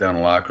went down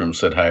the locker room,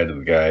 said hi to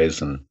the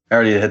guys, and I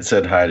already had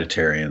said hi to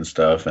Terry and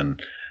stuff.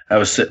 And I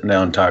was sitting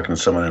down talking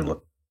to someone, and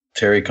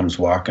Terry comes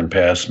walking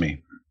past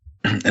me.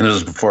 And it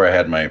was before I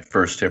had my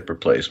first hip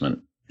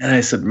replacement. And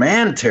I said,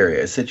 man,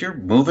 Terry, I said, you're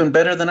moving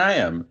better than I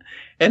am.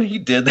 And he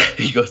did that.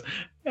 He goes,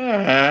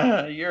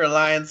 you're a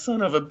lying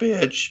son of a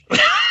bitch.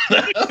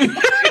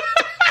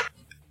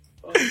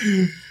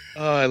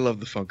 Oh, I love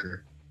the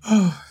Funker.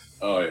 Oh,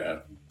 yeah.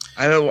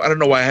 I don't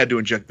know why I had to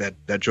inject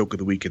that joke of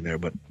the week in there,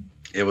 but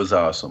it was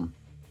awesome.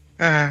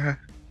 That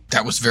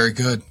was very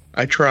good.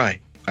 I try.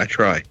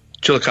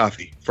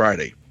 Chillicothe,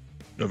 Friday,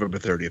 November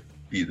 30th.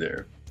 Be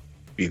there.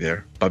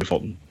 Bobby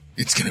Fulton.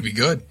 It's going to be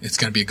good. It's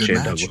going to be a good Shane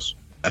match. Douglas.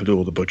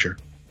 Abdul the Butcher.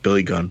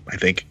 Billy Gunn, I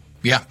think.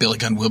 Yeah, Billy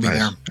Gunn will be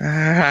there.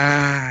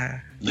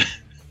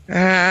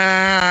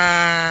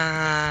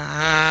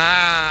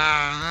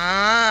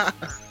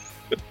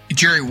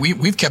 Jerry,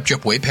 we've kept you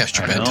up way past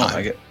your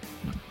bedtime.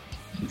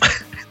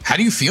 How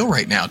do you feel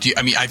right now?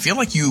 I feel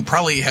like you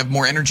probably have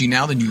more energy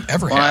now than you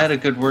ever have. I had a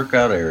good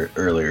workout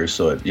earlier,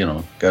 so it,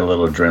 got a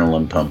little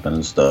adrenaline pumping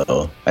and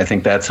stuff. I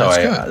think that's how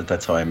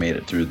I made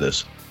it through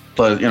this.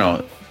 Plus,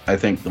 I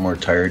think the more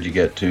tired you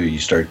get too, you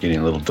start getting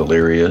a little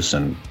delirious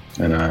and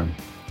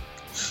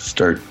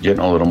start getting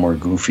a little more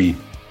goofy.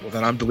 Well,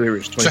 then I'm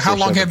delirious. So how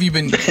long have you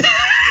been?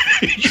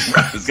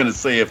 I was going to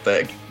say if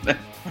that.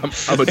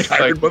 I'm a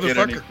tired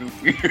motherfucker.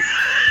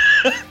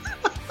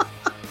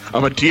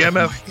 I'm a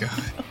TMF.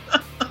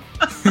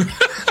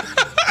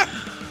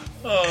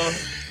 Oh my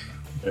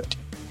God.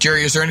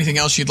 Jerry, is there anything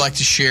else you'd like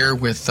to share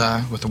with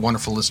the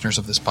wonderful listeners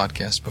of this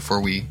podcast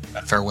before we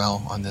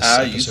farewell on this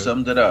episode? You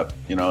summed it up.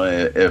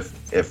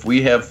 If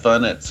we have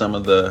fun at some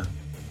of the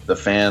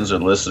fans or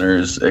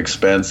listeners'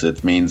 expense,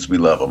 it means we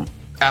love them.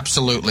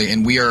 Absolutely.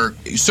 And we are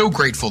so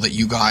grateful that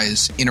you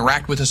guys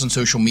interact with us on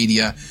social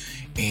media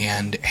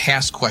and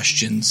ask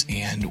questions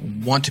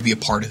and want to be a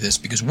part of this,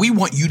 because we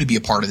want you to be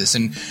a part of this.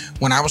 And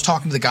when I was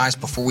talking to the guys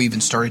before we even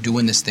started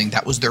doing this thing,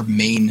 that was their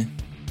main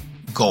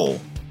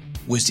goal,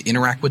 was to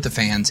interact with the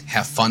fans,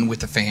 have fun with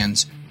the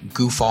fans,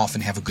 goof off,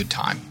 and have a good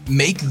time.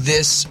 Make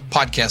this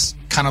podcast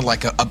kind of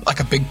like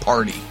a big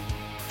party.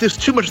 There's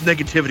too much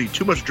negativity,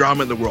 too much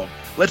drama in the world.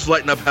 Let's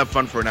lighten up, have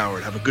fun for an hour,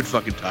 and have a good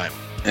fucking time.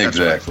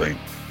 Exactly.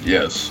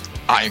 Yes.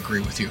 I agree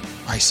with you.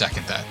 I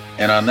second that.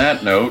 And on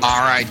that note,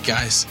 all right,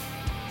 guys,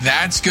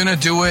 that's gonna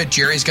do it.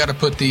 Jerry's got to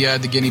put the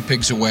guinea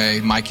pigs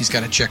away. Mikey's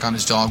got to check on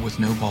his dog with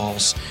no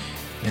balls,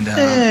 and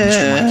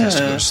Mr. Mike has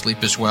to go to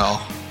sleep as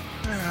well.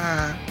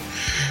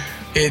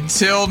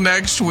 Until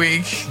next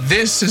week,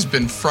 this has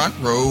been Front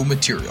Row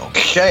Material.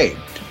 Say,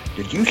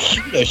 did you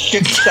see the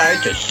 6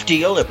 sides of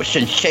steel? It was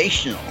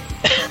sensational.